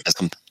yeah.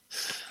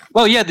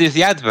 Well, yeah. There's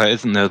the advert,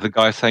 isn't there? The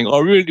guy saying, "Oh, I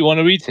really want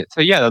to eat it."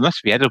 So yeah, there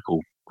must be edible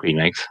cream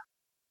eggs.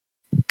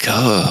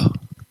 God.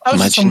 I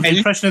was just under the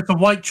impression it's a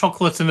white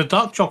chocolate and a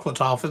dark chocolate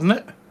half, isn't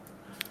it?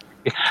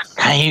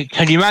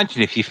 Can you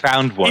imagine if you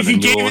found one? If you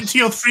gave it to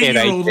your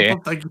 3-year-old or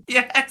something.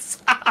 Yes.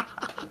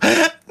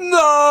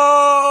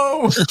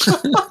 No.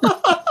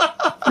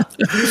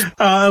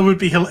 It would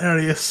be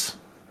hilarious.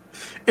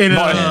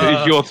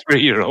 Who's your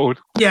 3-year-old?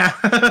 Yeah.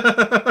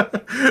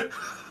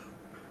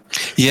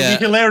 Yeah. It'd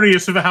be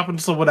hilarious if it happened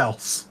to someone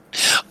else.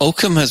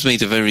 Oakham has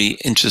made a very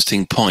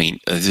interesting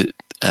point.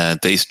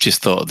 They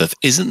just thought that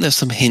isn't there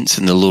some hints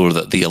in the lore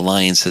that the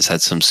Alliance has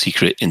had some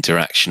secret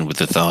interaction with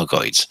the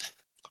Thargoids?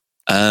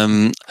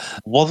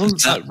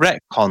 Wasn't that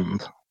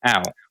retconned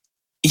out?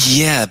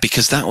 Yeah,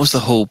 because that was the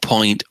whole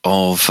point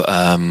of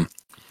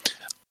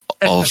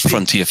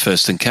Frontier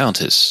First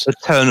Encounters. The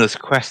Turner's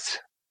Quest.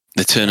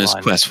 The Turner's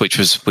Quest, which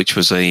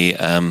was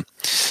a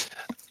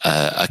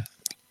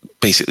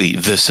basically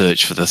the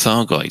search for the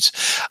Thargoids.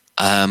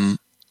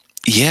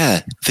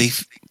 Yeah, they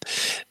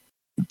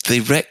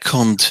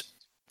retconned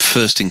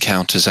First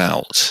Encounters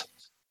out,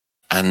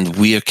 and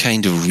we are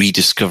kind of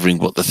rediscovering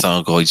what the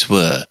Thargoids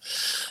were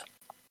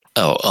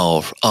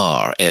or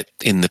are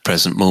in the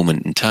present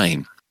moment in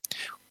time.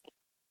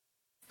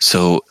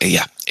 So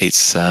yeah,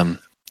 it's.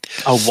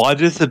 Why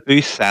does the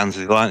boost sounds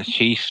of the Alliance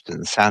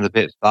Chieftain sound a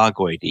bit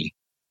Thargoidy?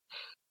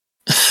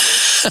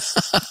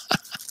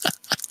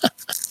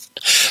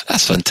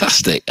 That's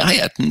fantastic. I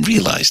hadn't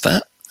realised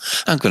that.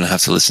 I'm going to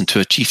have to listen to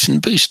a Chieftain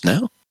boost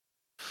now.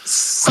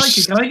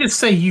 Psychic, can I just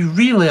say you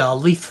really are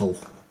lethal?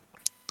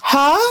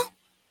 Huh?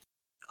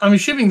 I'm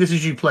assuming this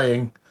is you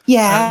playing.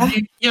 Yeah.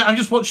 I'm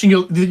just watching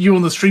you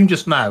on the stream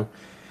just now.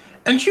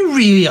 And you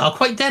really are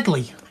quite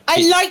deadly.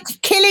 I like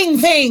killing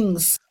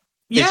things.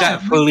 Yeah, is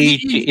that fully?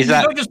 You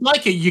don't just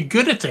like it, you're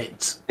good at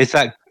it. Is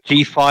that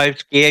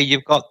G5 gear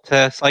you've got,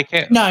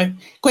 Psychic? No,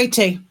 grade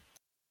 2.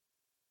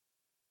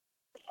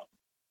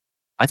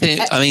 I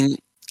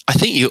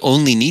think you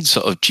only need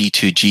sort of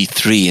G2,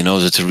 G3 in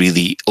order to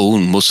really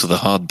own most of the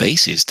hard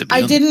bases. To be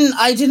honest.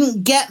 I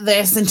didn't get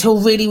this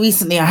until really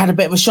recently. I had a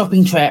bit of a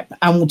shopping trip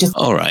and just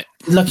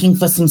looking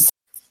for some.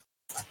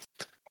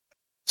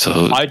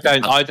 So I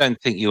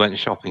don't think you went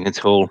shopping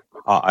at all.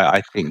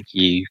 I think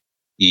you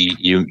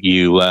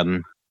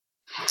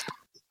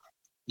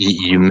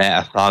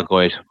met a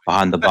Thargoid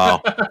behind the bar.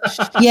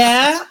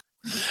 Yeah.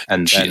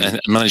 And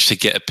managed to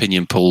get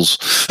opinion polls.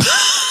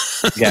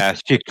 Yeah,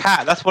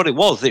 cat. That's what it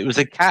was. It was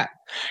a cat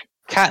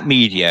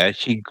media.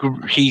 She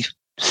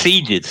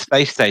seeded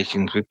space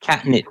stations with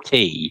catnip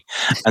tea,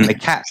 and the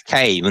cats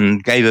came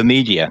and gave her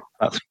media.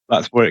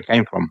 That's where it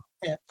came from.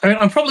 Yeah. I mean,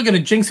 I'm probably going to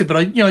jinx it, but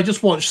I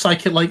just watched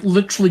Psychic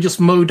literally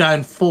just mow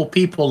down 4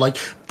 people,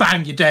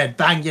 bang, you're dead,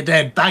 bang, you're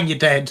dead, bang, you're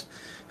dead,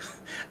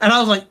 and I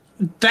was like,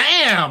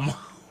 damn.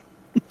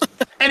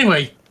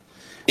 Anyway,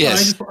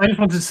 yes, I just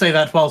wanted to say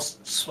that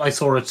whilst I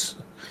saw it.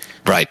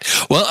 Right.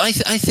 Well, I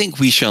think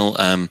we shall.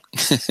 I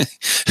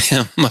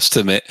must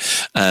admit,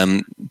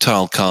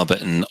 Tarl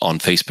Carberton on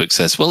Facebook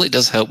says, "Well, it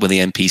does help when the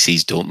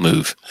NPCs don't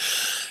move,"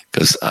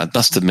 because I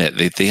must admit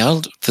they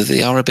are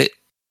a bit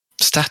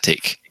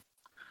static.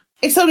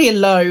 It's only a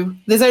low.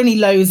 There's only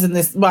lows in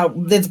this. Well,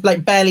 there's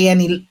barely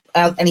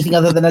anything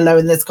other than a low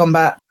in this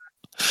combat.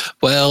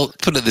 Well,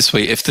 put it this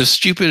way: if they're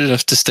stupid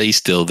enough to stay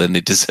still, then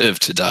they deserve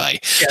to die.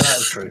 Yeah,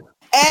 that's true.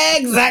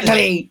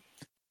 Exactly.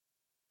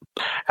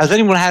 Has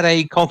anyone had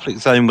a conflict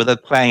zone where they're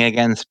playing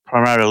against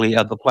primarily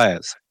other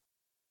players?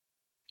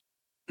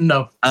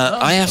 No.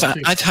 I have.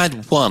 I've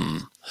had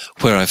one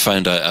where I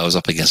found out I was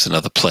up against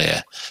another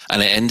player,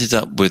 and it ended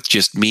up with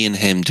just me and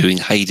him doing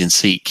hide and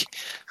seek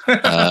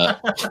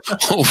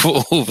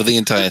over the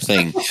entire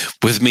thing,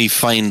 with me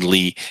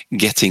finally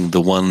getting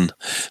the one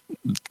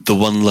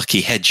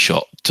lucky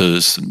headshot to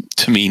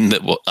mean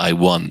that what I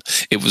won.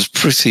 It was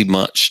pretty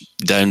much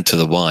down to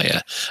the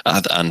wire,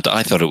 and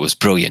I thought it was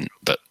brilliant.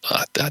 But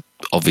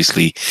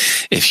obviously,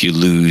 if you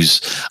lose,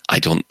 I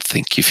don't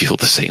think you feel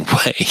the same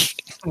way.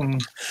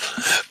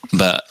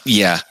 But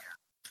yeah,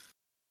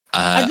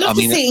 I'd love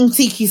to see it in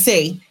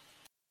CQC.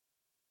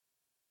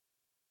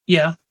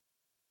 Yeah.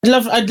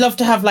 I'd love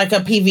to have a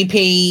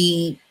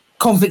PvP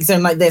conflict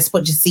zone like this,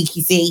 but just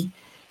CQC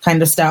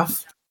kind of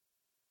stuff.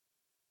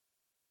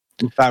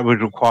 That would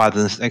require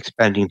them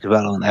expending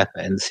development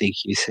effort in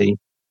CQC.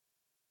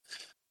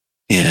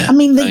 Yeah. I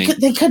mean,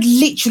 they could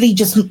literally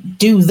just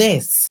do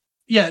this.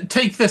 Yeah,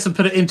 take this and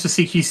put it into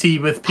CQC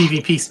with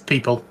PvP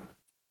people.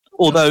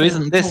 Although,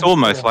 isn't this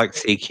almost like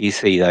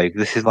CQC though?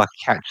 This is like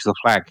a catch the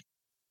flag.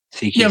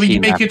 CQC. Yeah, but you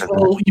make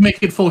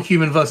it 4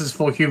 human versus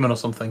 4 human or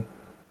something.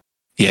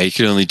 Yeah, you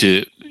can only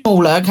do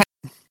smaller.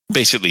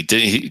 Basically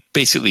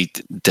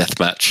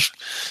deathmatch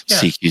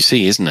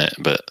CQC, isn't it?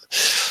 But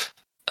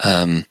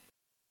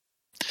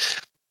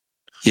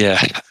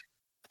yeah.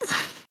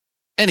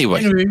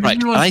 Anyway,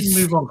 right.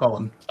 Move on,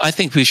 Colin. I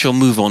think we shall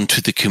move on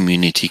to the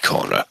community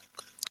corner.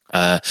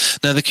 Now,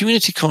 the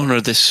community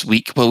corner this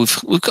week. Well,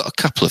 we've got a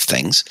couple of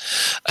things.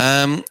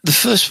 The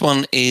first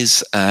one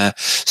is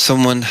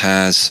someone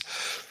has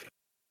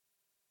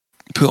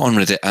put on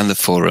Reddit and the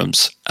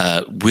forums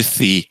with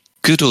the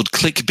good old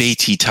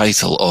clickbaity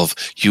title of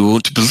 "You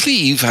won't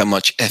believe how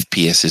much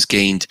FPS is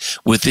gained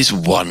with this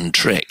one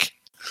trick."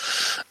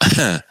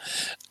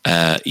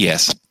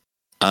 Yes.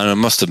 And I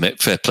must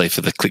admit, fair play for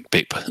the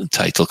clickbait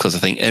title, because I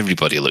think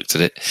everybody looked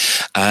at it.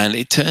 And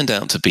it turned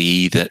out to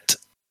be that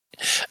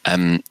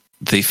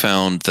they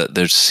found that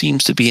there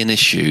seems to be an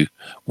issue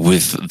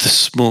with the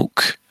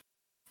smoke.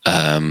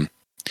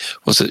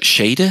 Was it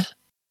shader?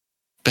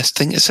 Best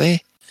thing to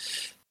say?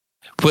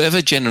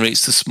 Whatever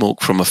generates the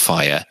smoke from a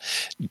fire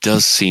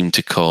does seem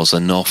to cause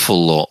an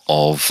awful lot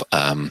of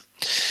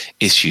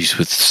issues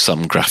with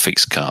some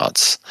graphics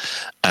cards.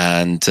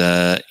 And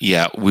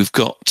we've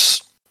got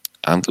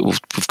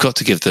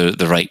to give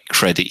the right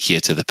credit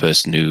here to the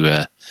person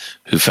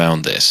who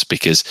found this,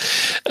 because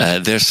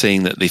they're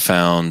saying that they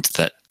found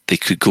that they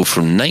could go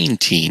from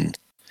 19.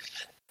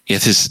 Yeah,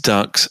 this is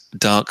Dark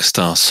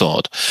Star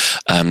Sod.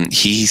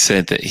 He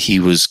said that he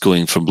was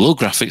going from low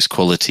graphics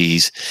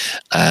qualities,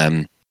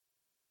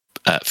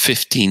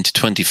 15 to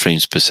 20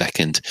 frames per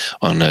second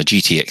on a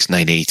GTX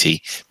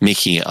 980,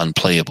 making it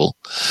unplayable.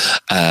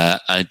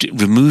 I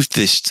removed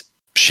this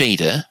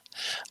shader,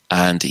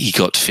 and he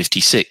got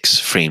 56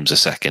 frames a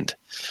second,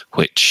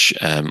 which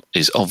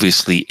is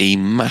obviously a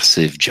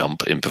massive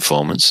jump in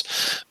performance,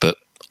 but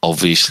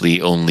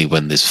obviously only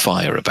when there's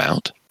fire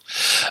about.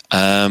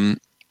 And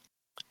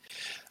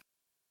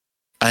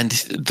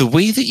the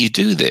way that you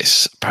do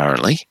this,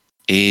 apparently,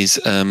 is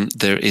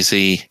there is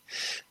a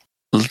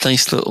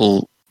nice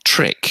little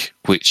trick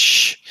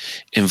which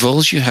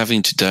involves you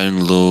having to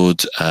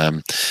download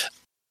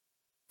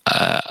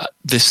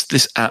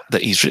this app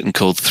that he's written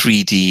called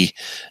 3D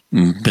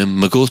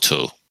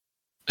Magoto.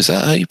 Is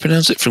that how you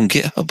pronounce it, from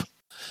GitHub?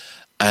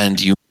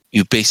 And you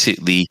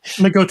basically...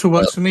 Magoto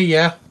works for me,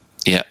 yeah.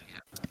 Yeah.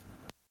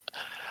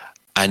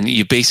 And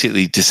you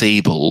basically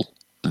disable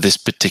this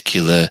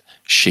particular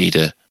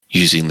shader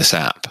using this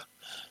app.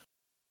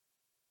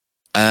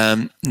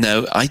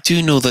 Now, I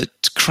do know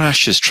that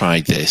Crash has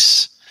tried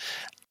this,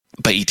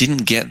 but he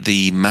didn't get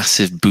the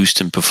massive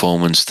boost in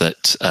performance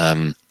that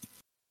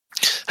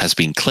has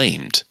been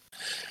claimed.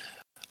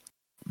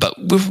 But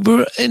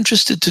we're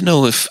interested to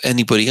know if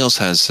anybody else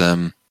has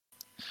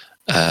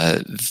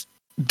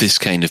this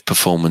kind of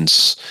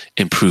performance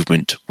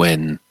improvement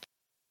when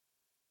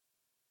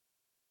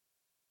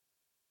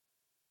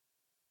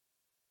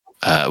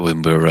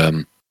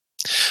we're...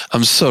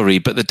 I'm sorry,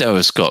 but the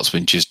Dower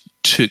Scotsman just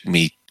took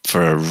me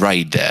for a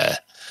ride there,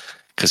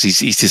 because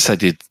he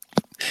decided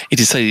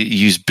to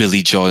use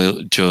Billy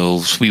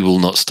Joel's "We Will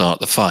Not Start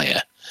the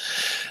Fire."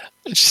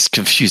 It just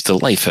confused the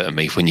life out of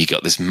me when you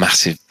got this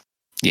massive,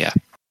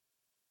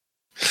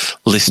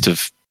 list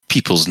of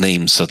people's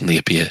names suddenly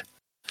appear.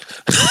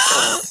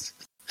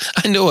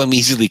 I know I'm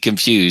easily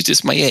confused.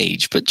 It's my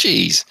age, but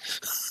geez.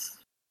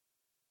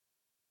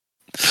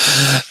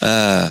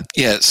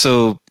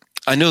 So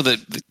I know that,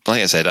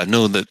 like I said, I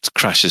know that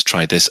Crash has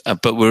tried this,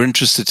 but we're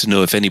interested to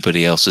know if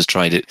anybody else has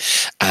tried it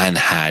and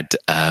had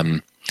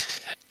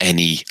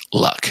any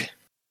luck.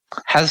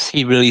 Has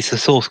he released a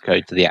source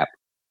code to the app?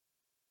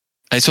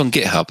 It's on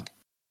GitHub.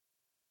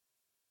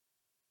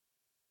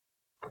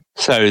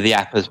 So the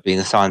app has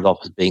been signed off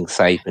as being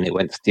safe, and it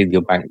went to steal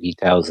your bank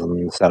details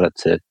and sell it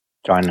to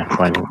China.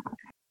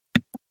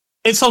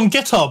 It's on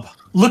GitHub.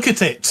 Look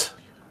at it.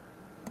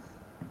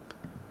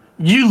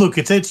 You look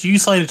at it, you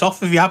sign it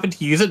off. If you happen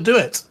to use it, do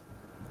it.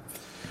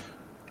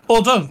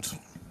 Or don't.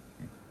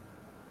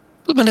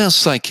 Someone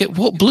else like it.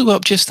 What blew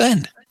up just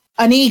then?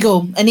 An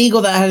eagle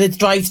that had its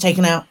drives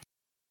taken out.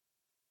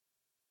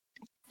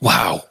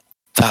 Wow,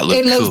 that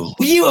looked cool. It cool. looked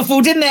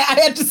beautiful, didn't it? I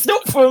had to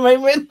stop for a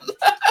moment.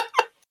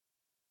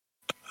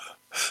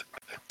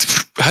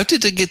 How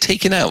did it get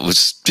taken out?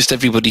 Was just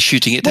everybody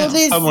shooting it down?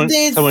 Someone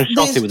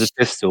shot it with a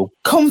pistol.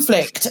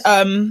 Conflict.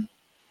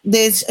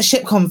 There's a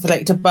ship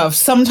conflict above.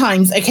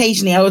 Sometimes,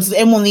 occasionally, I was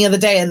in one the other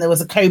day and there was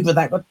a Cobra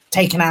that got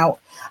taken out,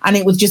 and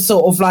it was just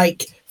sort of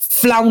like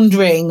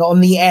floundering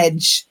on the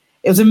edge.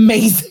 It was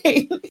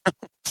amazing.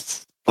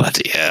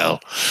 Bloody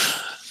hell.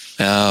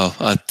 Oh,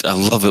 I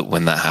love it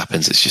when that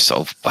happens. It's just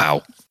sort of,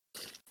 wow.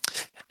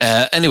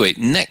 Anyway,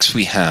 next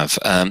we have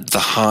The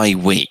High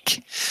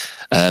Wake,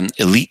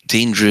 Elite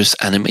Dangerous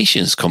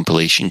Animations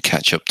compilation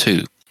catch-up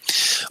 2.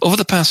 Over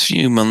the past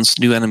few months,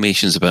 new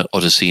animations about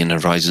Odyssey and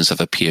Horizons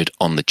have appeared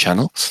on the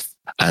channel,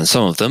 and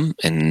some of them,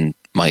 in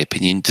my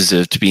opinion,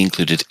 deserve to be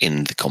included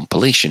in the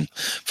compilation.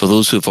 For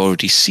those who have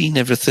already seen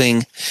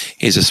everything,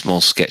 here's a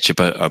small sketch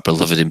about our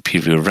beloved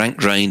Imperial rank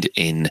grind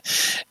in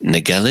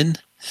Nagellin,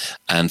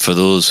 and for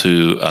those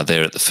who are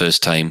there at the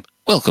first time,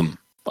 welcome.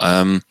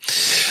 Ben,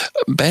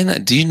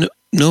 do you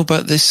know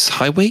about this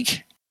High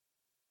Wake?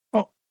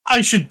 Oh,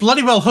 I should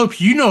bloody well hope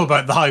you know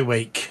about the High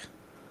Wake.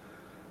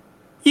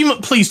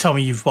 Please tell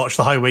me you've watched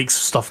the High Wake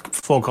stuff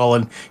before,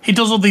 Colin. He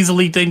does all these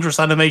Elite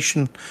Dangerous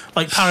animation,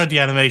 like parody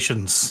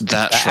animations.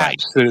 That's right.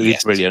 Absolutely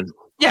brilliant.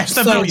 Yes,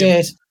 they're So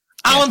brilliant.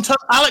 good.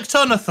 Alec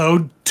Turner,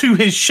 though, to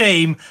his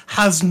shame,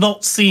 has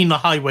not seen a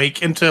High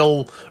Wake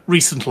until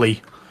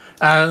recently,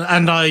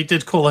 and I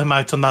did call him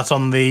out on that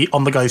on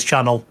the guy's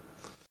channel.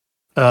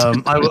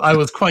 I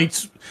was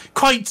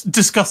quite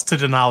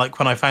disgusted in Alec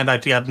when I found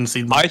out he hadn't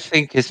seen them. I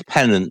think his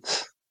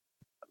penance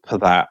for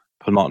that,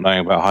 for not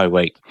knowing about High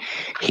Wake,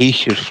 he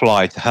should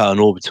fly to Herne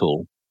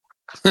Orbital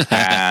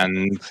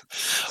and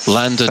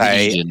land on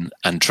say, Eden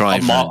and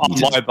drive on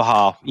my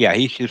behalf. Yeah,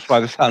 he should fly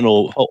the Saturn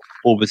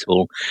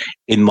orbital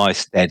in my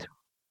stead.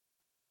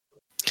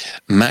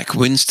 Mac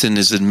Winston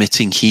is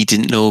admitting he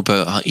doesn't know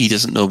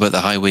about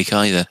the High Wake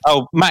either.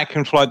 Oh, Mac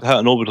can fly the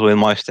Saturn orbital in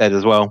my stead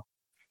as well.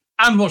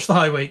 And watch the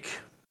High Wake.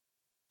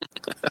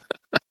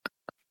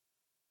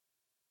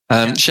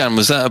 Shan,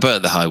 was that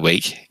about the High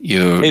Wake?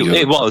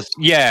 It was.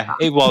 Yeah,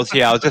 it was.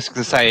 Yeah, I was just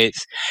going to say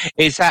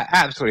it's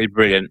absolutely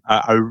brilliant.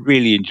 I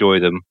really enjoy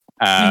them.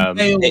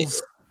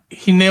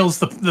 He nails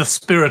the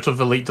spirit of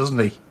Elite, doesn't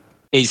he?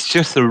 It's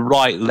just the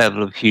right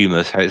level of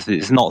humour. So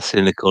it's not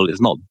cynical. It's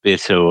not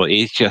bitter.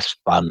 It's just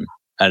fun,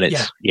 and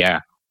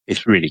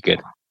it's really good.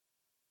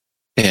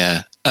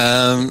 Yeah.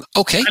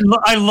 Okay.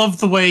 I love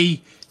the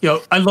way.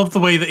 I love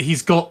the way that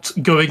he's got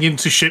going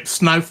into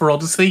ships now for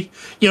Odyssey.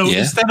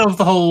 Instead of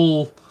the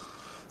whole.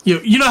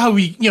 You know how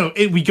we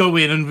go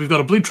in and we've got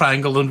a blue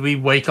triangle and we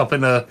wake up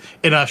in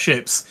our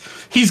ships.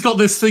 He's got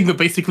this thing that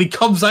basically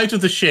comes out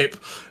of the ship,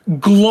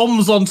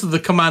 gloms onto the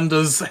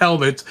commander's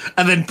helmet,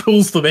 and then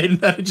pulls them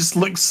in. And it just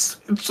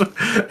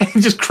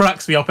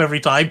cracks me up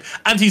every time.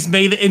 And he's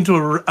made it into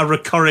a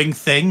recurring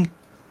thing.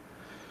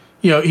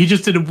 He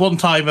just did it one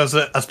time as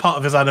part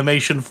of his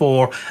animation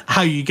for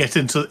how you get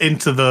into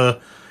the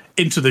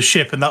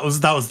ship, and that was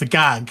the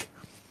gag.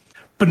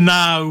 But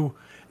now,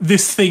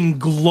 this thing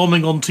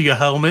glomming onto your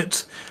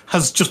helmet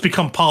has just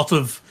become part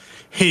of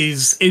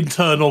his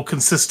internal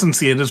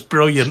consistency, and is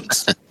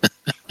brilliant.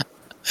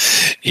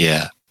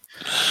 Yeah.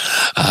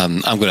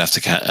 I'm going to have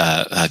to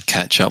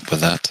catch up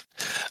with that.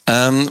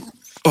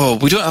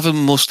 We don't have a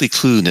mostly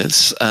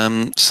clueless.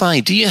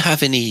 Si, do you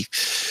have any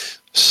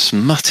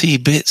smutty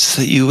bits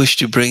that you wish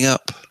to bring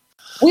up?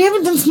 We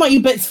haven't done smutty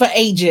bits for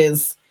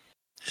ages.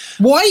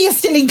 Why you're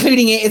still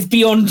including it is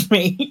beyond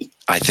me.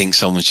 I think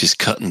someone's just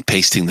cut and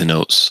pasting the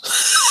notes.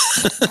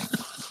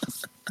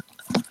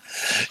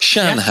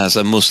 Shan has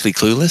a mostly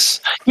clueless.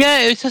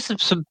 Yeah, it was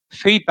just some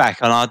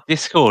feedback on our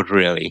Discord,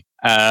 really.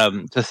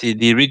 Just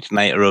the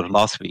originator of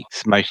last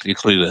week's Mostly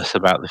Clueless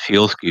about the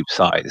fuel scoop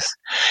size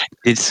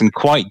did some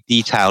quite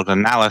detailed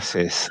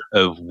analysis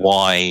of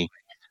why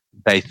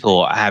they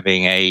thought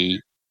having a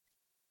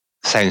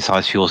same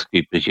size fuel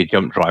scoop as your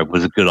jump drive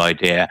was a good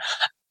idea.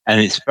 And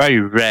it's very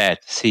rare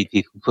to see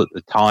people put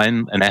the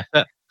time and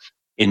effort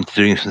into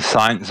doing some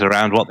science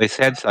around what they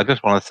said. So I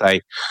just want to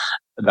say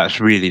that's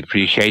really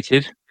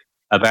appreciated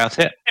about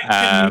it.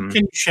 Can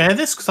you share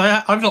this? Because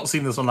I've not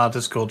seen this on our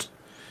Discord.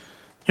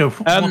 What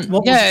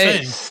was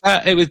it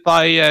saying? It was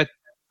by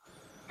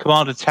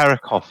Commander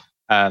Terakov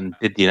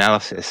did the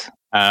analysis.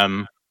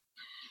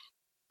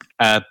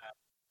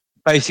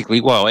 Basically,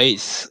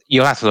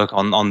 you'll have to look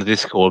on the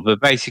Discord, but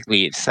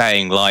basically it's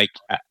saying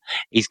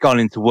he's gone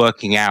into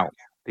working out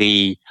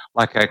a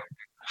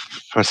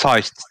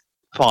precise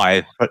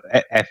 5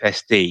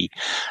 FSD.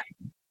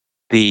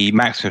 The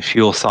maximum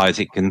fuel size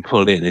it can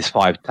pull in is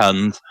 5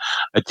 tons.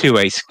 A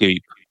 2A scoop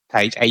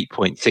takes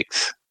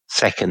 8.6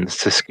 seconds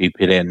to scoop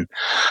it in,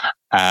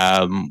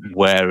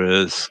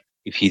 whereas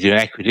if you do an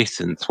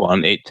equidistance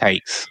one, it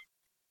takes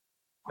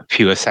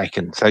fewer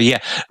seconds. So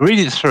read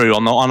it through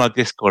on our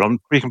Discord.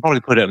 We can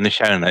probably put it in the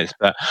show notes,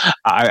 but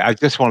I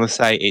just want to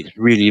say it's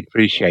really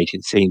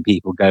appreciated seeing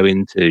people go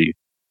into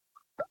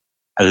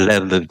a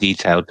level of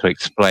detail to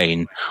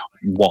explain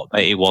what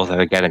it was they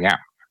were getting at.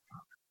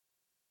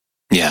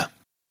 Yeah,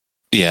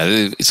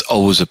 it's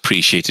always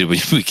appreciated when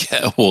we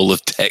get a wall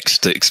of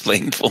text to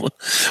explain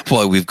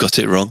why we've got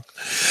it wrong.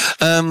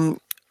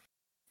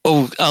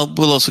 We'll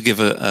also give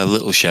a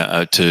little shout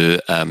out to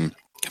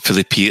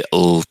Felipe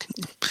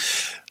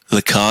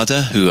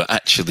Licada, who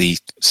actually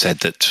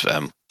said that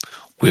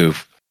we're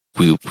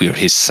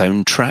his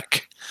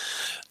soundtrack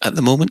at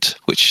the moment,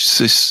 which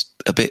is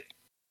a bit.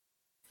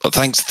 Well,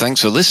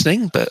 thanks for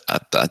listening, but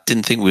I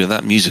didn't think we were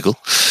that musical.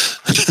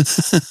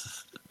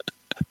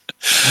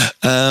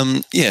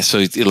 So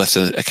he left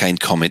a kind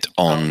comment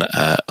on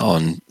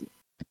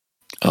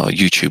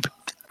YouTube.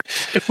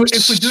 If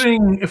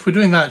we're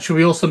doing that, should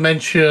we also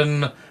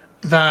mention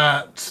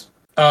that?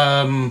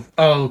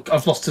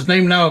 I've lost his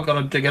name now. I've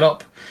got to dig it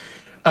up.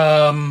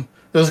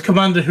 There's a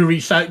commander who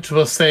reached out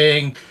to us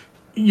saying,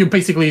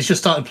 he's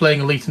just started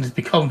playing Elite and it's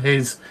become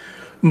his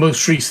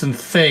most recent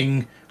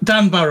thing.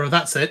 Dan Barrow,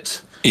 that's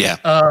it. Yeah.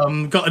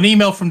 Got an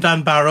email from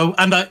Dan Barrow,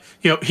 and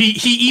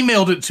he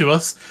emailed it to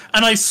us,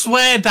 and I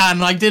swear,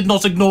 Dan, I did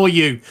not ignore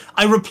you.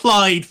 I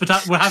replied, but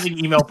we're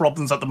having email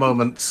problems at the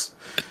moment.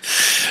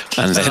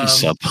 And then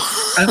some.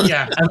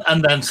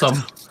 And then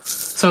some.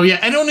 So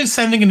anyone who's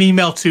sending an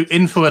email to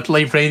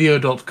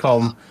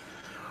info@laveradio.com,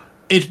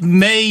 it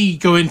may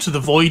go into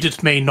the void,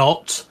 it may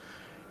not.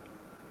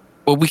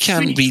 Well, we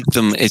can read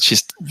them. It's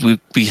just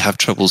we have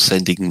trouble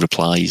sending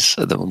replies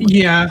at the moment.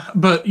 Yeah,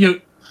 but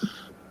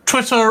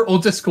Twitter or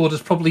Discord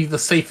is probably the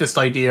safest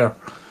idea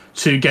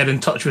to get in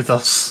touch with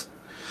us.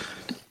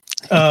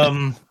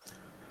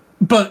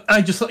 But I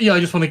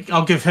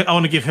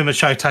want to give him a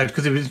shout out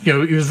because he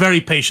was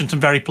very patient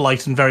and very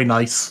polite and very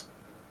nice.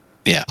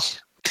 Yeah.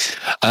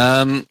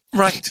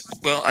 Right.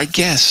 Well, I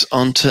guess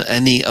on to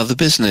any other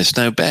business.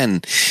 Now,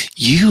 Ben,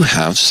 you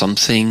have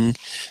something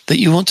that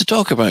you want to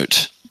talk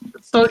about.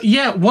 So,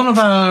 yeah, one of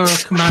our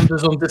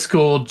commanders on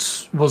Discord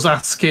was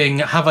asking,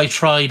 have I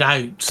tried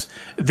out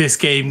this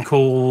game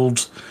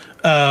called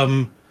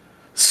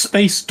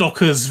Space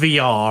Dockers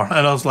VR?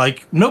 And I was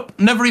like, nope,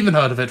 never even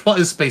heard of it. What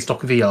is Space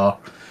Docker VR?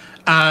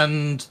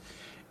 And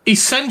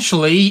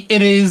essentially,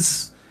 it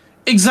is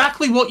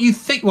exactly what you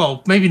think.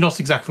 Well, maybe not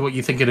exactly what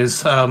you think it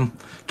is.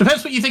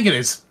 Depends what you think it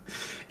is.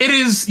 It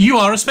is, you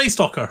are a space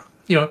docker.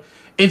 You know,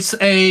 it's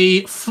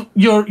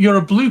you're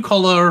a blue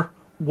collar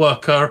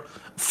worker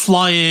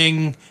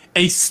flying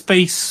a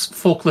space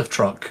forklift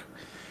truck.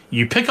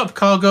 You pick up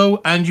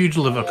cargo and you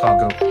deliver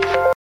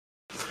cargo.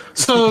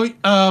 So,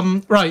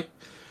 right.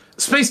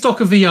 Space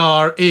Docker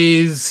VR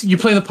is you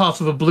play the part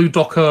of a blue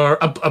docker,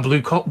 a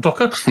blue collar.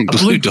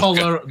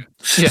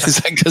 Yeah, is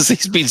that because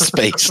he's been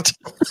spaced?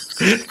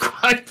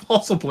 Quite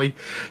possibly.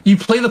 You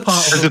play the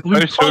part of a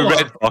blue collar. As opposed to a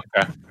red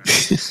docker.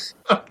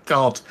 Oh,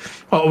 God.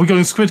 Well, are we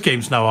going Squid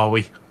Games now, are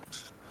we?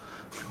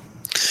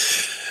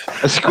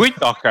 A squid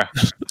docker.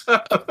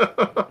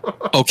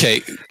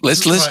 Okay,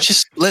 let's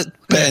just let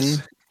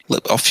Ben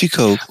off you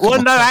go.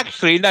 Well, no,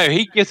 actually, no.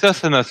 He gives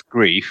us enough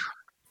grief.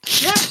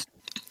 Yeah.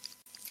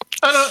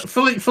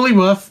 Fully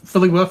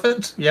worth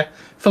it. Yeah,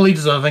 fully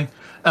deserving.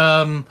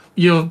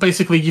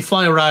 You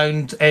fly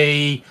around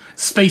a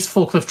space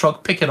forklift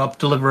truck, pick it up,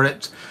 deliver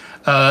it,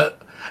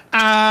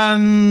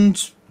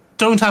 and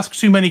don't ask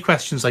too many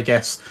questions, I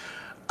guess.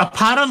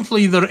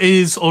 Apparently, there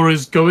is or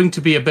is going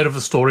to be a bit of a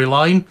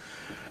storyline.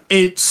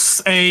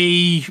 It's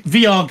a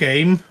VR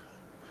game.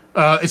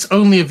 It's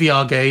only a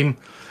VR game.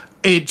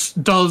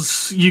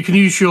 You can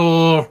use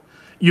your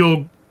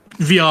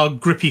VR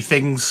grippy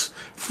things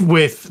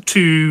with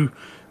two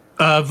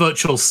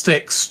virtual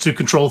sticks to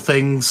control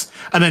things,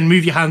 and then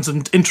move your hands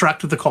and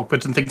interact with the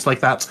cockpit and things like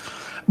that.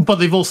 But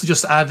they've also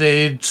just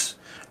added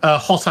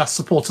HOTAS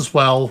support as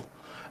well,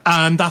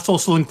 and that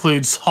also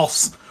includes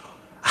HOS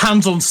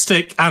hands-on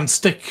stick and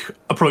stick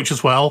approach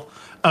as well.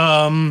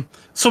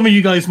 Some of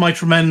you guys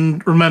might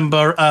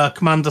remember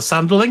Commander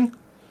Sanderling,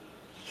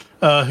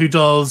 who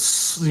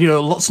does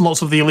lots and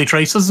lots of the Elite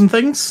Racers and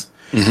things.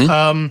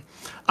 Mm-hmm.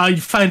 I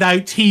found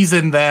out he's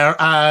in there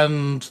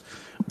and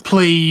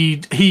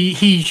played.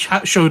 He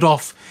showed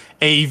off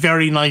a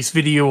very nice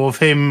video of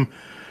him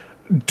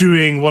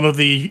doing one of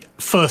the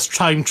first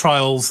time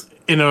trials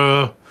in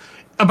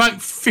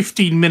about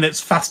 15 minutes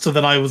faster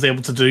than I was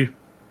able to do.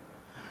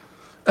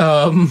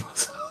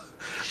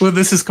 Well,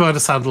 this is Commander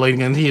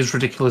Sanderling, and he is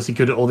ridiculously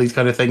good at all these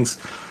kind of things.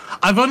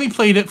 I've only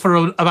played it for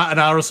about an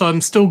hour or so. I'm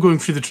still going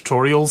through the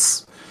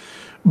tutorials,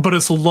 but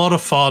it's a lot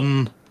of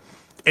fun.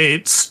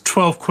 It's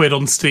 12 quid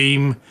on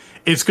Steam.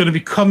 It's going to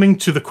be coming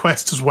to the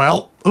Quest as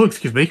well. Oh,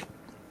 excuse me.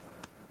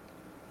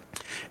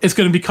 It's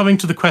going to be coming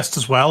to the Quest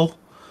as well.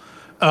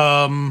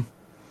 And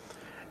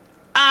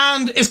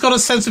it's got a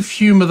sense of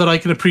humor that I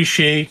can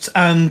appreciate.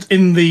 And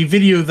in the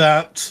video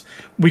that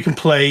we can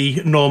play,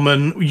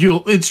 Norman,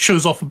 it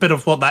shows off a bit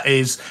of what that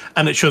is,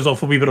 and it shows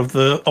off a wee bit of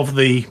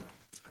the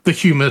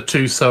humor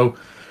too. So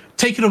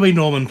take it away,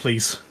 Norman,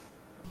 please.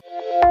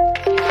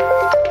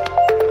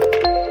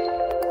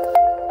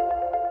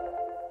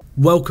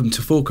 Welcome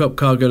to Fork Up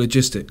Cargo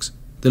Logistics,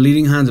 the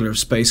leading handler of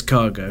space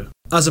cargo.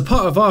 As a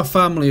part of our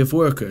family of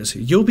workers,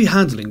 you'll be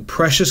handling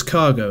precious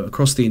cargo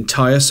across the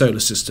entire solar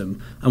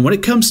system, and when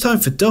it comes time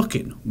for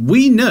docking,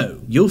 we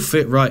know you'll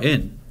fit right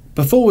in.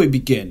 Before we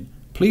begin,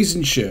 please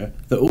ensure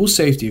that all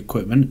safety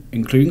equipment,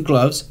 including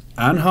gloves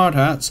and hard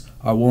hats,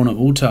 are worn at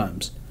all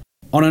times.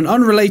 On an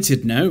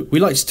unrelated note, we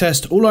like to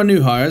test all our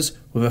new hires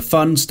with a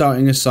fun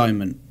starting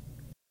assignment.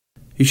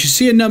 You should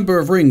see a number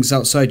of rings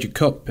outside your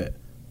cockpit.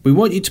 We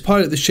want you to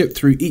pilot the ship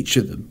through each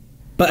of them.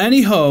 But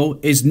any hole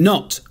is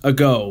not a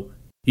goal.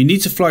 You need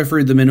to fly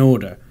through them in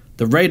order.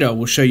 The radar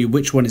will show you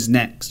which one is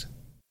next.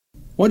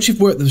 Once you've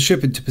worked the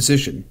ship into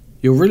position,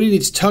 you'll really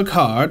need to tug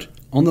hard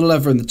on the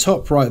lever in the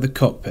top right of the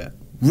cockpit.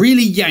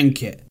 Really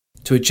yank it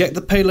to eject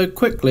the payload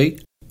quickly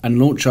and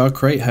launch our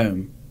crate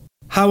home.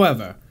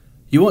 However,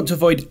 you want to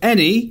avoid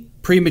any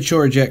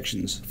premature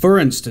ejections. For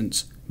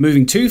instance,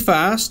 moving too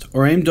fast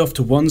or aimed off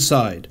to one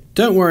side.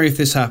 Don't worry if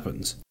this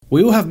happens.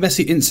 We will have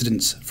messy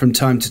incidents from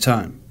time to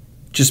time.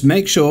 Just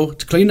make sure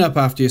to clean up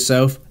after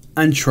yourself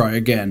and try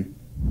again.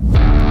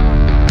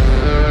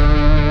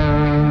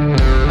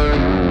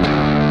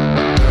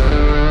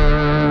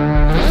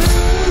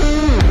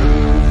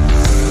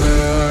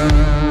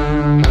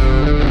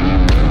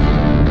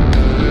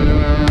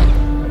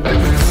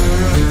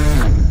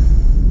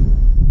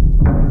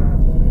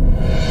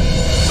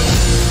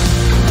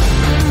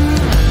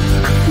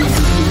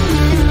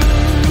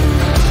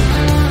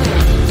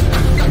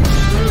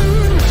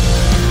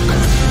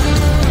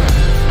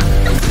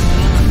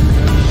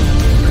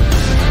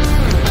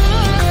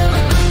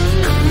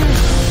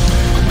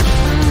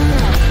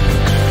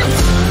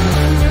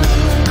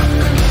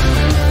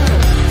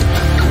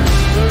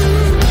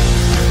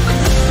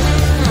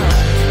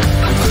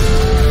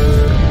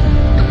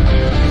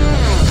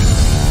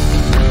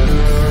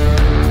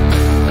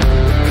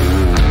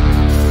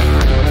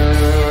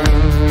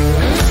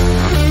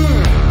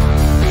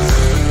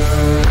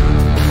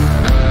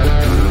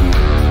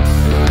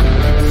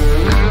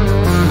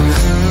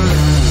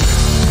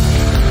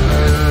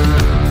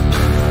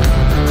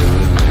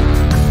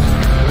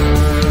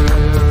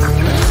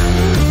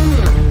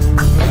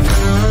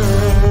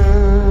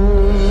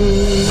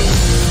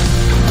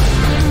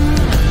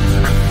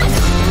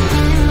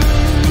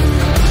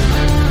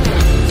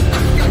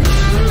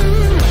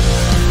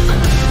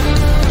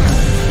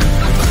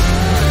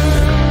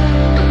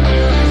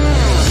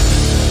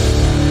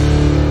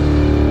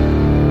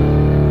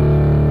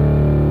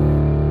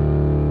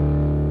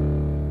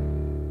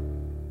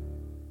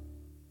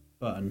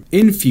 time.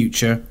 In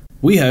future,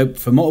 we hope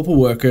for multiple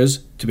workers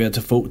to be able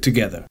to fork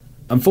together.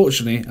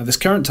 Unfortunately, at this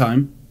current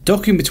time,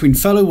 docking between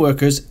fellow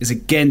workers is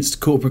against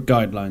corporate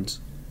guidelines.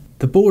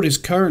 The board is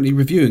currently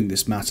reviewing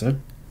this matter.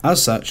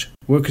 As such,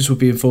 workers will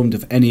be informed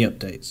of any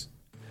updates.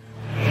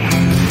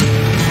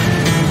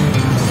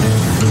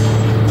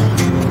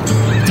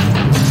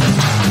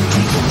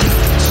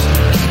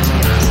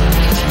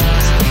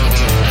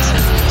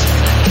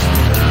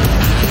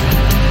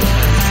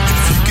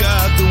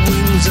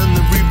 And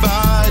the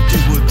rebuy, do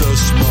with the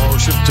small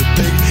shift to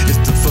big. It's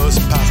the first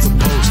past the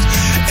post.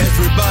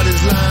 Everybody's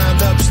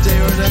lined up,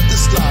 staring at the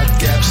slot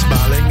gap,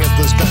 smiling at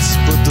those glasses,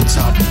 but the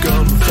Top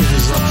Gun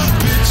figures on.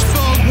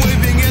 Pitchfork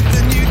waving at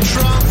the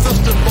neutron,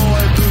 thrust a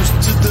boy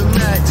boost to the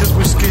max as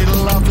we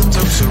skittle off and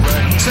toast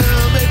around.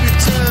 Turn, maybe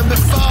turn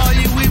before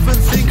you even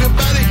think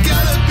about it.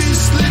 Gotta be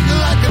slick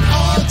like an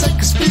oil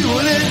tank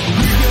spewing it.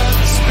 We got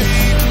the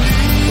speed and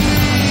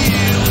need.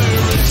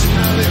 We're racing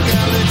out the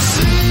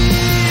galaxy.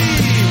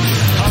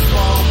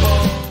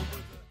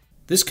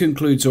 This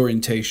concludes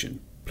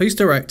orientation. Please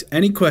direct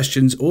any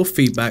questions or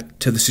feedback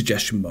to the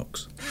suggestion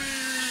box.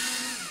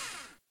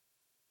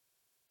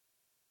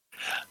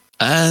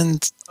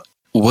 And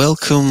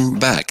welcome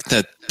back.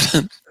 The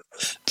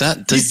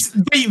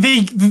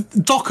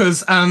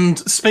Dockers and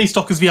Space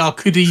Dockers VR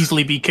could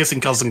easily be kissing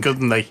cousin,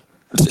 couldn't they?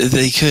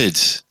 They could.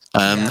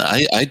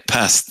 I'd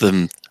pass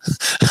them.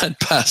 I'd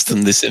pass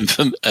them this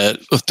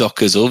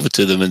Dockers over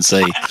to them and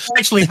say,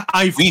 actually,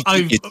 I've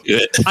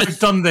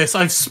done this.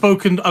 I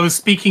was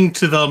speaking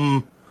to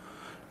them,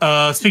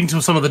 speaking to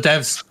some of the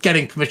devs,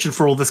 getting permission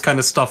for all this kind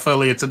of stuff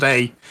earlier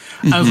today.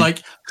 Mm-hmm. I was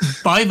like,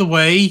 by the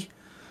way,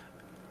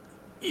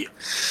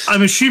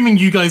 I'm assuming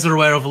you guys are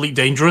aware of Elite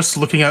Dangerous,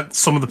 looking at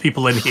some of the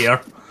people in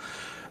here.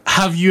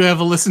 Have you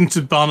ever listened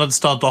to Barnard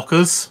Star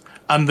Dockers?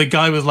 And the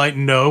guy was like,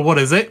 no, what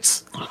is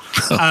it?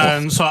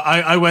 And so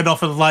I went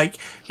off and like,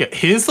 yeah,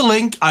 here's the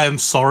link. I am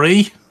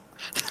sorry.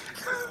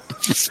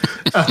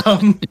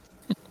 But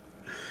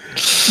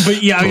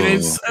yeah, I mean,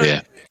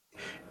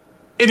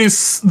 it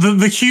is,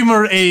 the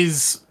humor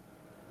is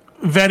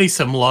very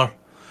similar.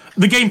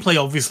 The gameplay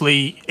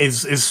obviously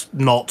is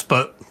not,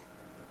 but.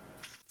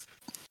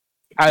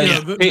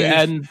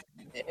 And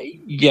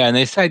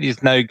they say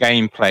there's no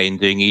gameplay in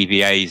doing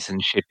EVAs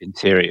and ship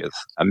interiors.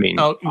 I mean,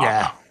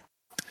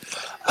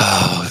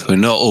 we're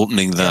not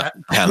opening that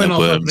can of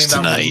worms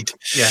tonight.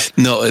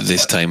 Not at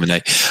this time of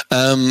night.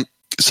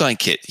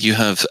 Sidekit, you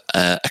have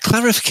a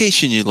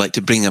clarification you'd like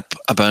to bring up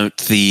about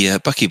the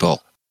buckyball.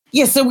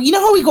 Yeah, so you know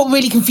how we got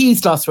really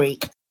confused last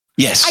week?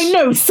 Yes. I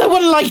know, so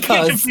unlike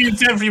us.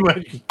 Confused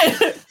everywhere.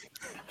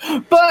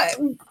 But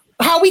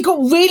how we got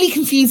really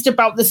confused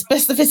about the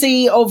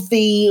specificity of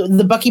the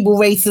buckyball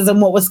races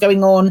and what was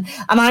going on.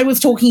 And I was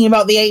talking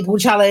about the 8-ball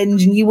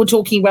challenge and you were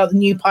talking about the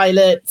new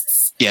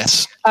pilots.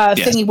 Yes.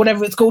 Thingy,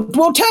 whatever it's called.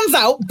 Well, turns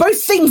out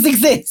both things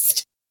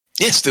exist.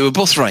 Yes, they were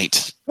both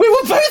right. We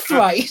were both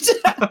right.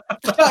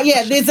 But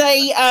yeah, there's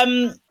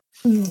the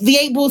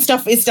 8-ball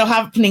stuff is still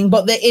happening,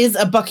 but there is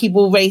a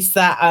buckyball race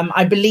that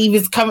I believe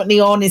is currently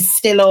on, is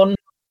still on.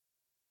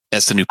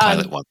 That's the new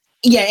pilot one.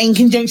 Yeah, in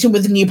conjunction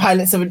with the new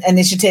pilots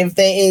initiative,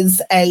 there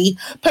is a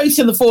post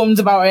in the forums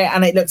about it,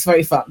 and it looks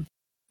very fun.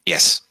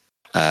 Yes.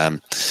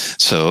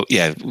 So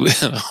yeah,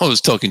 I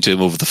was talking to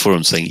him over the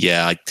forum saying,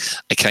 yeah,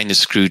 I kind of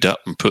screwed up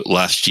and put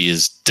last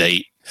year's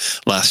date,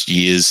 last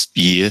year's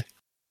year.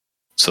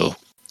 So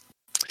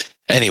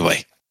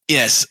anyway,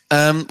 yes.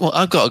 Well,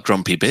 I've got a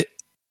grumpy bit.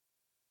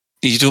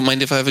 You don't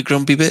mind if I have a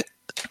grumpy bit?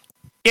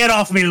 Get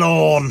off me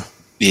lawn.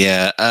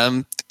 Yeah.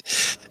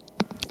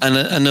 And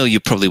I know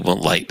you probably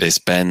won't like this,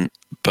 Ben,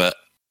 but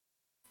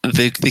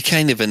they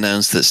kind of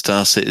announced that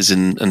Star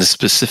Citizen and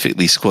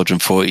specifically Squadron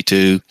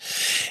 42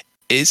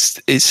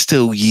 is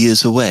still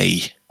years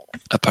away,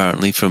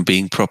 apparently, from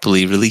being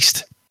properly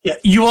released. Yeah,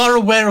 you are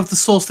aware of the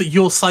source that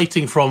you're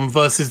citing from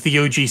versus the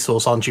OG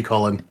source, aren't you,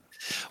 Colin?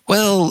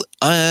 Well,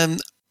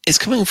 it's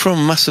coming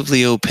from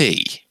Massively OP.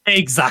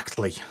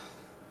 Exactly.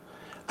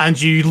 And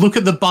you look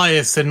at the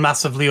bias in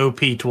Massively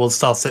OP towards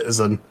Star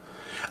Citizen,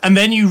 and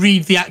then you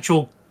read the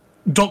actual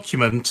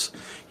document,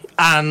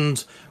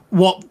 and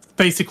what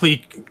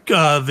basically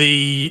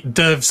the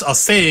devs are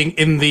saying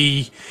in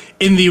the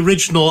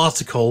original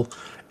article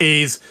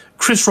is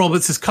Chris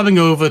Roberts is coming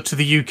over to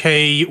the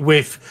UK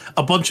with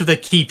a bunch of their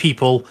key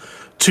people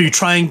to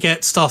try and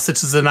get Star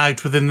Citizen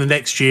out within the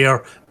next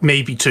year,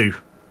 maybe 2.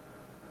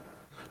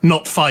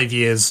 Not 5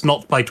 years,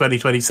 not by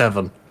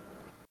 2027.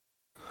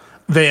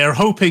 They are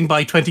hoping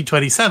by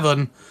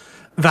 2027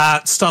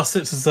 that Star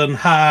Citizen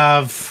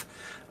have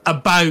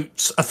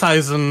about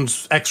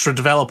 1,000 extra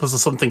developers or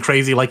something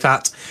crazy like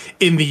that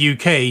in the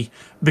UK,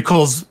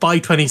 because by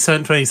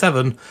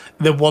 2027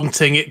 they're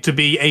wanting it to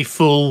be a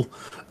full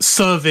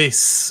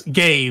service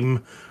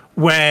game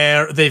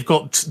where they've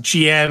got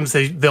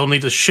GMs, they'll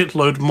need a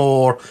shitload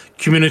more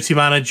community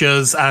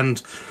managers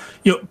and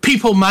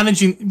people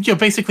managing,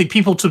 basically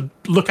people to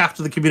look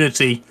after the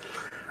community.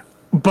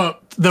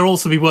 But they'll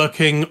also be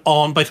working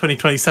on, by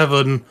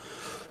 2027,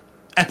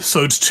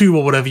 episode 2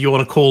 or whatever you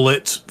want to call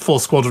it for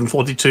Squadron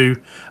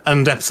 42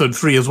 and episode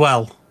 3 as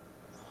well.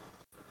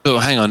 So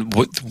hang on,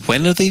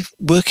 when are they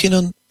working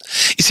on?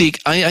 You see,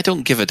 I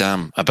don't give a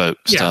damn about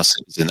Star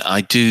Citizen.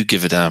 I do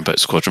give a damn about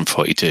Squadron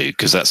 42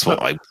 because that's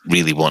what I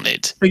really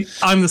wanted.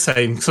 I'm the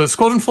same. So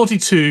Squadron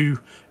 42,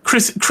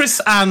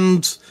 Chris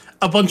and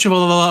a bunch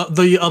of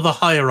the other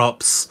higher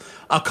ups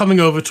are coming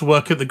over to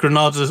work at the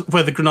Granada,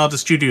 where the Granada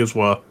studios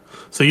were.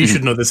 So you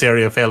should know this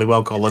area fairly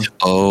well, Colin.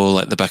 Oh,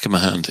 like the back of my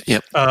hand.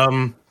 Yep.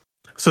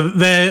 So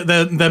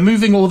they're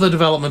moving all the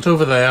development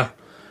over there,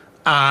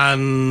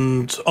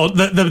 and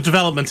the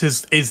development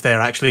is there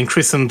actually, and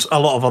Chris and a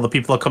lot of other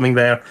people are coming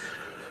there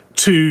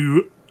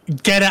to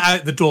get it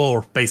out the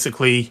door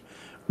basically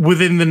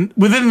within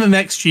the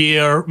next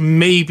year,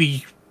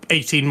 maybe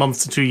 18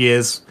 months to 2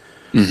 years.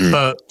 Mm-hmm.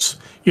 But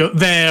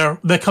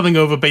they're coming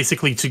over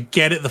basically to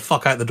get it the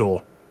fuck out the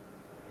door.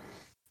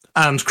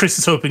 And Chris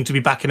is hoping to be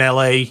back in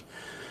LA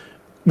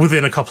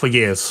within a couple of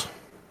years.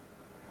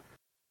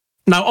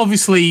 Now,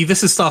 obviously,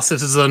 this is Star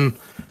Citizen.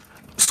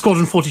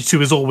 Squadron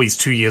 42 is always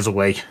 2 years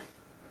away.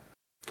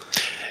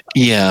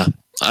 Yeah,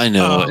 I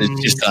know.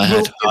 It's just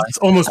it's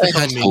almost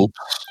become me.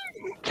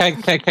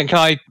 Can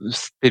I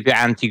be a bit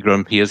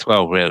anti-grumpy as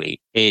well,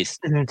 really? It's,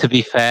 to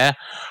be fair,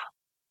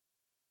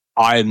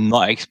 I'm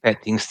not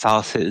expecting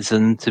Star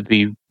Citizen to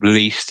be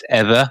released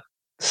ever.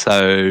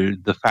 So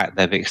the fact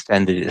they've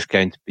extended it's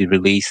going to be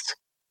released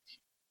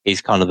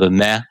is kind of a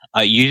meh.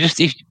 If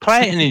you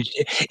play it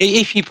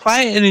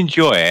and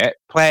enjoy it,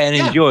 play it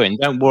and enjoy it, and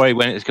don't worry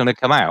when it's going to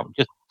come out.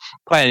 Just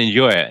play and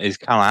enjoy it is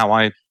kind of how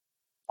I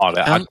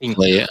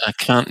play it. I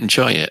can't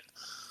enjoy it.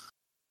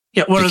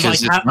 Yeah, whereas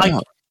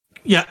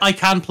I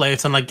can play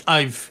it, and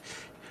I've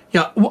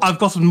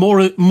gotten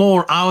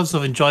more hours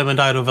of enjoyment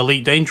out of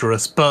Elite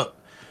Dangerous, but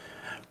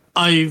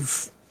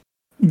I've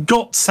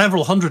got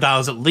several hundred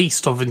hours at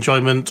least of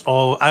enjoyment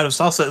out of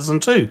Star Citizen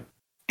 2.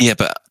 Yeah,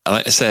 but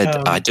like I said,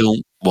 I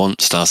don't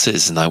want Star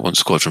Citizen. I want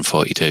Squadron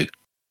 42.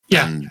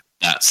 Yeah, and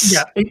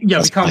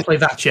we can't play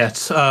that yet.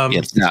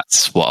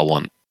 That's what I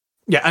want.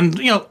 Yeah, and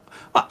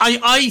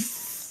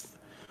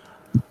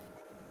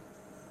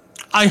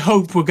I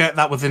hope we'll get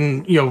that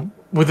within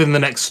the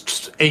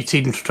next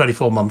 18 to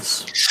 24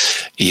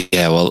 months.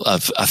 Yeah, well,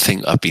 I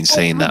think I've been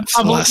saying that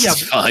for the last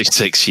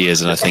 5-6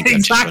 years, and I think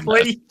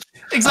exactly.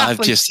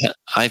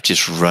 I've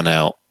just run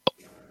out.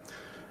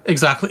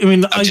 Exactly. I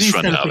mean, I've just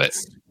run out of it.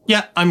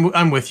 Yeah,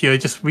 I'm with you.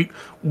 Just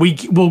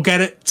we'll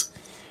get it.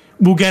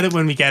 We'll get it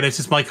when we get it.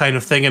 It's my kind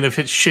of thing, and if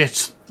it's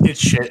shit, it's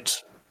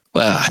shit.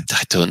 Well,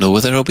 I don't know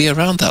whether it'll be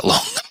around that long.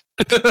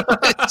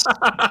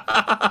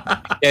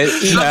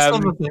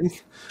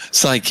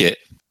 Psych it.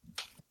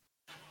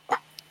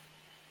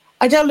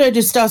 I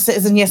downloaded Star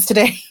Citizen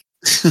yesterday.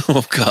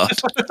 Oh God,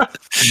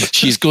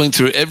 she's going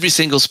through every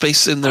single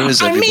space in there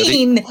is. I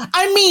mean,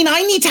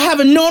 I need to have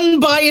a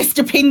non-biased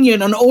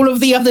opinion on all of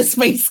the other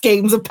space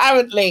games,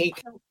 apparently.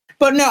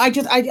 But no,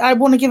 I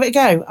want to give it a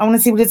go. I want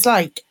to see what it's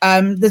like.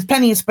 There's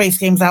plenty of space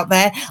games out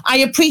there. I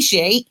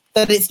appreciate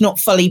that it's not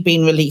fully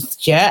been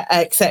released yet,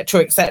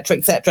 etc., etc.,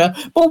 etc.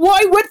 But why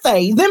would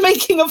they? They're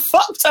making a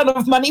fuck ton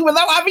of money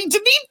without having to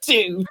need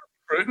to.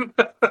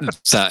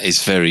 That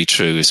is very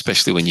true,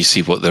 especially when you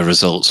see what the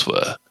results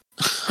were.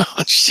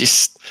 It's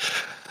just,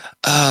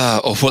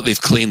 or what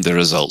they've claimed the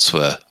results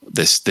were.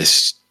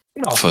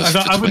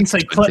 I wouldn't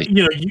say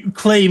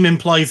claim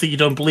implies that you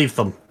don't believe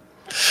them.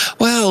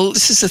 Well,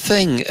 this is the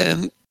thing.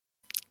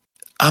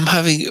 I'm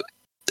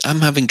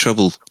having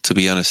trouble, to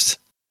be honest.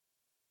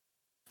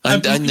 I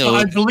know.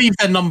 I believe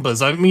their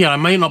numbers. I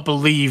may not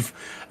believe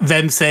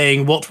them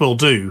saying what we'll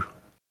do.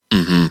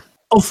 Mm-hmm.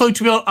 Also,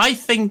 to be honest, I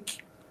think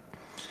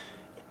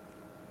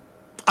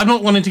I'm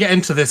not wanting to get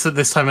into this at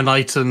this time of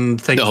night and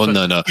things.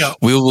 No.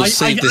 We'll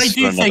save this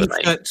for another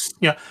night.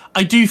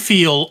 I do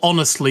feel,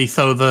 honestly,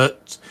 though,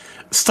 that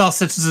Star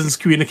Citizen's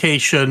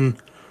communication,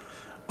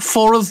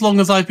 for as long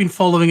as I've been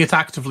following it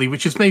actively,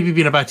 which has maybe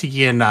been about a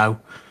year now,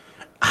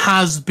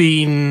 has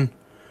been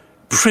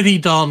pretty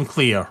darn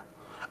clear.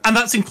 And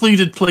that's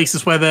included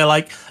places where they're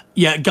like,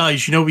 yeah,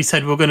 guys, we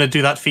said we were going to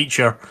do that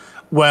feature.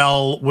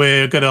 Well,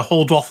 we're going to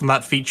hold off on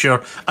that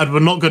feature, and we're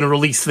not going to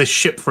release this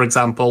ship, for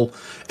example,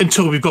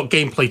 until we've got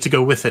gameplay to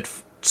go with it,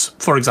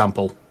 for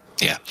example.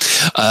 Yeah.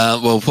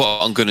 Well,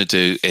 what I'm going to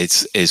do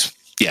is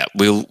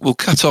we'll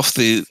cut off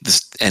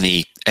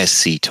any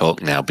SC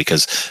talk now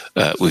because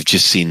we've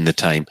just seen the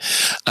time.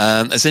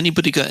 Has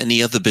anybody got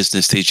any other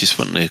business they just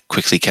want to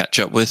quickly catch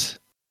up with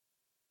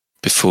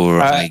before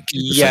I give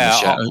the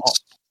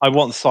shout-outs? I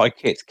want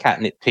Sidekic's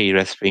catnip tea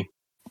recipe.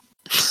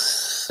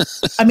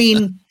 I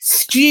mean,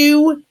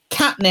 stew,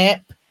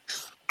 catnip,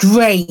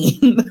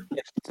 drain.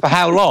 For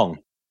how long?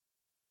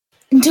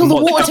 Until the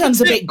water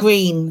turns a bit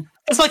green.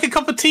 It's like a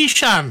cup of tea,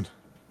 Shan.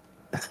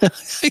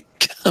 I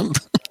can't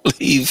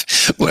believe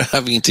we're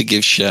having to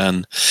give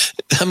Shan.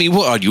 I mean,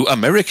 what are you,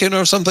 American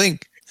or something?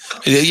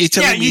 You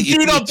do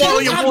not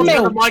boil your water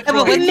in the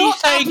microwave. When you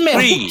say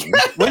green,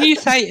 when you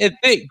say a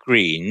bit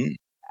green,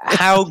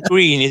 how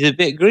green is a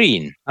bit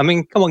green? I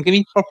mean, come on, give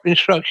me proper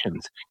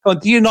instructions. Come on,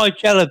 do you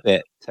Nigel a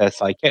bit,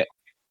 Psychic?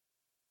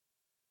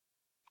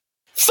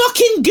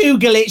 Fucking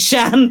Google it,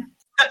 Shan.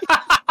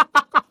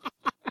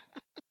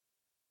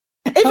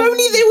 If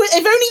only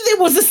there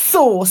was a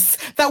source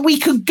that we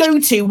could go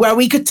to where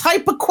we could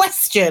type a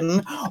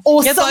question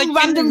or some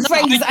random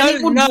phrase. I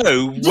don't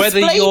know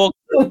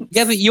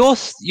whether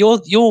your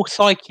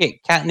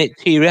psychic catnip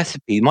tea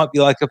recipe might be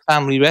like a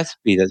family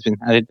recipe that's been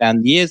handed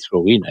down the years for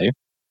all we know.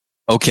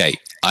 Okay,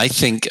 I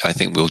think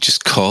we'll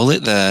just call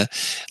it there.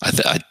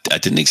 I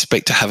didn't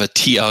expect to have a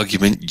tea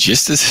argument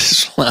just at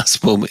this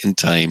last moment in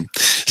time.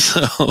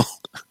 So,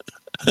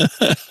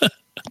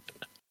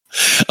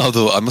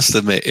 although I must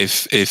admit,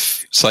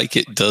 if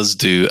Psychic does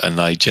do a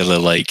Nigella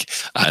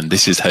and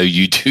this is how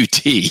you do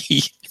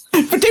tea,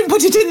 but don't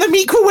put it in the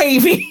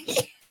microwave.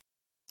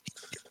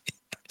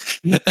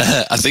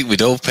 I think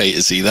we'd all pay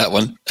to see that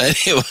one.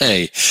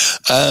 Anyway,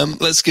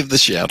 let's give the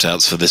shout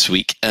outs for this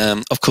week.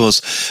 Of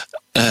course,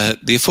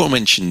 the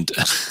aforementioned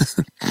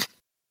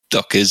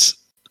Dockers,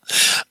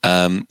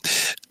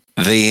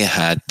 they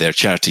had their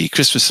charity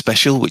Christmas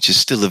special, which is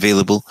still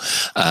available,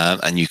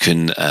 and you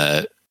can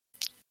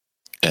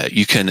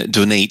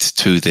donate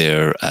to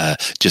their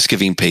Just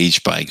Giving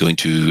page by going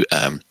to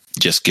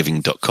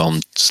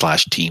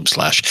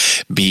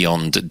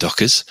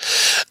justgiving.com/team/beyonddockers.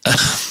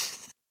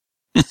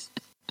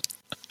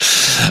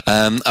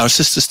 Our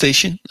sister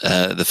station,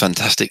 the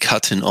fantastic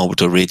Hutton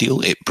Orbital Radio,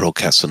 it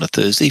broadcasts on a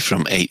Thursday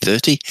from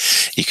 8:30.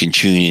 You can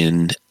tune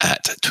in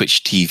at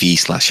Twitch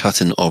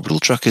TV/Hutton Orbital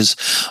Truckers,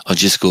 or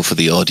just go for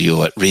the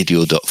audio at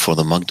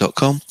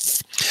radio.forthemug.com.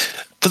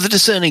 For the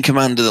discerning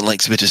commander that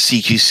likes a bit of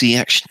CQC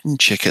action,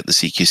 check out the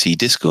CQC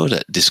Discord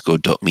at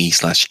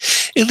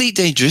discord.me/Elite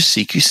Dangerous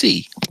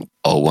CQC,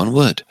 all one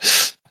word.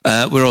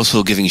 We're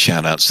also giving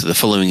shout-outs to the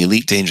following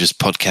Elite Dangerous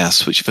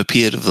podcasts which have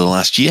appeared over the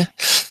last year.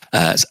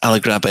 It's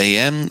Alagrab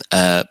AM,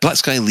 Black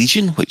Sky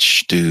Legion,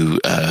 which do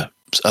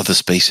other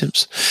space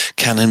sims,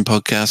 Canon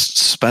Podcasts,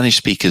 Spanish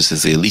Speakers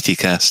as the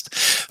Elitecast,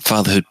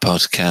 Fatherhood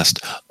Podcast,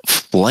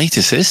 Flight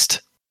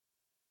Assist.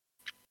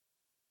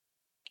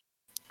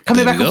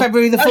 Coming back on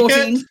February the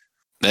 14th.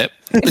 Yep.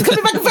 It's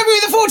coming back on February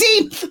the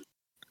 14th.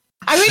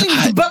 I really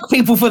need to buck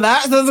people for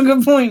that. That's a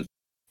good point.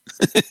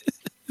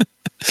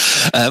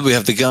 We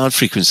have the Guard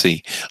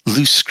Frequency,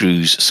 Loose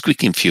Screws,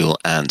 Squeaking Fuel,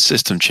 and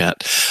System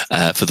Chat.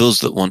 For those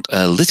that want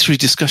a literary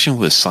discussion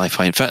with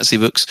sci-fi and fantasy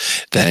books,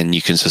 then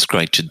you can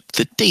subscribe to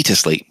the Data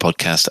Slate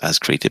podcast as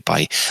created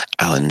by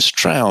Alan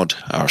Stroud,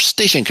 our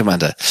station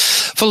commander.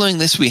 Following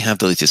this, we have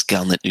the latest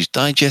Galnet News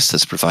Digest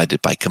that's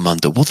provided by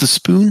Commander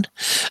Witherspoon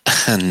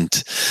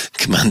and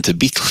Commander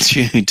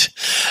Beetlejude.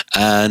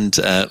 And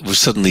we're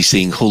suddenly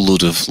seeing a whole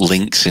load of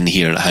links in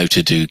here on how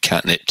to do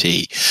catnip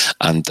tea,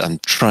 and I'm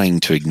trying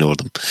to ignore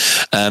them.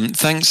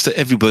 Thanks to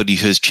everybody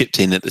who has chipped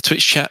in at the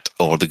Twitch chat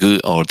or on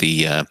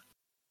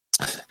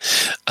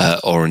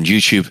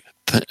YouTube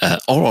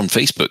or on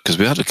Facebook, because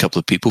we had a couple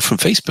of people from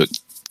Facebook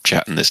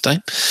chatting this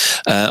time.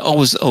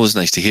 Always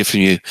nice to hear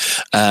from you.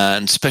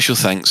 And special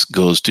thanks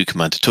goes to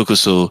Commander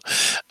Tokoso,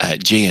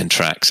 JN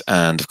Tracks,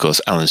 and of course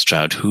Alan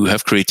Stroud, who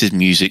have created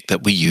music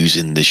that we use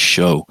in this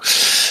show.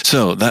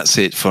 So that's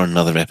it for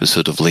another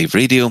episode of Lave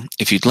Radio.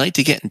 If you'd like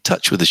to get in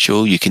touch with the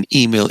show, you can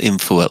email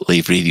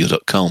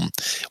info@laveradio.com.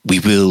 We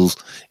will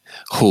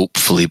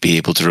hopefully be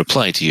able to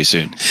reply to you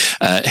soon.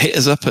 Hit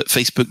us up at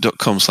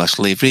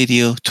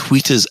facebook.com/laveradio,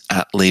 tweet us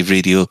at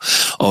laveradio,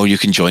 or you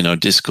can join our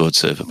Discord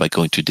server by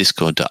going to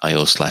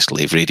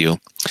discord.io/laveradio.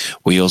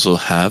 We also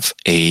have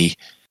a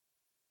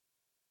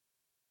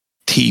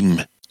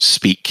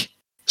TeamSpeak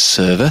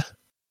server,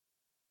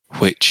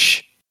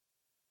 which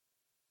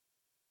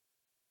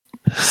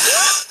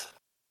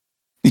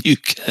you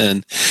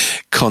can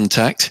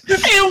contact.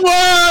 It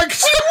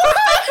worked!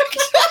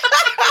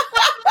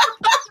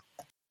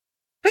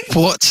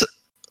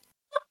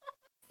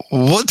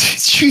 What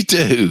did you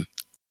do?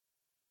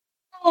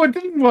 Oh, it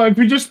didn't work.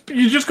 You just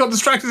got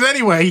distracted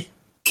anyway. No,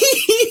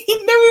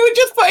 we were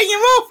just putting him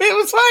off. It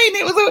was fine.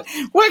 It was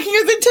working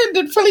as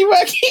intended, fully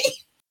working.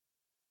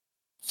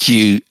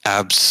 You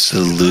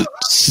absolute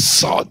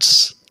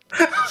sods.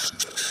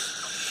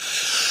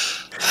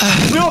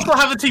 We also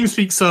have a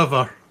TeamSpeak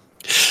server.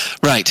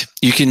 Right.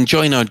 You can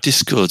join our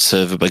Discord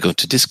server by going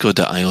to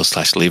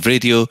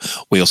discord.io/laveradio.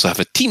 We also have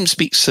a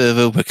TeamSpeak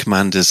server where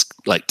commanders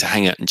like to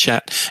hang out and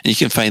chat, and you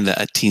can find that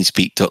at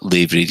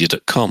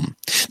teamspeak.laveradio.com.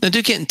 Now,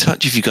 do get in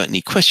touch if you've got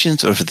any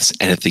questions or if there's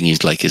anything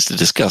you'd like us to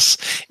discuss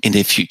in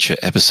a future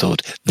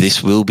episode.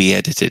 This will be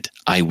edited.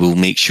 I will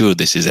make sure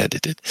this is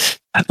edited.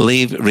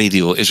 Lave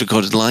Radio is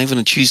recorded live on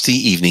a Tuesday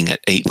evening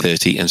at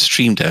 8:30 and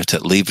streamed out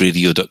at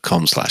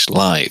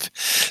laveradio.com/live.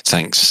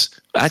 Thanks.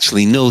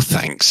 Actually, no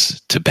thanks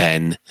to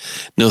Ben,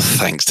 no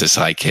thanks to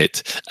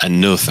Psykit,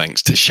 and no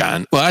thanks to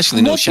Shan. Well,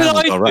 actually, no, Shan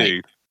was all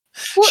right.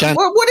 What did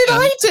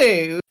I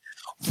do?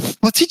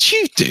 What did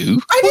you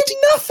do? I did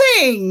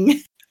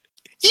nothing.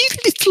 You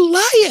little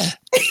liar.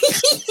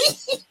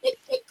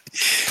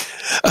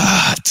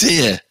 Ah,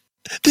 dear.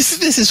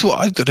 This is what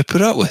I've got to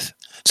put up with.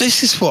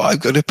 This is what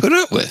I've got to put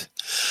up with.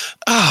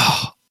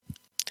 Ah.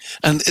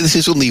 And this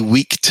is only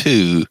week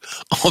 2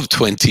 of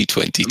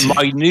 2022.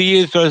 My New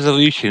Year's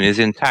resolution is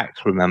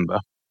intact, remember.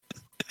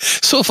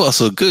 So far,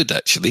 so good,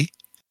 actually.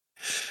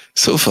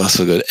 So far,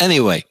 so good.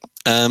 Anyway,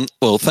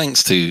 well,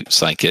 thanks to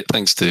Psychit,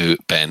 thanks to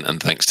Ben,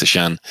 and thanks to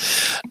Shan.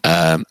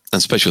 And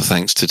special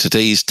thanks to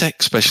today's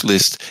tech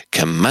specialist,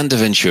 Commander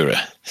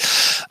Ventura.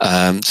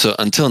 So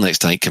until next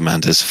time,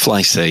 Commanders,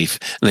 fly safe.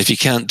 And if you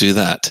can't do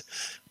that,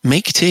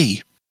 make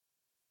tea.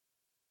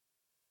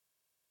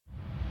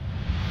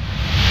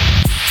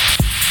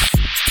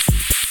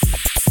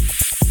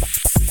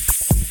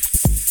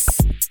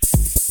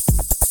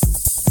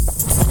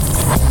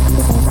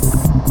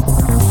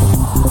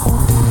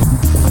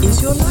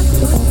 Is your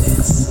life like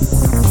this?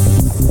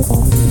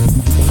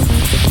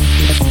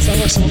 Sounds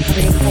like someone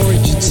having an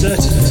orange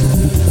inserted.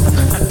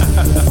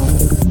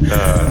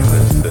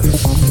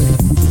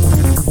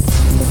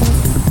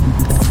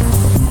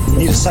 You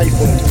need a safe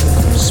word.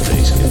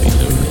 Space can be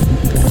lonely.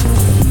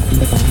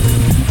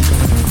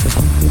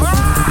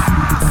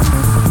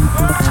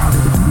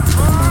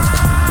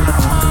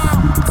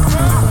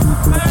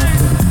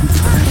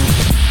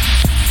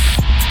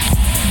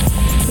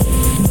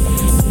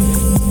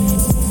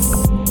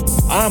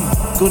 I'm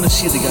gonna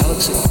see the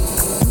galaxy.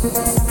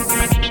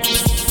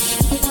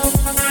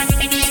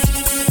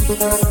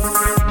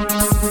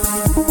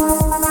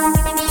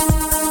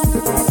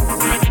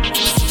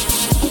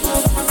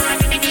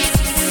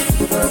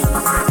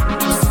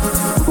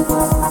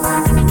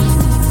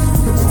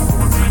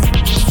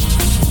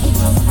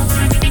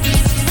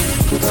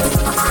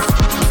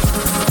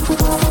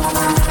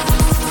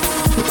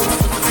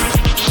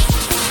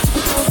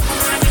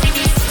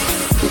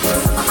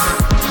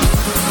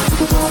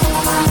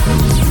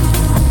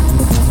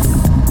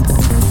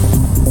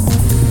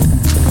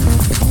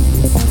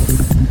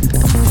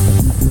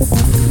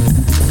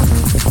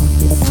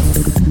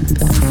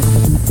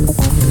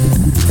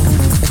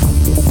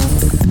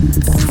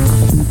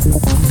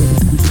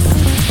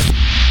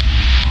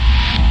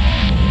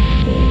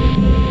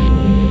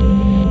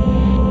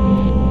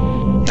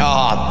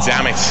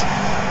 Damn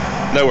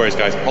it. No worries,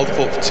 guys. Hold the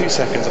fort for 2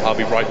 seconds. I'll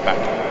be right back.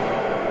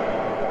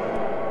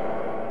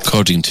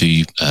 According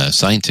to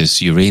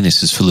scientists,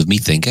 Uranus is full of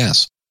methane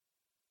gas.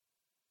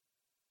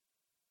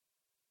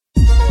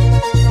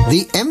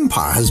 The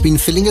Empire has been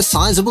filling a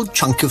sizable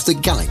chunk of the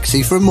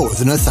galaxy for more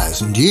than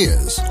 1,000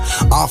 years.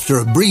 After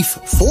a brief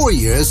 4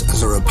 years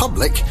as a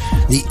republic,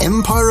 the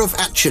Empire of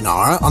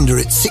Achenar, under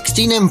its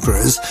 16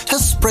 emperors,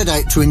 has spread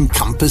out to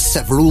encompass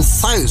several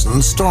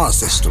thousand star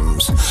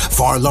systems.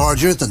 Far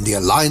larger than the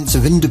Alliance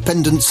of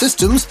Independent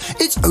Systems,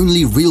 its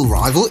only real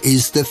rival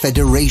is the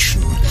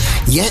Federation.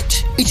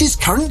 Yet, it is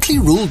currently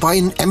ruled by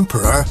an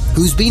emperor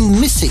who's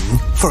been missing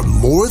for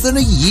more than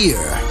a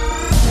year.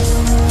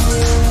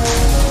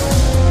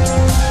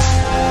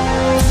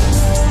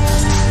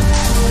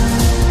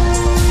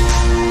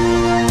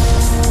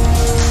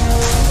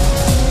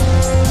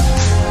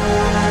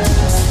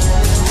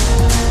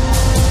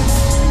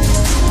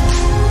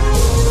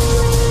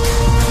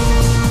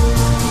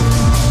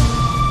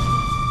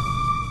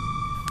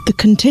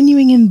 The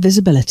continuing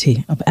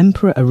invisibility of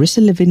Emperor Arissa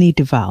Lavinie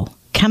Duval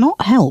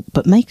cannot help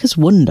but make us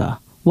wonder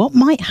what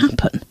might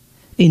happen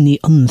in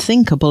the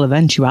unthinkable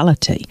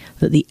eventuality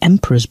that the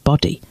Emperor's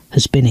body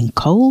has been in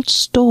cold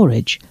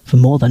storage for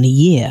more than a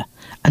year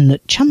and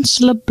that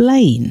Chancellor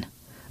Blaine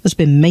has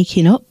been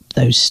making up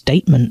those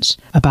statements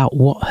about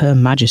what Her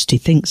Majesty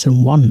thinks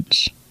and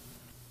wants.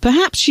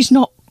 Perhaps she's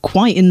not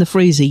quite in the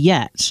freezer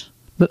yet,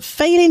 but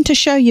failing to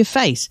show your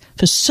face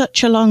for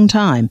such a long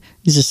time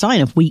is a sign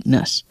of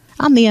weakness.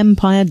 And the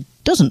Empire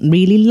doesn't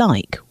really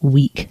like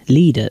weak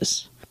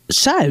leaders.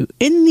 So,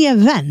 in the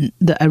event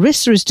that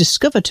Arissa is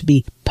discovered to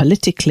be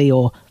politically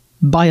or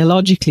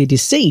biologically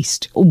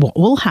deceased, what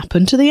will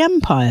happen to the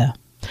Empire?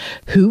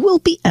 Who will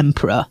be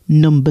Emperor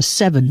number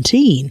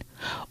 17?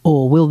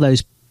 Or will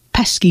those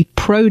pesky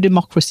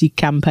pro-democracy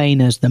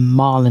campaigners, the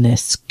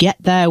Marlinists,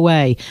 get their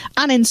way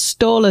and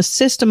install a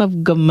system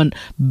of government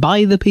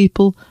by the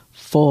people,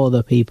 for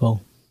the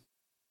people?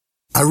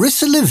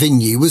 Arissa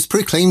Lavinie was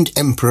proclaimed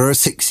emperor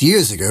 6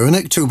 years ago in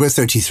October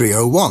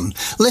 3301,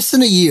 less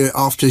than a year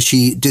after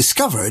she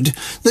discovered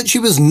that she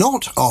was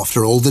not,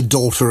 after all, the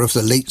daughter of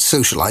the late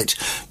socialite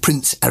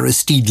Prince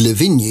Aristide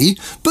Lavinie,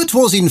 but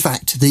was in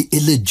fact the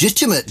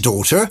illegitimate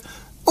daughter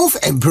of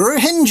Emperor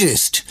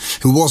Hengist,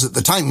 who was at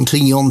the time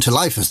clinging on to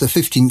life as the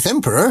 15th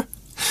emperor,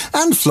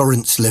 and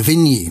Florence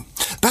Lavinie.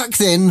 Back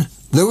then,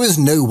 there was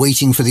no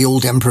waiting for the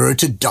old emperor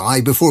to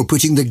die before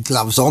putting the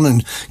gloves on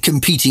and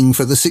competing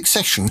for the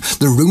succession.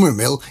 The rumour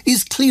mill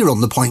is clear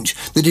on the point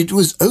that it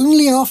was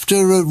only after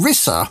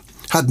Arissa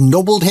had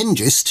nobbled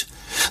Hengist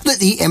that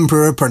the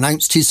emperor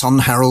pronounced his son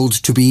Harold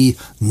to be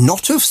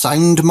not of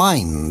sound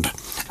mind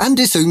and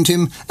disowned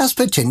him as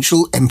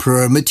potential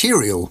emperor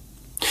material.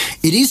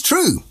 It is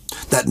true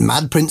that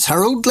Mad Prince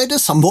Harold led a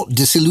somewhat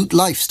dissolute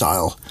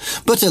lifestyle,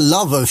 but a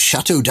love of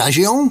Chateau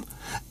d'Agion,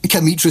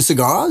 Camitra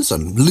cigars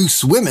and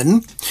loose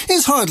women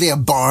is hardly a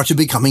bar to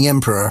becoming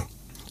emperor,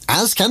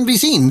 as can be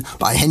seen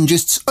by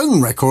Hengist's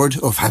own record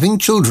of having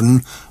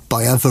children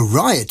by a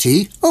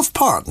variety of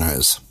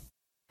partners.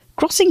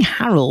 Crossing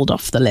Harold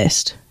off the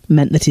list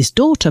meant that his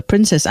daughter,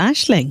 Princess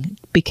Aisling,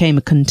 became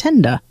a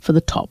contender for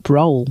the top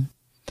role.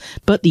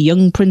 But the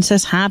young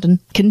princess had and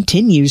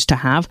continues to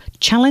have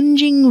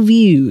challenging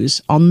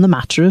views on the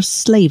matter of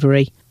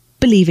slavery,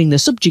 believing the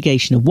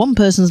subjugation of one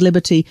person's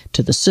liberty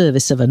to the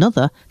service of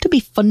another to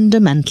be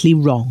fundamentally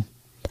wrong.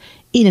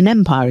 In an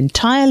empire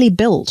entirely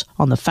built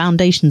on the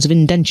foundations of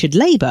indentured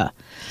labour,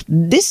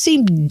 this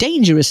seemed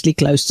dangerously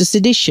close to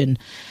sedition.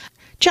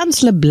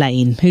 Chancellor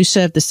Blaine, who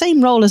served the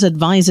same role as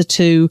advisor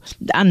to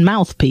and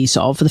mouthpiece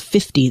of the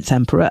 15th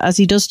Emperor as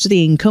he does to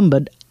the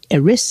incumbent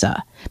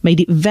Irissa,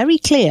 made it very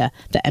clear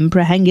that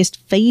Emperor Hengist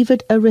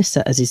favoured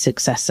Irissa as his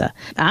successor,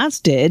 as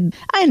did,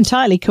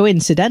 entirely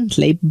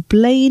coincidentally,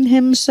 Blaine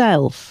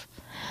himself.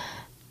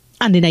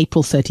 And in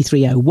April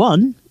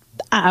 3301,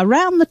 at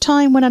around the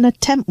time when an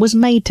attempt was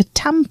made to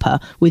tamper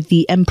with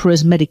the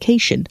Emperor's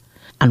medication,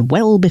 and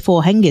well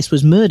before Hengist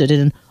was murdered in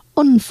an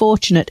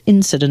unfortunate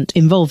incident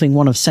involving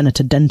one of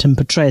Senator Denton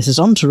Petraeus'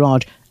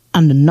 entourage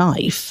and a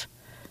knife,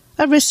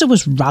 Irissa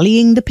was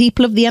rallying the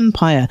people of the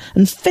empire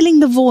and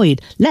filling the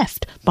void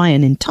left by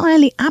an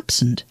entirely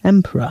absent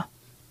emperor.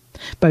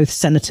 Both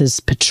Senators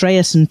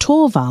Petraeus and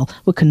Torval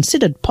were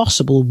considered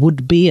possible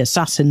would-be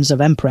assassins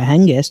of Emperor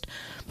Hengist,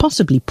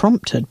 possibly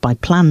prompted by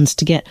plans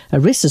to get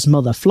Irissa's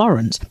mother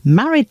Florence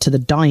married to the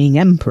dying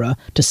emperor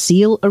to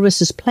seal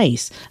Irissa's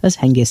place as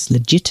Hengist's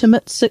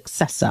legitimate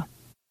successor.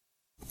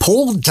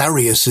 Paul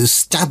Darius's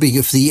stabbing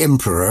of the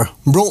emperor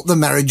brought the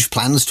marriage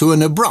plans to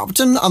an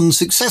abrupt and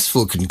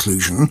unsuccessful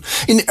conclusion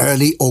in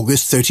early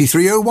August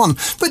 3301,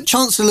 but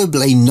Chancellor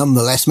Blaine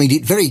nonetheless made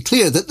it very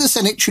clear that the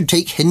Senate should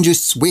take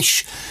Hengist's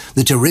wish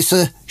that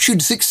Irissa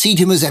should succeed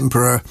him as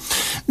emperor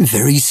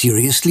very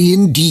seriously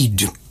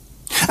indeed.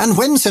 And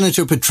when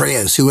Senator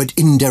Petraeus, who had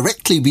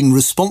indirectly been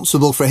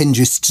responsible for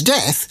Hengist's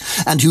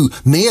death, and who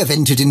may have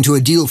entered into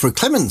a deal for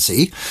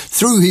clemency,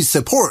 threw his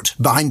support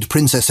behind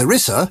Princess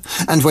Irissa,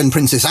 and when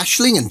Princess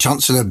Aisling and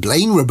Chancellor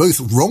Blaine were both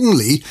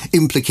wrongly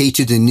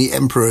implicated in the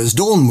Emperor's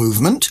Dawn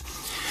movement,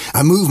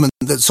 a movement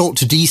that sought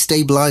to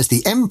destabilise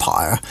the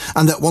empire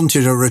and that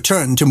wanted a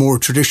return to more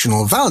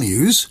traditional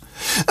values,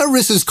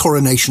 Irissa's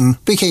coronation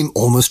became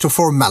almost a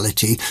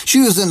formality. She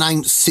was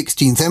announced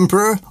 16th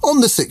Emperor on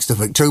the 6th of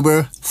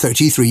October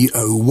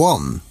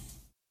 3301.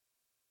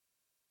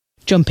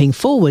 Jumping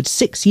forward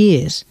 6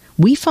 years,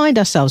 we find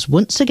ourselves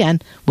once again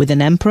with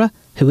an emperor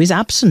who is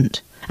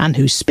absent and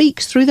who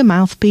speaks through the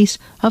mouthpiece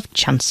of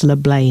Chancellor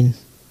Blaine.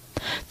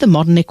 The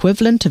modern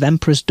equivalent of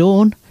Emperor's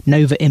Dawn,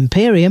 Nova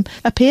Imperium,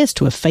 appears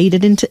to have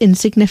faded into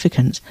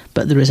insignificance,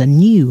 but there is a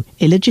new,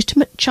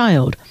 illegitimate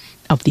child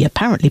of the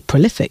apparently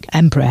prolific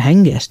Emperor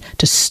Hengist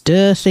to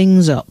stir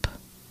things up.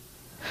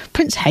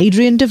 Prince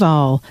Hadrian de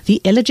Waal,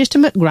 the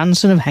illegitimate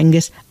grandson of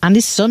Hengist, and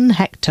his son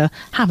Hector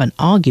have an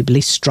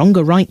arguably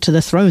stronger right to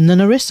the throne than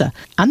Irissa,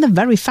 and the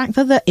very fact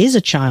that there is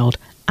a child,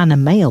 and a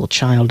male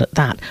child at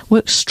that,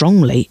 works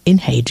strongly in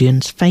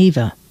Hadrian's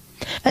favour,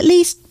 at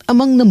least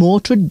among the more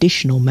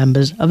traditional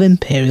members of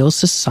imperial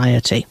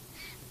society.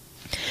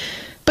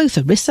 Both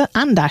Irissa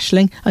and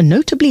Aisling are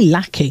notably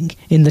lacking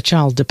in the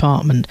child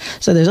department,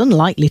 so there's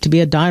unlikely to be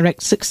a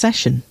direct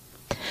succession.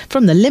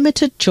 From the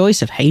limited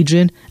choice of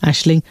Hadrian,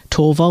 Aisling,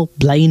 Torval,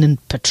 Blaine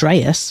and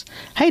Petraeus,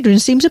 Hadrian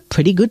seems a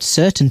pretty good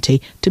certainty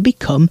to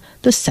become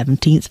the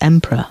 17th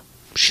emperor,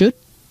 should,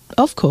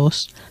 of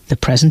course, the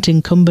present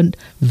incumbent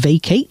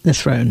vacate the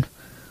throne,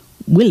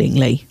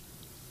 willingly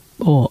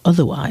or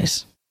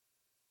otherwise.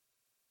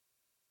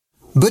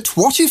 But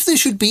what if there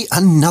should be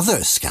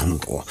another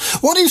scandal?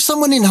 What if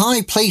someone in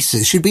high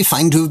places should be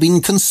found to have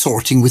been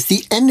consorting with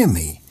the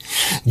enemy?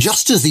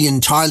 Just as the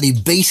entirely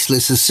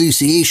baseless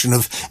association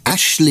of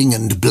Aisling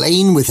and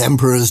Blaine with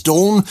Emperor's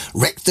Dawn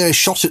wrecked their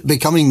shot at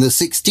becoming the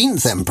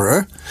 16th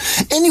Emperor,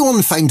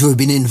 anyone found to have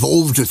been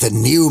involved with the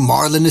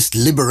Neo-Marlinist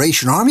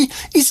Liberation Army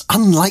is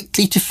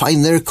unlikely to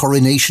find their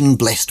coronation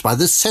blessed by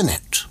the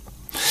Senate.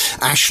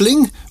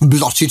 Aisling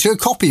blotted her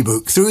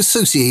copybook through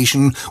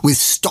association with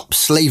Stop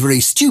Slavery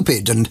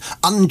Stupid and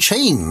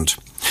Unchained,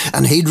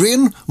 and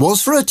Hadrian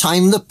was for a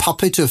time the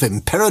puppet of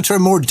Imperator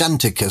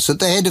Mordanticus at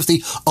the head of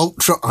the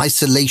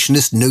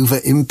ultra-isolationist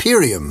Nova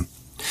Imperium.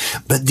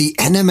 But the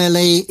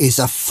NMLA is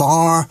a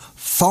far,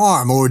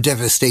 far more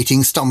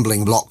devastating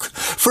stumbling block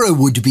for a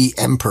would-be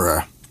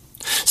emperor.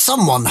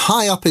 Someone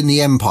high up in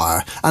the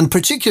empire, and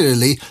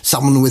particularly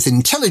someone with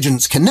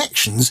intelligence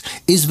connections,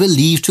 is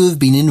believed to have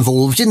been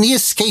involved in the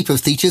escape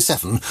of Theta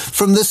 7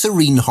 from the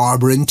Serene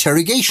Harbour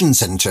Interrogation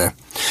Centre,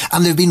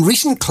 and there have been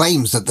recent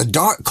claims that the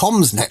dark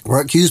comms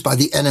network used by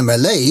the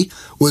NMLA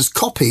was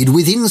copied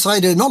with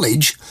insider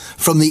knowledge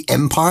from the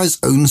Empire's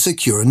own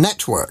secure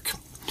network.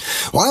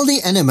 While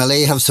the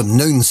NMLA have some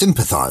known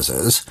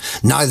sympathisers,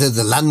 neither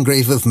the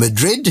Landgrave of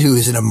Madrid, who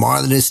is in a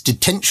Marlinist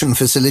detention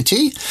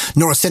facility,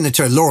 nor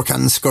Senator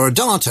Lorcan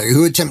Scordato,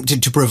 who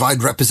attempted to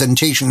provide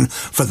representation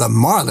for the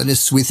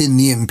Marlinists within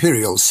the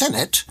Imperial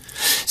Senate,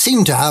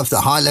 seem to have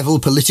the high-level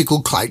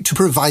political clout to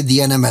provide the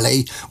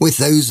NMLA with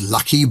those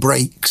lucky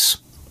breaks.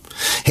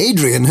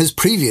 Hadrian has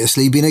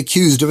previously been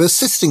accused of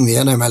assisting the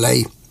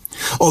NMLA,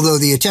 although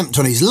the attempt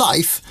on his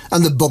life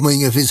and the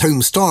bombing of his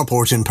home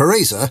starport in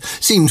Pareza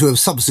seem to have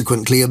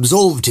subsequently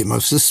absolved him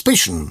of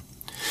suspicion.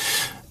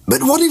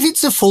 But what if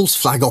it's a false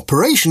flag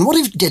operation? What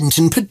if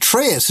Denton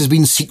Petraeus has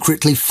been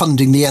secretly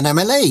funding the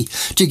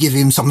NMLA to give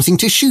him something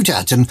to shoot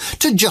at and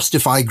to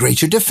justify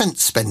greater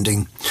defence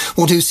spending?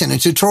 What if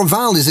Senator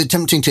Torval is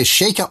attempting to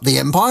shake up the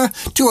Empire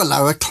to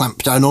allow a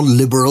clampdown on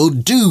liberal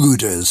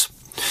do-gooders?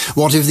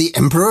 What if the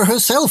Emperor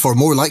herself, or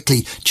more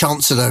likely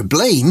Chancellor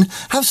Blaine,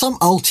 have some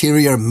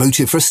ulterior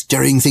motive for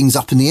stirring things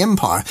up in the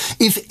Empire?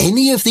 If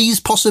any of these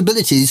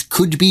possibilities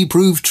could be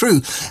proved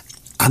true,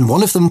 and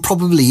one of them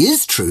probably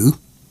is true,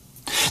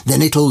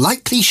 then it'll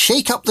likely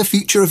shake up the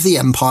future of the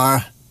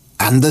Empire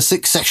and the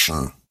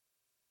succession.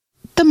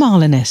 The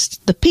Marlinists,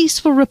 the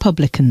peaceful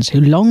Republicans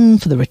who long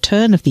for the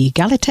return of the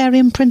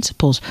egalitarian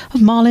principles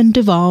of Marlin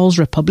Duval's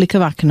Republic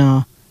of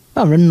Akinar,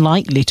 are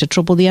unlikely to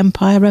trouble the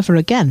Empire ever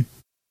again.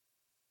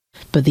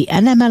 But the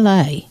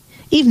NMLA,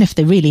 even if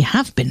they really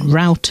have been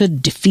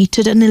routed,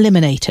 defeated and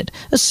eliminated,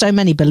 as so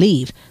many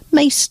believe,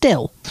 may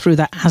still, through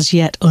their as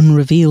yet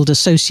unrevealed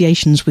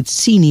associations with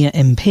senior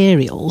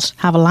Imperials,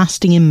 have a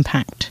lasting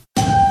impact.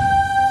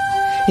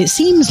 It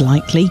seems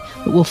likely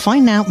that we'll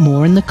find out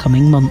more in the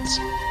coming months,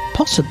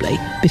 possibly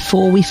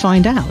before we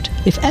find out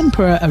if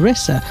Emperor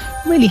Arissa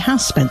really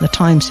has spent the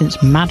time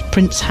since Mad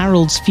Prince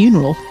Harold's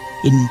funeral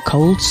in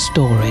cold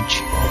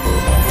storage.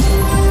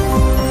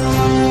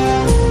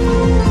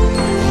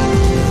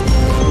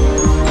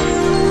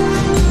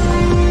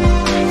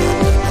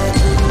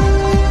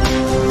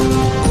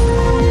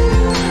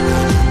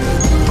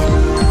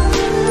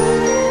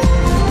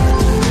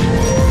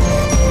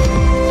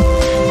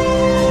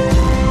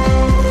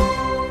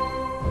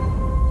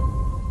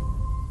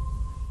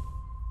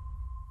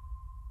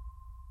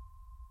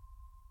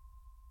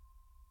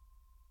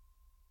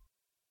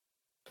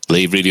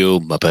 Lave Radio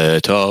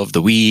Muppet of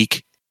the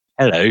Week.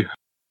 Hello.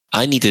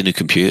 I need a new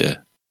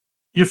computer.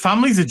 Your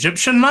family's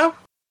Egyptian now?